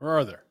 Or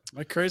are there? Am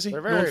I crazy?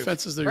 They're very no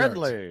fences.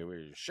 friendly.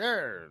 We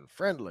share and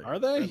friendly. Are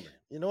they? Friendly.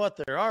 You know what?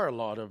 There are a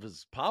lot of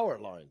his power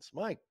lines.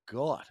 My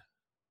God.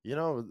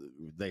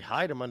 They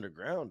hide them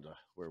underground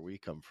where we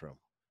come from.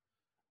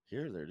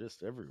 Here, they're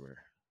just everywhere.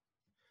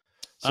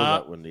 So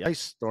that when the ice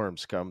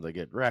storms come, they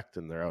get wrecked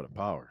and they're out of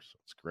power. So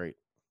it's great.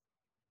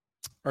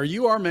 Are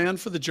you our man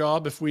for the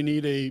job if we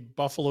need a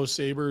Buffalo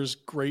Sabres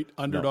great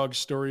underdog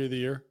story of the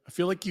year? I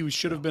feel like you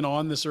should have been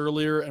on this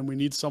earlier, and we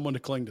need someone to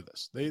cling to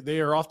this. They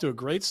are off to a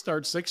great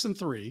start,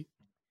 6-3.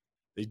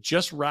 They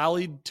just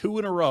rallied 2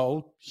 in a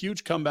row,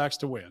 huge comebacks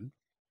to win.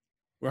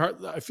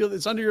 I feel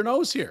it's under your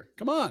nose here.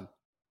 Come on.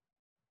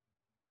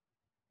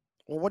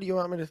 Well, what do you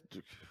want me to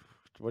do?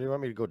 What do you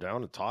want me to go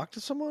down and talk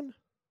to someone?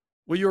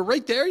 Well, you were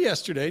right there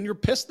yesterday, and you're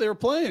pissed they were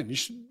playing.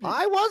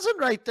 I wasn't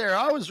right there.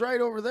 I was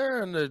right over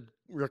there in the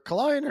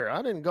recliner.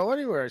 I didn't go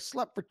anywhere. I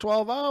slept for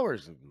 12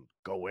 hours and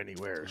go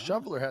anywhere.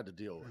 Shoveler had to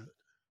deal with it.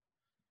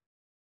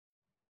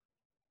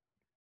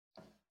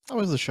 How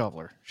was the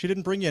shoveler? She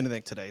didn't bring you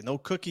anything today. No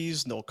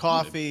cookies, no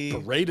coffee. They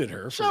berated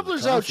her.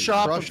 Shoveler's out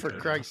shopping, for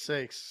Christ's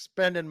sakes,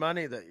 spending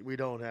money that we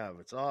don't have.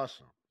 It's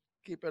awesome.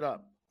 Keep it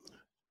up.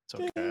 It's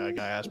okay.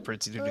 I asked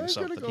Pritzy to do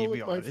something. He'd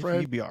be all right.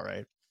 He'd be all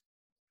right.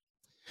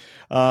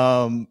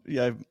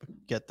 Yeah, I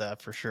get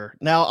that for sure.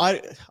 Now,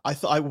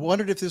 I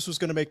wondered if this was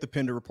going to make the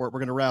Pinder report. We're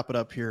going to wrap it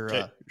up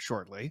here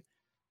shortly,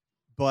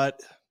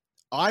 but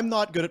I'm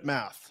not good at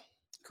math.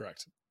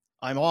 Correct.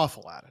 I'm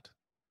awful at it.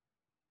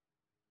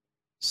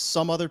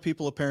 Some other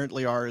people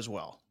apparently are as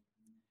well.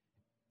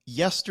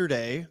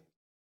 Yesterday,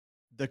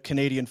 the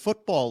Canadian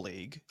Football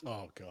League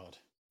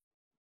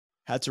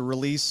had to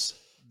release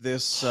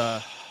this.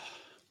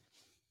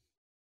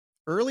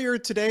 Earlier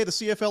today, the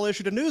CFL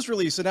issued a news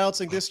release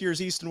announcing this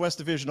year's East and West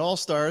Division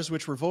All-Stars,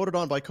 which were voted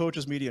on by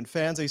coaches, media, and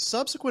fans. A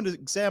subsequent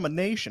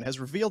examination has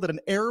revealed that an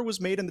error was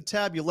made in the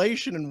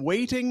tabulation and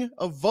weighting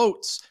of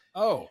votes,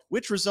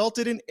 which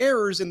resulted in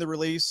errors in the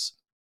release.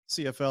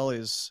 CFL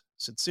is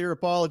sincere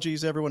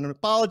apologies. Everyone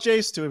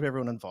apologies to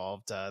everyone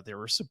involved. There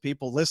were some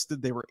people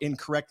listed. They were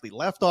incorrectly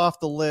left off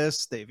the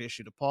list. They've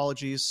issued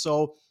apologies.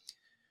 So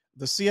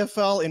the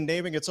CFL, in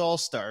naming its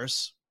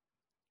All-Stars,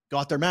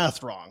 got their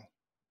math wrong.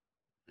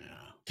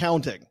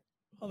 Counting.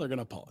 Well, they're going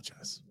to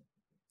apologize.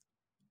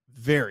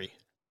 Very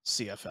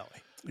CFL.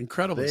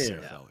 Incredibly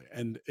CFL.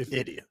 And if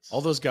idiots, all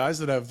those guys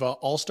that have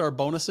all-star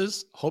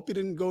bonuses, hope you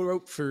didn't go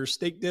out for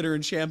steak dinner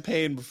and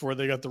champagne before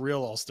they got the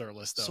real all-star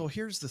list out. So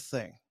here's the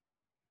thing.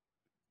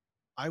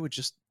 I would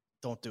just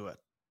don't do it.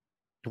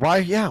 Why?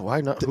 Yeah,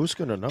 why not? Who's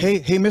going to know?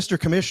 Hey, Mr.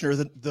 Commissioner,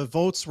 the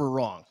votes were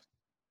wrong.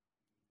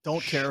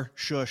 Don't care.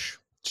 Shush.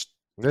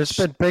 There's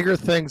been bigger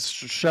things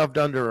shoved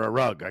under a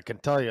rug. I can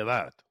tell you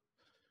that.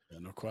 Yeah,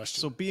 no question.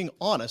 So being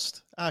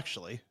honest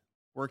actually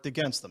worked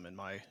against them in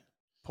my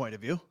point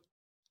of view.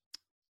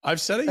 I've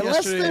said it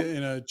yesterday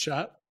in a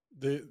chat.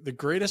 The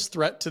greatest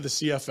threat to the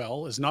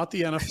CFL is not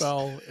the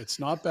NFL. It's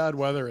not bad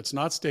weather. It's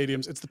not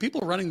stadiums. It's the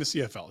people running the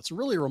CFL. It's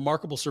really a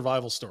remarkable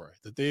survival story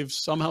that they've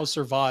somehow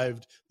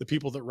survived the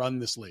people that run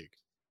this league.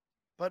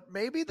 But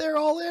maybe they're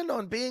all in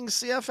on being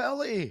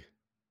CFL-y.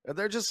 And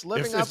they're just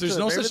living up to it. If there's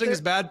no such thing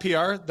as bad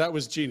PR, that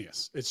was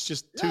genius. It's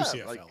just too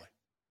CFL-y.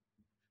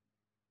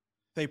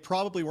 They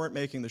probably weren't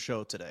making the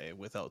show today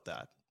without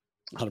that.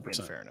 100%.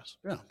 In fairness.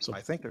 Yeah. So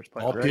I think there's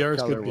all PR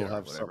is good. We'll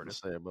have something to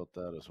say about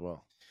that as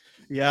well.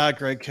 Yeah,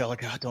 Greg Keller.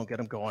 God, don't get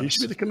him going. He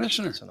should be the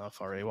commissioner. That's enough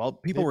already. Well,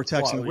 people were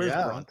texting. Where's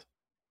Brunt?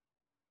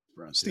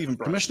 Stephen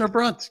Brunt. Commissioner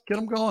Brunt. Get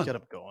him going. Get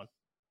him going.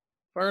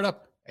 Fire it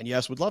up. And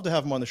yes, we'd love to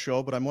have him on the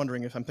show, but I'm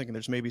wondering if I'm thinking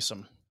there's maybe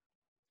some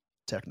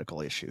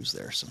technical issues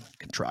there, some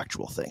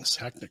contractual things.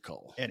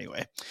 Technical.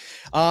 Anyway.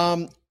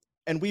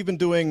 And we've been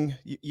doing,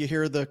 you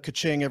hear the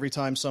ka-ching every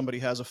time somebody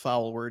has a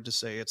foul word to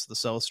say. It's the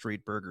South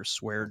Street Burger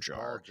swear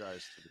jar.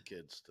 Apologize to the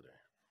kids today.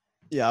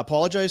 Yeah,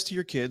 apologize to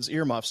your kids,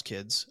 earmuffs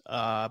kids.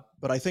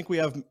 But I think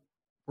we're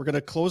going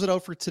to close it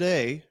out for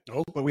today.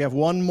 But we have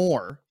one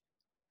more.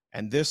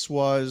 And this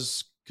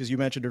was, because you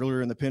mentioned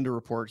earlier in the Pinder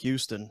report,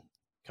 Houston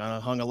kind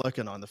of hung a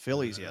licking on the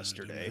Phillies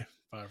yesterday.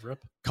 5-rip.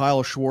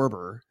 Kyle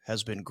Schwarber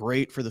has been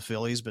great for the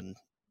Phillies, been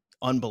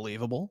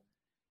unbelievable.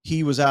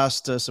 He was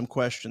asked some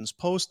questions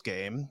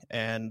post-game,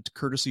 and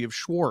courtesy of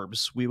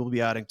Schwarbs, we will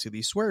be adding to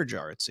the swear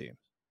jar, it seems.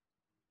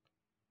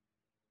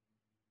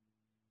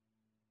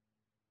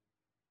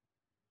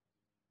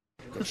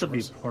 This will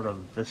be part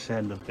of this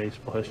end of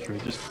baseball history.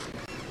 Just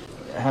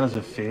how does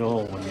it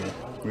feel when you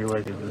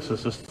realize that this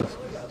is just the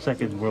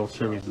second World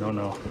Series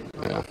no?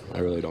 Yeah, I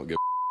really don't give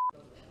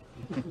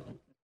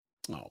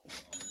No.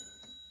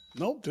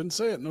 Nope, didn't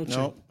say it. No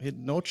ching.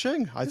 No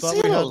ching. I Is thought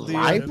he we in had a the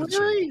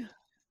library.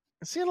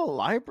 Is he in a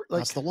library?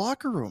 That's the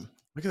locker room.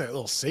 Look at that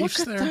little safe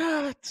Look there.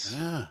 at that.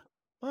 Yeah.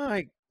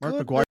 My Mark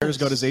goodness. McGuire's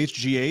got his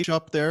HGH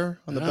up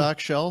there on the back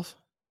shelf.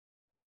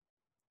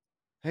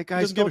 Hey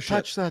guys, don't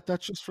touch that.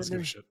 That's just for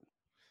me.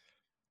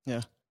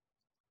 Yeah.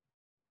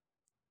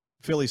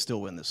 Phillies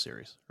still win this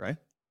series, right?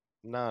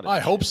 Not. I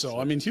hope so.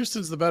 I mean,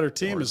 Houston's the better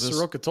team, as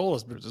Soroka told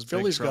us, but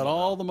Philly's got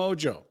all the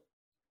mojo.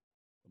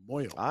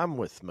 I'm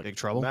with Big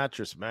trouble.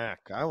 Mattress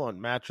Mac. I want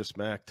Mattress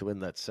Mac to win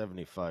that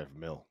 $75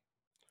 million.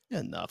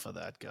 Enough of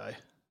that guy.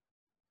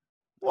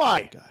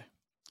 Why? That guy.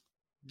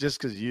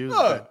 Just because you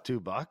bet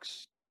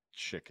 $2?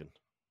 Chicken.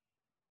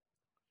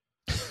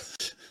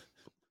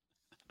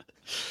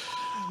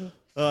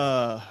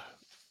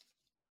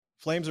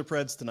 Flames or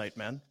Preds tonight,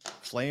 man?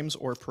 Flames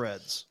or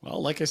Preds?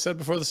 Well, like I said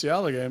before the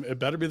Seattle game, it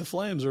better be the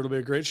Flames or it'll be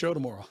a great show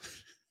tomorrow.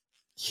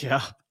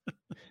 Yeah.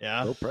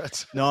 Yeah. No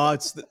Preds. No,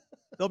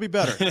 they'll be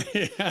better.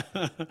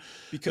 Yeah.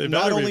 Because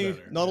not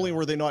only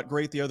were they not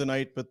great the other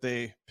night, but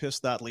they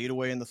pissed that lead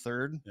away in the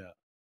third. Yeah.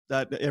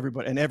 That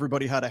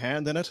everybody had a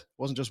hand in it. It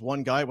wasn't just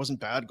one guy. It wasn't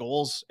bad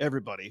goals.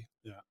 Everybody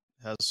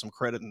has some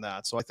credit in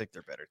that. So I think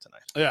they're better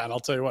tonight. Yeah, and I'll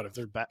tell you what, if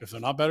they're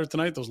not better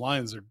tonight, those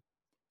Lions are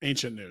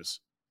ancient news.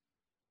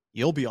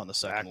 You'll be on the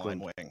second line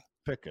wing.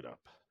 Pick it up.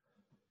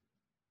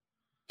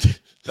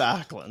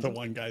 Backlund. The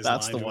one guy's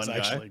That's line the one was guy.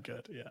 actually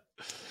good. Yeah.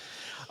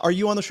 Are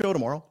you on the show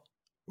tomorrow?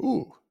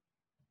 Ooh.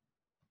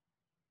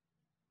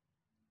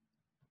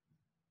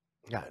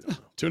 Yeah, I don't know.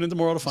 Tune in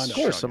tomorrow to find out.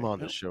 Of course I'm on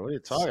the show. What are you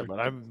talking about?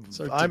 I'm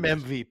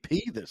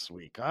MVP this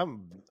week. I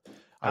was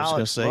going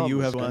to say,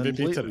 you have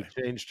completely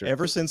changed her.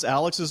 Ever since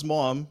Alex's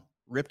mom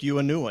ripped you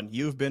a new one,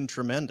 you've been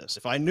tremendous.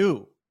 If I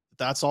knew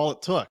that's all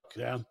it took.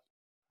 Yeah.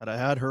 had I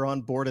had her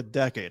on board a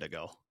decade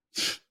ago.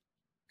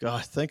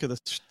 God, think of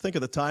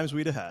the times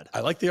we'd have had. I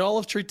like the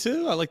olive tree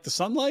too. I like the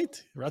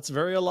sunlight. Rhett's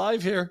very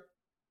alive here.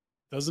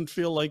 Doesn't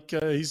feel like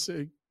he's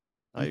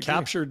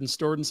captured and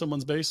stored in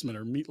someone's basement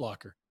or meat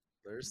locker.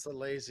 There's the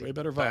lazy way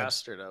better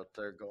bastard out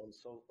there going.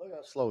 So look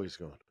how slow he's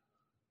going.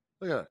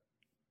 Look at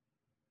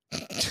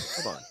that.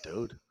 Come on,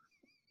 dude. Are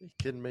you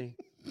kidding me?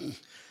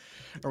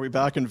 Are we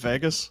back in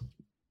Vegas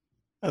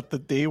at the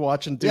D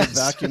watching dude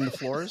vacuum the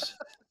floors?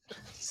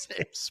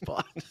 Same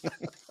spot.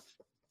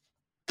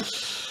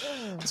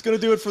 It's going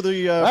to do it for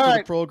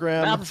the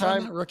program. Did you ever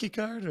find that rookie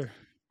card? Or?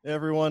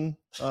 Everyone,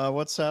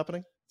 what's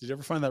happening? Did you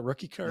ever find that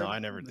rookie card? No, I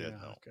never did. Yeah,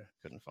 no, okay.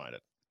 Couldn't find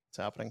it. It's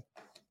happening.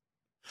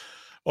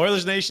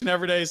 Oilers Nation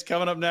Every Day is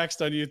coming up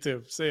next on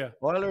YouTube. See ya.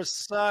 Oilers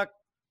suck.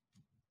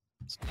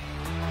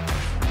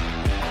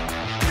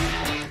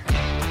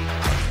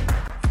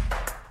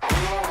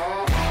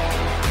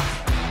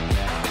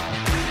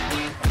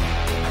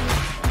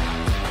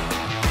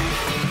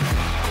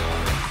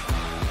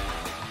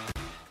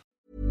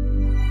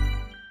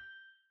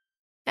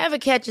 Ever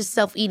catch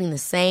yourself eating the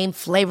same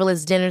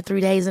flavorless dinner 3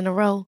 days in a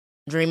row?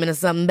 Dreaming of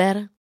something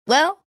better?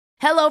 Well,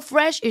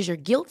 HelloFresh is your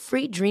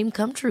guilt-free dream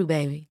come true,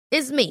 baby.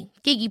 It's me,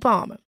 Keke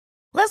Palmer.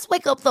 Let's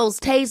wake up those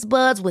taste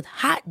buds with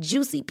hot,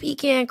 juicy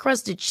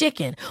pecan-crusted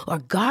chicken or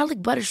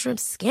garlic butter shrimp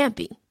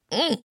scampi.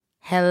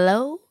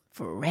 Hello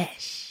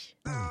Fresh.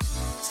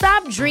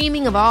 Stop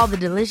dreaming of all the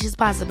delicious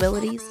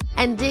possibilities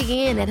and dig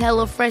in at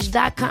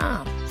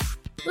HelloFresh.com.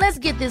 Let's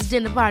get this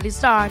dinner party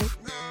started.